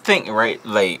 People think, right,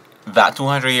 like that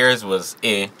 200 years was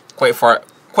quite far.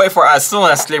 As soon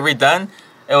as slavery done,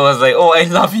 it was like, oh, I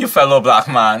love you, fellow black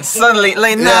man. Suddenly,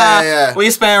 like, nah, Yeah. we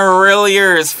spent real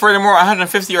years, furthermore,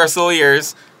 150 or so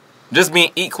years, just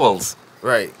being equals.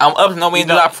 Right. I'm up now, we do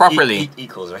that properly.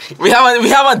 Equals, right? We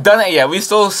haven't done it yet. We're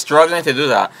still struggling to do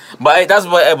that. But that's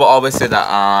what I will always say,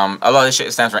 that a lot of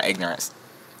shit stands for ignorance.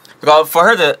 Because for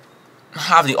her to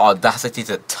have the audacity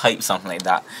to type something like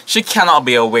that, she cannot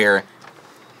be aware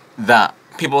that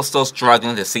people are still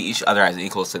struggling to see each other as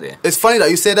equals today. It's funny that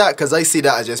you say that, because I see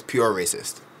that as just pure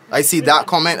racist. I see that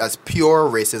comment as pure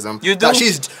racism. You do?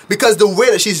 Because the way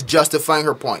that she's justifying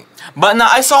her point. But now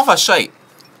I saw for shite.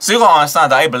 So you gotta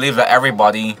understand that I believe that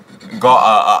everybody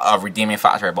got a redeeming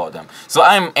factor about them. So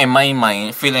I'm in my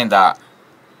mind feeling that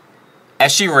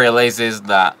as she realizes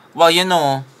that, well, you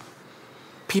know,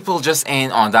 people just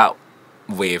ain't on that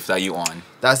wave that you on.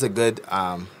 That's a good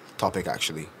topic,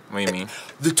 actually. What do you mean?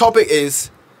 The topic is,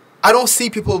 I don't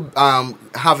see people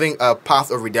having a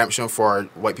path of redemption for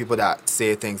white people that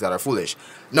say things that are foolish.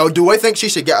 Now, do I think she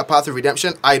should get a path of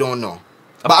redemption? I don't know.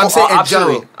 But I'm saying in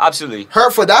general. Absolutely.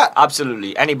 Her for that?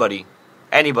 Absolutely. Anybody,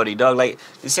 dog. Like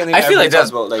the same thing. I feel like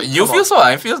that's that. about. Like, You come feel on. so.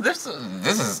 I feel this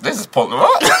is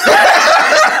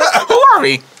Who are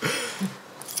we?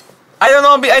 I don't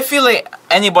know. I feel like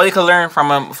anybody could learn from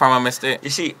a mistake.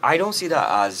 You see, I don't see that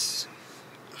as.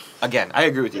 Again, I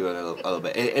agree with you a little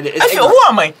bit. It's I feel. Who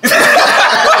am I?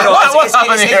 What's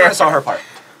happening it's here? ignorance on her part,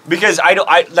 because I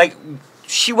like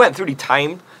she went through the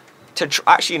time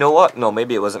actually, you know what? No,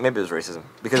 maybe it wasn't. Maybe it was racism.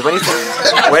 Because when you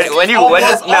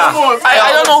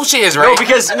I don't know who she is, right?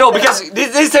 because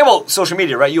this thing about social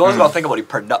media, right? You always gotta think about the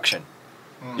production.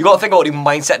 You gotta think about the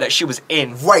mindset that she was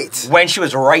in, Right. when she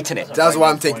was writing it. That's what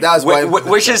I'm thinking. That's why.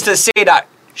 Which is to say that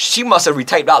she must have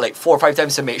retyped that like 4 or 5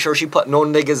 times to make sure she put no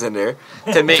niggas in there,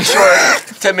 to make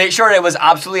sure it was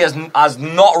absolutely as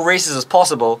not racist as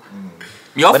possible.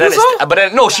 You all feel so? But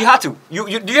then no, she had to. Do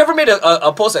you ever made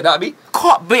a post like that, B?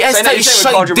 But it's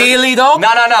like daily, dog. No.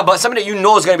 But something that you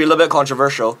know is gonna be a little bit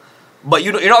controversial. But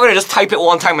you're not gonna just type it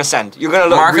one time and send. You're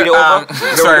gonna read it over.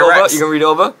 Rex. You gonna read it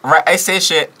over. Right, I say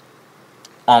shit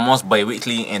almost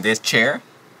bi-weekly in this chair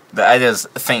that I just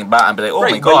think back and be like, oh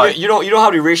my god. But you don't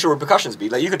have the racial repercussions, B.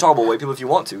 Like you can talk about white people if you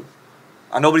want to,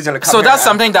 and nobody's gonna come. So that's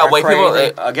something that white people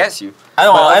against you. I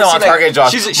don't want to target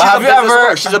Josh. She's but have you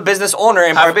ever? She's a business owner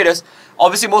in Barbados.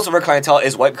 Obviously, most of her clientele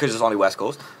is white because it's on the West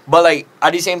Coast. But like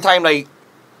at the same time, like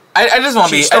I just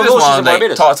want to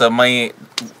like talk to my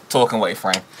token white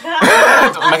friend.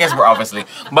 My guess were obviously.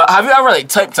 But have you ever like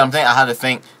typed something and had to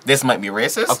think this might be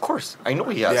racist? Of course, I know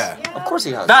he has. Yeah. Of course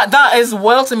he has. That is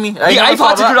well to me. I've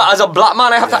had to do that as a black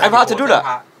man. I've had to do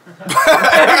that.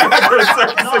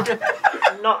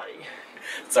 Not.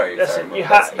 Sorry. Listen, you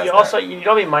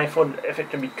don't be mindful if it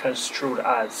can be construed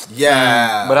as.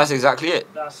 Yeah. But that's exactly it.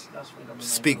 That's freedom.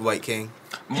 Speak, White King.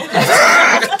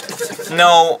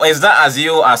 No, is that as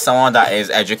you as someone that is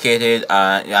educated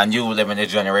and you live in this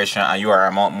generation and you are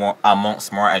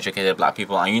amongst more educated black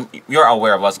people and you're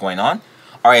aware of what's going on,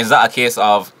 or is that a case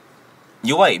of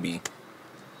you white be?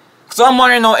 So I'm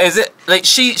wondering, no, is it like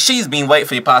she's been white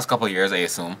for the past couple of years, I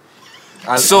assume.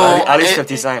 So at least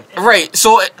 59. Right.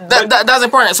 So that's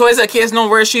important. So is it a case no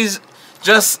where she's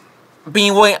just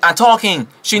being white and talking?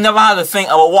 She never had to think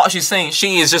about what she's saying.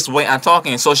 She is just white and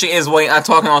talking. So she is white and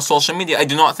talking on social media. I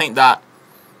do not think that.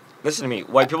 Listen to me.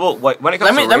 White people. When it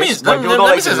comes to race, white people don't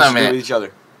like to dispute with each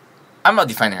other. I'm not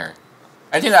defending her.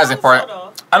 I think that's important.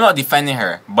 I'm not defending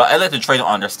her, but I like to try to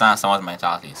understand someone's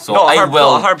mentality. So I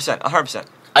will. 100%.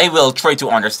 I will try to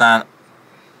understand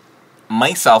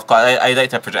myself, because I like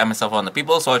to project myself on the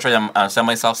people, so I try to understand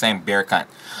myself saying bear cunt.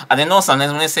 And I know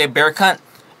sometimes when they say bear cunt,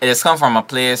 it has come from a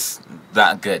place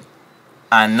that good.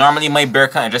 And normally my bear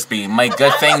cunt would just be my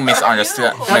good thing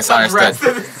misunderstood.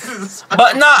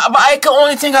 But I can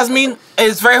only think as mean,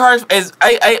 it's very hard,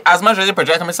 I as much as I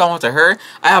project myself onto her,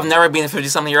 I have never been a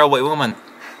 50-something-year-old white woman.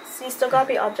 So you still gotta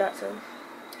be objective.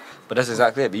 But that's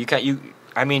exactly it. But you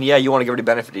want to give her the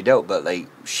benefit of the doubt, but like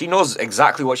she knows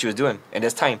exactly what she was doing in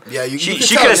this time. Yeah, she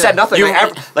could have said nothing.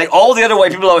 Like all the other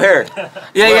white people out here.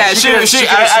 She said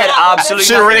absolutely.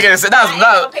 She really could have said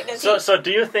that. So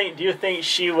do you think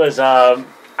she was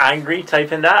angry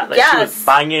typing that? Like yes. She was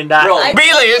banging that. Bro,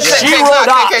 she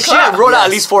wrote that at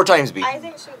least 4 times. B. I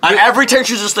think she. And every time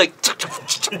she was just like.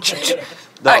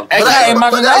 I can't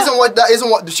imagine that isn't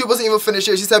what she wasn't even finished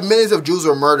here. She said millions of Jews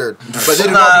were murdered, but they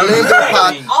do not blame their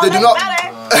past. They do not.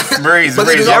 Breeze.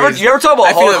 You ever talk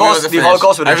about Holocaust? The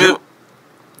Holocaust with a Jew?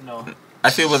 No.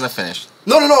 I feel it wasn't finished.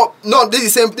 No.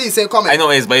 This is same comment. I know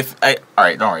it is, but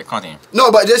alright, don't worry, continue.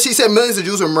 No, but she said millions of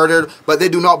Jews were murdered, but they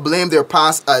do not blame their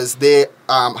past as they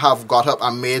have got up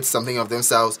and made something of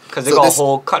themselves. Because they got a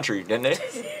whole country, didn't they?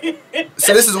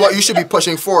 So this is what you should be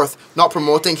pushing forth, not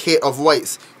promoting hate of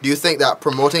whites. Do you think that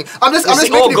promoting? I'm just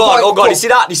making oh god! You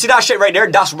see that shit right there?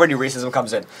 That's where the racism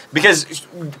comes in. Because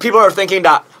people are thinking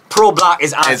that pro-black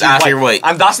is anti-white,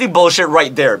 and that's the bullshit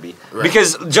right there, B. Right.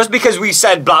 Because just because we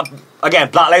said Black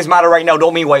Lives Matter right now,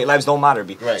 don't mean white lives don't matter,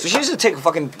 B. Right. So she needs to take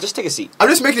a seat. I'm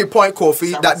just making a point,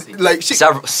 Kofi, that like she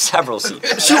several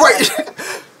seats.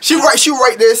 She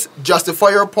write this,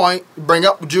 justify her point, bring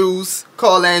up Jews,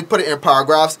 call in, put it in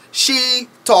paragraphs. She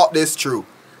thought this true.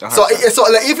 So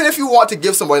like, even if you want to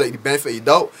give somebody like the benefit of the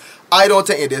doubt, I don't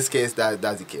think in this case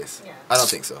that's the case. Yeah. I don't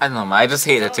think so. I don't know, man. I just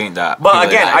hate to think that. But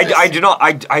again,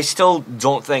 I still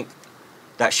don't think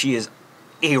that she is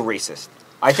a racist.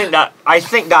 I think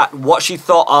that what she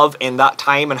thought of in that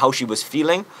time and how she was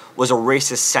feeling was a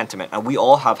racist sentiment, and we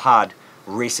all have had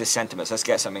racist sentiments. Let's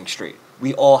get something straight.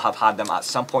 We all have had them at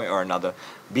some point or another,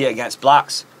 be it against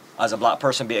blacks, as a black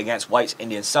person, be it against whites,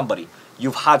 Indians, somebody.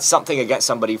 You've had something against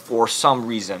somebody for some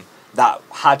reason that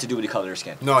had to do with the color of their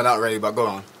skin. No, not really, but go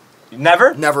on.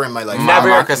 Never? Never in my life. Never.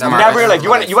 Like you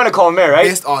want to call him mayor, right?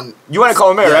 Based on you want to call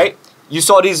him mayor, right? You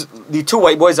saw the 2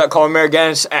 white boys that call him mayor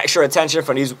getting extra attention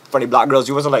from the black girls.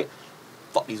 You wasn't like,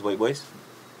 fuck these white boys.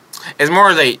 It's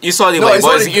more like you saw the white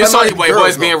boys. You saw the white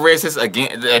boys being racist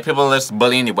again. People just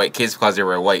bullying the white kids because they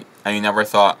were white, and you never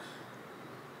thought,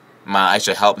 man, I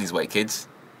should help these white kids.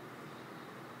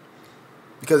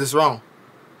 Because it's wrong.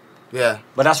 Yeah.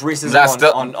 But that's racism That's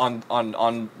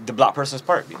on the black person's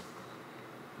part. B.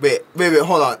 Wait,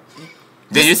 hold on.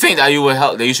 Did you think that you would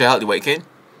help? That you should help the white kid?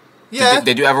 Yeah.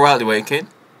 Did you ever help the white kid?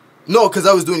 No, because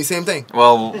I was doing the same thing.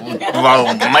 Well,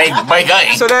 my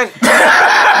guy. So then,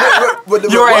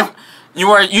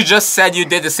 You just said you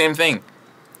did the same thing.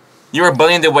 You were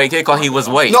bullying the white kid because he was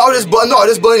white. No, I was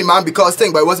just bullying man because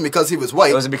thing, but it wasn't because he was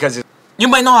white. it was because You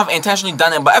might not have intentionally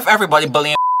done it, but if everybody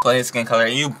bullying for his skin color,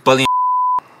 you bullying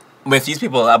with these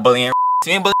people that bullying,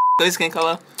 you ain't bullying for his skin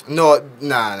color. No,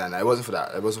 nah. It wasn't for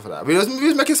that. We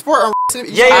was making sport on.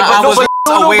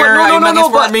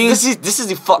 But this is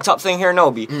the fucked up thing here,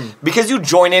 no, B. Because you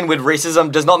join in with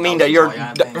racism does not mean that you're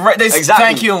Right, exactly.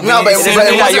 Thank you. No, but it Same wasn't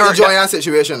thing that a Joanne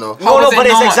situation though. No, but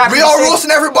it's exactly. We all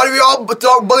roasting everybody. We all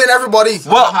bullying everybody.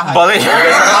 Well, bullying.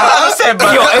 I said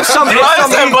bullying. Yo, if somebody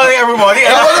bullying everybody.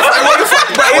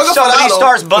 if somebody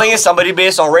starts bullying somebody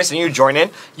based on race and you join in,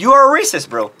 you are a racist,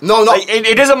 bro. No. Like,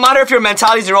 it doesn't matter if your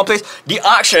mentality is in the wrong place. The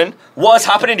action was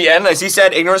happening in the end. As he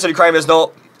said, ignorance of the crime is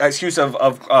no excuse of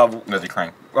the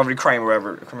crime. Of the crime,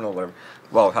 whatever, criminal, whatever.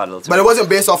 Well, I've had a little. But it wasn't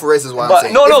based off of race, is what I'm But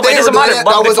saying. no, If but they it doesn't were matter. doing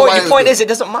But that the point is, it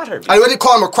doesn't matter. I wouldn't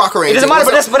call him a cracker or It anything. doesn't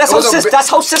matter, but that's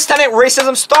how systemic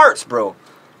racism starts, bro.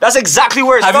 That's exactly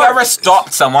where it Have starts. you ever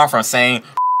stopped someone from saying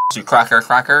to cracker?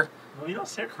 No, you don't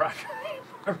say cracker.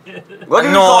 What do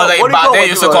you No, call- like what do you back call they it,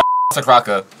 used to bro? call a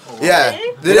cracker. Yeah.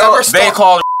 Did They they ever stop?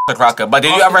 called a cracker. But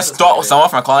did you ever stop someone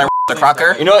from calling a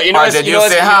cracker? You know, Or did you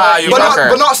say, "Ha, you cracker"?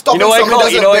 But not stopping You know what I somebody call?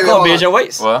 doesn't You know what I wait, call hold on. Bajan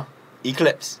whites? What?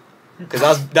 Eclipse. Because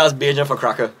that's Bajan for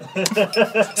cracker.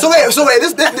 So wait,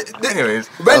 this Anyways,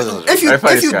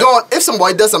 if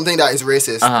somebody does something that is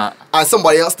racist and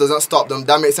somebody else doesn't stop them,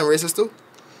 that makes them racist too?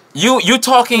 you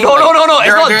talking? No. It's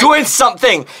you're- not you're- doing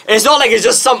something. It's not like it's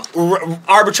just some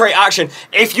arbitrary action.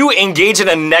 If you engage in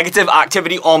a negative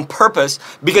activity on purpose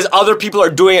because other people are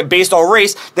doing it based on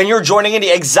race, then you're joining in the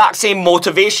exact same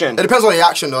motivation. It depends on the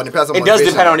action, though. It depends on It does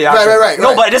motivation. depend on the action. Right.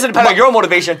 No, but it doesn't depend on your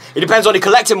motivation. It depends on the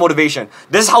collective motivation.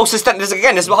 This is how systemic. This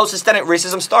is how systemic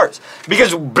racism starts.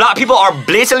 Because black people are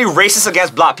blatantly racist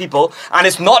against black people, and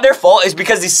it's not their fault. It's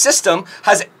because the system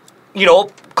has,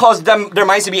 caused their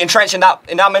minds to be entrenched in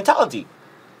that mentality.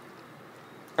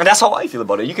 And that's how I feel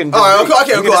about it. You can. Alright, okay,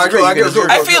 you can cool, disagree, cool, you can cool, disagree.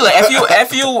 cool. I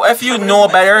feel like if you know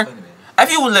better,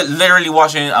 if you literally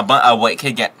watching a white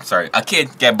kid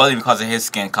get bullied because of his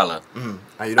skin color,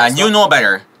 and you know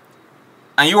better,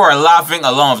 and you are laughing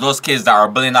along with those kids that are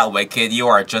bullying that white kid, you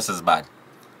are just as bad.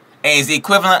 It is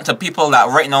equivalent to people that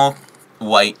right now,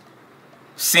 white,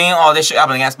 seeing all this shit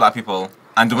happen against black people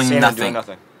and doing nothing.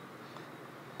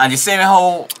 And the same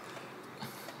how.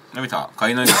 Let me talk. Cause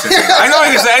you know you can say. I know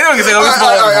you can say.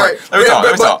 Let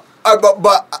me talk.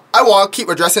 But I want to keep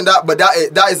addressing that. But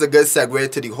that is a good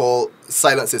segue to the whole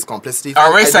silence is complicity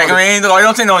thing. Wait a second. I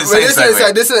don't think no one's saying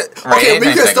segue. Okay,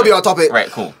 we can still be on topic. Right,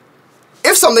 cool.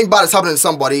 If something bad is happening to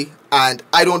somebody and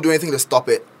I don't do anything to stop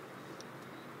it,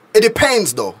 it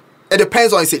depends though. It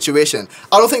depends on the situation.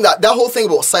 I don't think that whole thing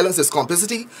about silence is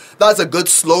complicity, that's a good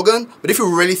slogan. But if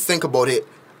you really think about it,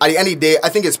 at the end of the day, I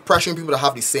think it's pressuring people to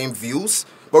have the same views.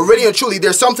 But really and truly,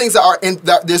 there's some things that are in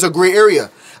that there's a gray area.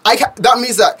 That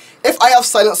means that if I have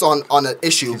silence on an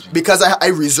issue because I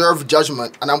reserve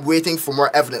judgment and I'm waiting for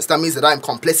more evidence, that means that I'm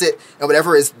complicit in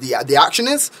whatever is the action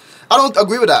is. I don't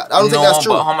agree with that. I don't think that's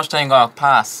true. But how much time gotta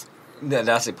pass?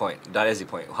 That's the point. That is the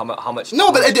point. How much?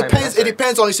 No, but how it much time depends. It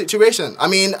depends on the situation. I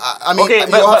mean, okay,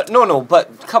 but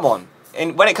come on.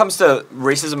 And when it comes to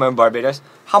racism in Barbados,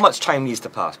 how much time needs to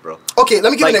pass, bro? Okay, let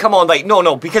me give you come on,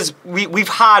 no, because we've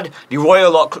had the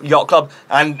Royal Yacht Club,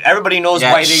 and everybody knows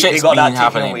why they got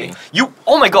that taken away.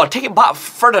 Oh my God, take it back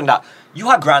further than that. You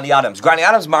had Grantley Adams. Grantley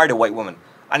Adams married a white woman,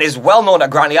 and it's well known that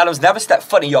Grantley Adams never stepped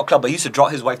foot in Yacht Club, but he used to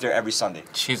drop his wife there every Sunday.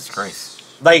 Jesus Christ.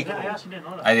 I actually didn't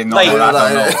know that. I didn't know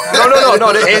that.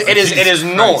 No. It is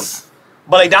known.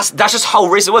 But that's just how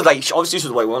racist it was. Like, obviously she's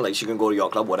a white woman, like she can go to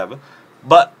Yacht Club, whatever.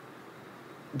 But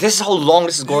this is how long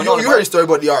this is going on. You heard the story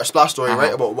about the Art Splash story,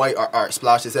 right? About white Art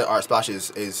Splash. They said Art Splash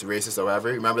is racist or whatever.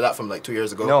 Remember that from like 2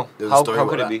 years ago? No. There was a story How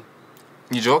about could that. it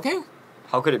be? You joking?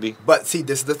 How could it be? But see,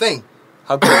 this is the thing.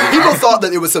 How could it be? People thought that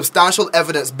there was substantial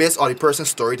evidence based on the person's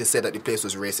story to say that the place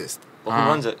was racist. Well, who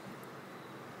runs it?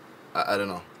 I don't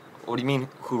know. What do you mean,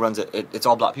 who runs it? It's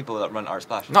all black people that run Art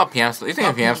Splash. Not PM Splash. You think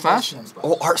of PM Splash?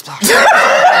 Oh, Art Splash.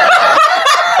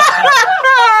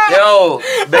 Yo,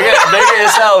 big it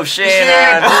yourself, Shane.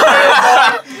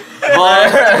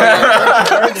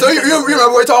 So you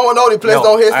remember we're talking about all the place No,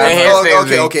 down here? I hate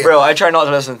things. Okay. Bro, I try not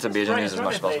to listen to Bajan news as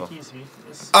much as possible.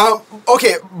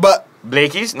 Okay, but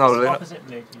Blakey's? No, they're not. Opposite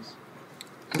Blakey's.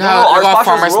 No, Art I got Splash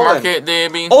Farmers was rolling. Market there,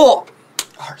 be. Oh,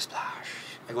 Art Splash.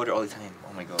 I go there all the time.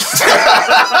 Oh my god.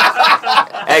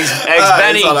 Eggs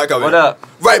Benny. What up?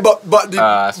 Right, but pretty.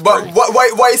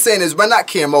 what he's saying is when that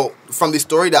came out from the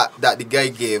story that the guy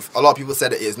gave, a lot of people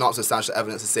said that it is not substantial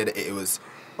evidence to say that it was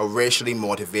a racially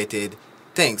motivated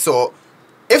thing. So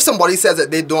if somebody says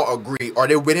that they don't agree or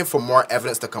they're waiting for more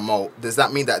evidence to come out, does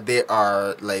that mean that they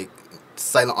are like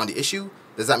silent on the issue?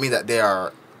 Does that mean that they are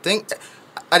at the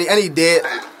end of the day?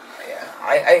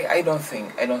 I don't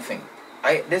think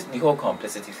the whole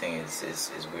complicity thing is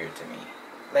weird to me.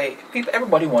 Like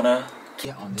everybody wanna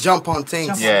Jump on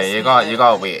things. Yeah, you got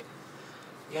to wait.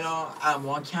 You know, I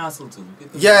want counsel too.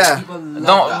 Because Yeah. people Don't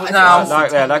love now.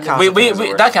 That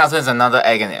counts. That counts as another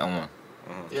egg in its own.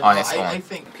 You know, on its I own.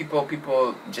 think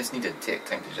people just need to take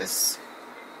time to just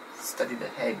study the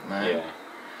head, man. Yeah.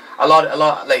 A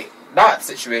lot like that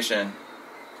situation.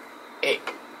 It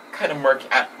kind of murky.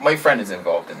 My friend is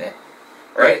involved in it,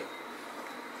 right?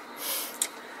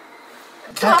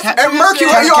 And Murky, you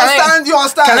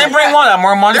understand? Can I bring one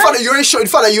more money? The fact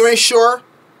that you ain't sure.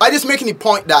 I just making the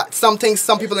point that some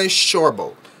people ain't sure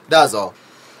about. That's all.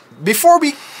 Before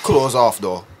we close off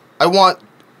though, I want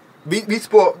we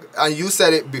spoke and you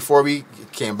said it before we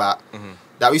came back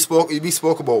that we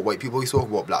spoke about white people, we spoke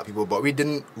about black people, but we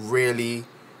didn't really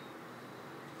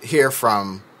hear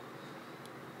from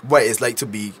what it's like to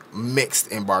be mixed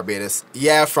in Barbados.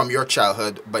 Yeah, from your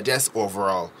childhood, but just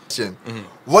overall.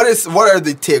 What are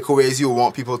the takeaways you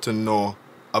want people to know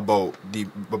about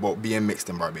being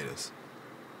mixed in Barbados?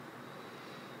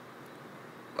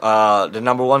 The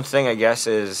number one thing, I guess,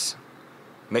 is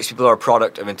mixed people are a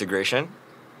product of integration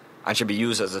and should be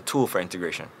used as a tool for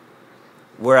integration.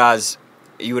 Whereas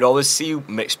you would always see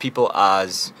mixed people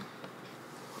as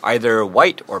either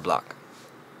white or black.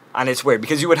 And it's weird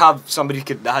because you would have somebody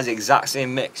that has the exact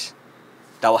same mix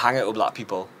that will hang out with black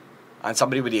people and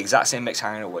somebody with the exact same mix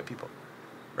hanging out with white people,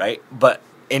 right? But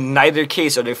in neither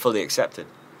case are they fully accepted.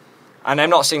 And I'm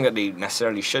not saying that they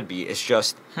necessarily should be. It's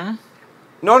just...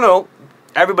 No.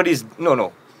 Everybody's...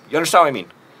 No. You understand what I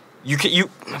mean? You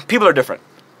people are different,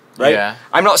 right? Yeah.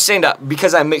 I'm not saying that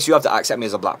because I'm mixed, you have to accept me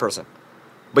as a black person.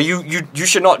 But you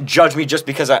should not judge me just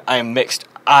because I am mixed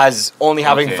as only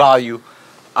having value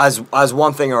as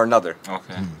one thing or another.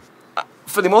 Okay.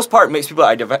 For the most part, mixed people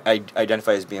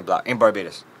identify as being black in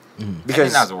Barbados. Because I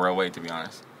think that's a real way, to be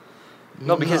honest.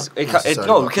 No, because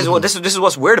necessarily. well, this is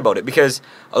what's weird about it. Because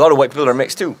a lot of white people are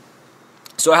mixed too.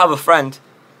 So I have a friend.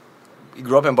 He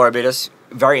grew up in Barbados,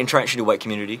 very entrenched in the white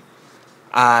community,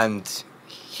 and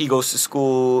he goes to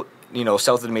school,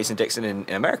 south of the Mason-Dixon in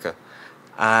America,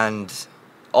 and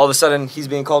all of a sudden he's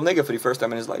being called nigger for the first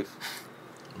time in his life.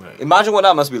 Right. Imagine what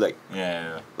that must be like.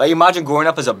 Yeah. Like imagine growing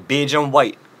up as a Bajan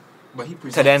white. but he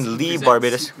presents, To then leave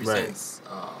Barbados. He presents,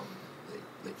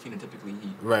 like phenotypically,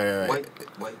 Right.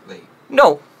 white, like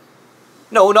No,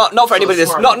 not for anybody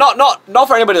that's not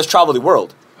for anybody that's traveled the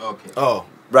world, okay. Oh.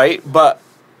 right? But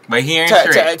But he ain't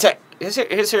straight.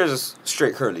 his hair is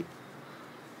straight curly.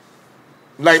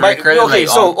 Like, Straight curly, okay, like,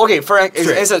 so for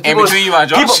instance, In between you and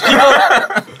Josh?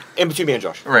 people in between me and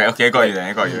Josh, Right, okay, I got you then.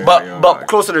 I got you. but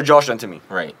closer to Josh than to me.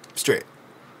 Right. Straight.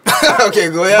 Okay,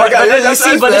 go ahead.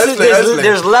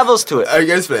 There's levels to it, I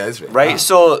guess play. right?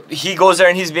 So he goes there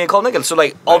and he's being called nigga. So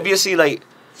like obviously like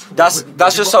that's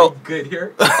just how. Good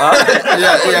here.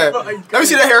 Yeah. Let me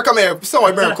see that hair. Come here.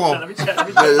 Somebody better comb.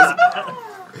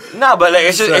 Nah, but like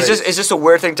it's just a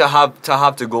weird thing to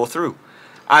have to go through.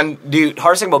 And the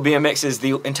hardest thing about being mixed is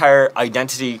the entire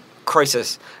identity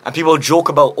crisis. And people joke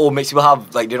about, mixed people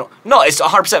have, like, they don't... No, it's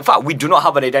 100% fact. We do not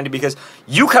have an identity because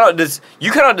you cannot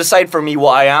decide for me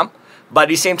what I am, but at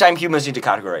the same time, humans need to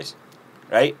categorize,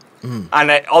 right? And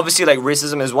obviously, like,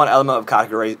 racism is one element of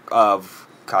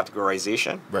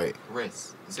categorization. Right.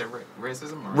 Race. Is it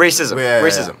racism? Or Racism. Yeah.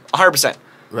 Racism. 100%.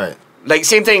 Right. Like,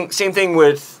 same thing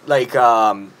with, like,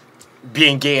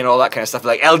 being gay and all that kind of stuff,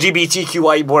 like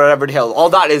LGBTQI, whatever the hell. All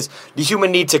that is the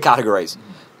human need to categorize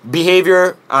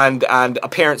behavior and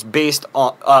appearance based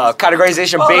on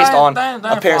categorization based on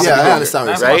appearance. Yeah, and I understand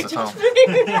what you're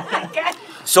right?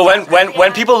 So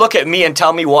when people look at me and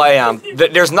tell me what I am,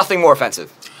 there's nothing more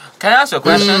offensive. Can I ask you a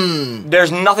question?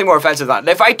 There's nothing more offensive than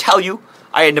that. If I tell you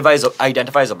I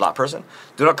identify as a black person,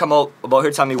 do not come out about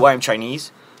here telling me why I'm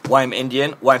Chinese, why I'm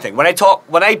Indian, why I'm thing. When I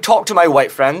talk to my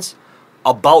white friends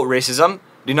about racism,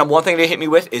 the number one thing they hit me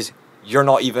with is, you're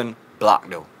not even black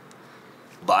though.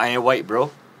 But I ain't white, bro.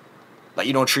 Like,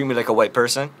 you don't treat me like a white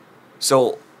person.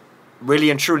 So, really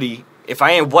and truly, if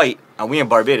I ain't white and we in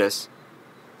Barbados,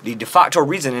 the de facto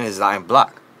reason is that I'm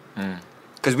black.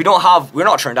 Because we're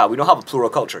not turned out, we don't have a plural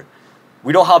culture.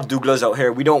 We don't have Douglas out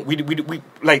here. We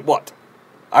like what?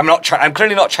 I'm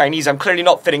clearly not Chinese. I'm clearly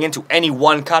not fitting into any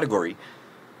one category.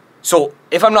 So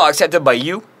if I'm not accepted by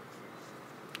you,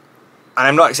 and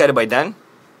I'm not accepted by them,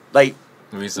 like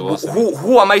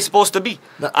who am I supposed to be?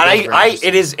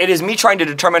 It is me trying to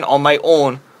determine on my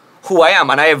own who I am,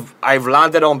 and I've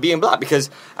landed on being black because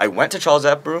I went to Charles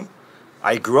F. Broome.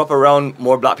 I grew up around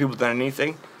more black people than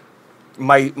anything.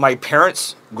 My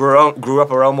parents grew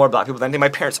up around more black people than anything. My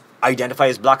parents identify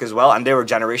as black as well, and they were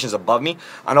generations above me.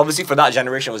 And obviously for that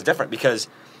generation it was different because,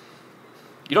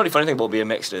 you know, the funny thing about being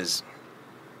mixed is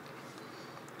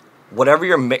whatever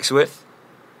you're mixed with,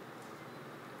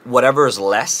 whatever is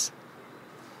less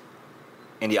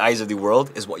in the eyes of the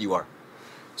world is what you are.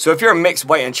 So if you're mixed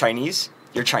white and Chinese,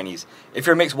 you're Chinese. If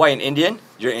you're mixed white and Indian,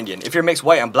 you're Indian. If you're mixed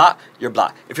white and black, you're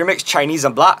black. If you're mixed Chinese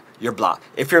and black, you're black.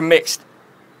 If you're mixed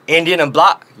Indian and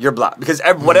black, you're black. Because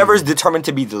whatever is determined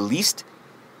to be the least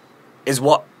is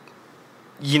what,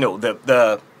 you know,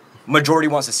 the majority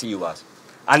wants to see you as.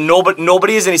 And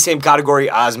nobody is in the same category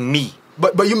as me.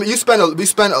 But you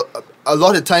spend a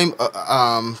lot of time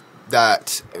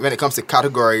that when it comes to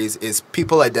categories is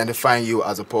people identifying you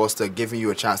as opposed to giving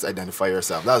you a chance to identify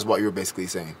yourself. That's what you're basically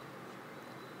saying.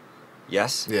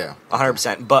 Yes. Yeah.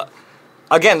 100%. But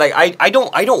again, like I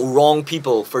don't wrong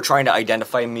people for trying to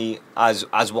identify me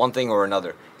as one thing or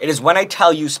another. It is when I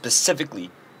tell you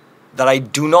specifically that I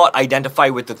do not identify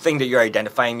with the thing that you're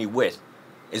identifying me with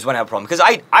is when I have a problem. Because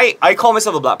I call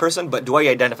myself a black person, but do I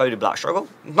identify with the black struggle?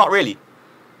 Not really.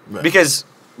 Right. Because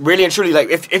really and truly, like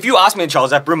if you asked me in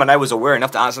Charles F. Broome and I was aware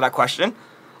enough to answer that question,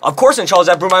 of course in Charles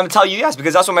F. Broome I'm going to tell you yes,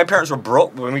 because that's when my parents were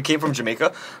broke when we came from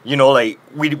Jamaica. You know, like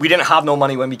we didn't have no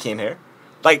money when we came here.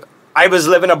 Like I was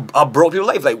living a broke people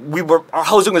life. Like our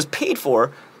housing was paid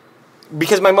for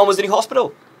because my mom was in the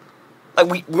hospital. Like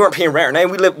we weren't paying rent,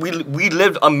 and we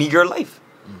lived a meager life.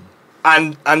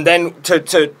 And then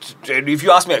to if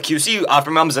you ask me at QC,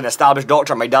 after my mom's an established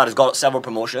doctor, my dad has got several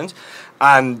promotions,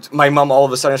 and my mom all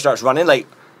of a sudden starts running, like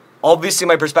obviously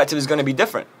my perspective is going to be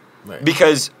different. Right.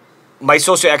 Because my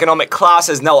socioeconomic class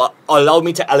has now allowed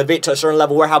me to elevate to a certain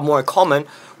level where I have more in common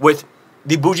with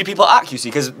the bougie people at QC.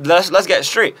 Because let's get it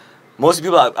straight, most of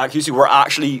the people at QC were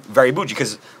actually very bougie.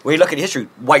 Because when you look at the history,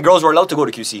 white girls were allowed to go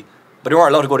to QC, but they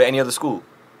weren't allowed to go to any other school.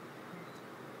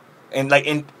 And like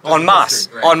en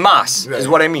masse is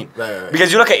what I mean. Right.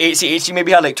 Because you look at HC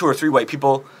maybe had like 2 or 3 white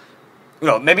people, you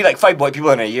know, maybe like 5 white people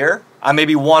in a year, and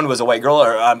maybe 1 was a white girl,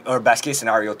 or best case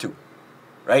scenario 2,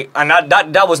 right? And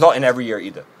that was not in every year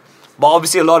either. But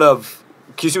obviously a lot of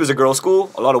QC was a girls'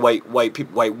 school. A lot of white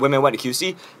women went to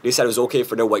QC. They said it was okay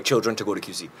for their white children to go to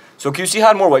QC. So QC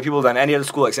had more white people than any other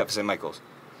school except for St. Michael's,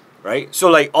 right? So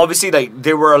like obviously like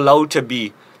the white people were allowed to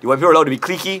be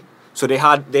cliquey. So they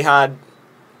had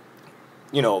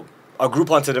you know, a group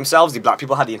unto themselves. The black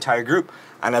people had the entire group,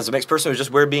 and as a mixed person, it was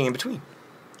just weird being in between.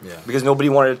 Yeah. Because nobody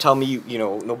wanted to tell me, you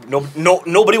know,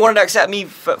 nobody wanted to accept me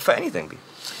for anything.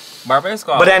 Barbados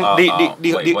got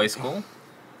the white school?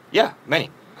 Yeah, many.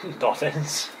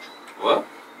 Dalton's. What?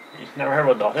 You've never heard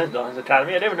about Dalton's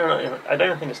Academy? I don't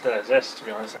even think it still exists, to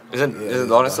be honest. Isn't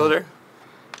Dalton still there?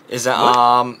 Is that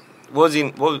well,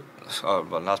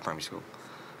 that's primary school.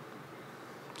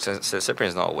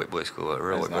 Cyprian's not a white boy school.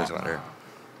 Real white boys went there.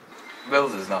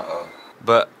 Wills is not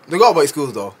But they got white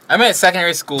schools though. I meant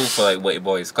secondary school for like white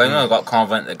boys. Cause you know I got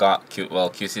convent. They got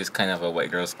QC is kind of a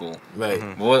white girl school. Right.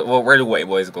 Where do white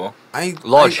boys go?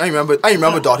 Lodge. I remember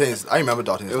Dalton's.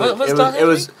 It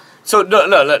was so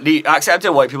no. The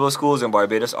accepted white people schools in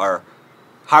Barbados are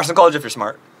Harrison College if you're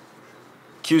smart,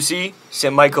 QC,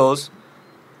 St. Michael's,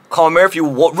 Conmere if you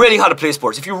really had to play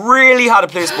sports. If you really had to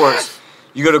play sports,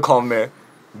 you go to Conmere,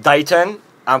 Dighton,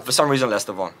 and for some reason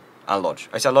Leicester Vaughan and Lodge.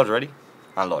 I said Lodge already,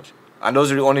 and Lodge. And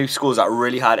those are the only schools that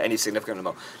really had any significant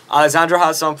amount. Alexandra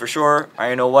has some for sure. I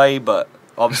don't know why, but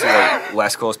obviously like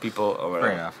West Coast people or whatever.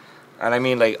 Fair enough. And I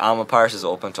mean like Alma Parish is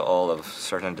open to all of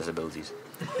certain disabilities.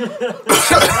 Jesus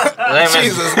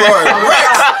Lord.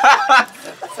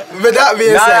 With that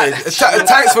being said,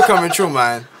 thanks for coming through,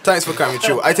 man. Thanks for coming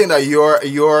through. I think that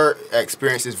your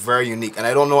experience is very unique, and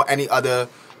I don't know any other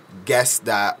guests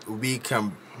that we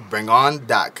can bring on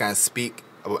that can speak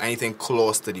about anything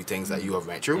close to the things that you have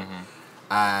went through.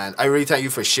 And I really thank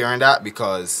you for sharing that,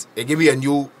 because it gave me a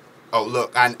new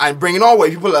outlook, and bringing on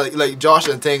white people like Josh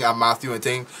and Ting and Matthew and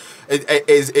Ting,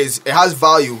 it has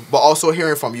value, but also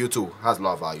hearing from you too has a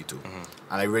lot of value too.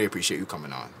 And I really appreciate you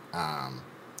coming on.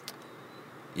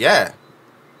 Yeah,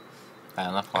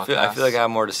 I feel like I have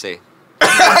more to say.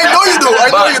 I know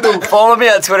you do. Follow me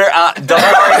on Twitter at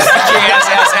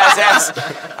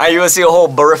WRXKSSSS, and you will see a whole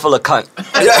barrel full of cunt.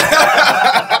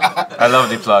 I love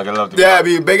the plug. Yeah,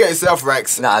 be big at yourself,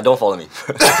 Rex. Nah, don't follow me.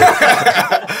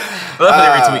 Love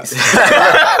the retweets.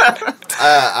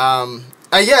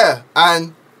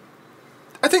 And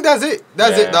I think that's it.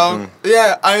 That's it, dog.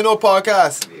 Yeah, I know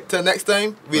podcast. Till next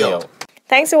time, we out.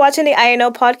 Thanks for watching the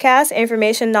INO podcast,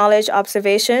 Information, Knowledge,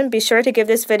 Observation. Be sure to give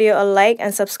this video a like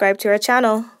and subscribe to our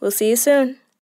channel. We'll see you soon.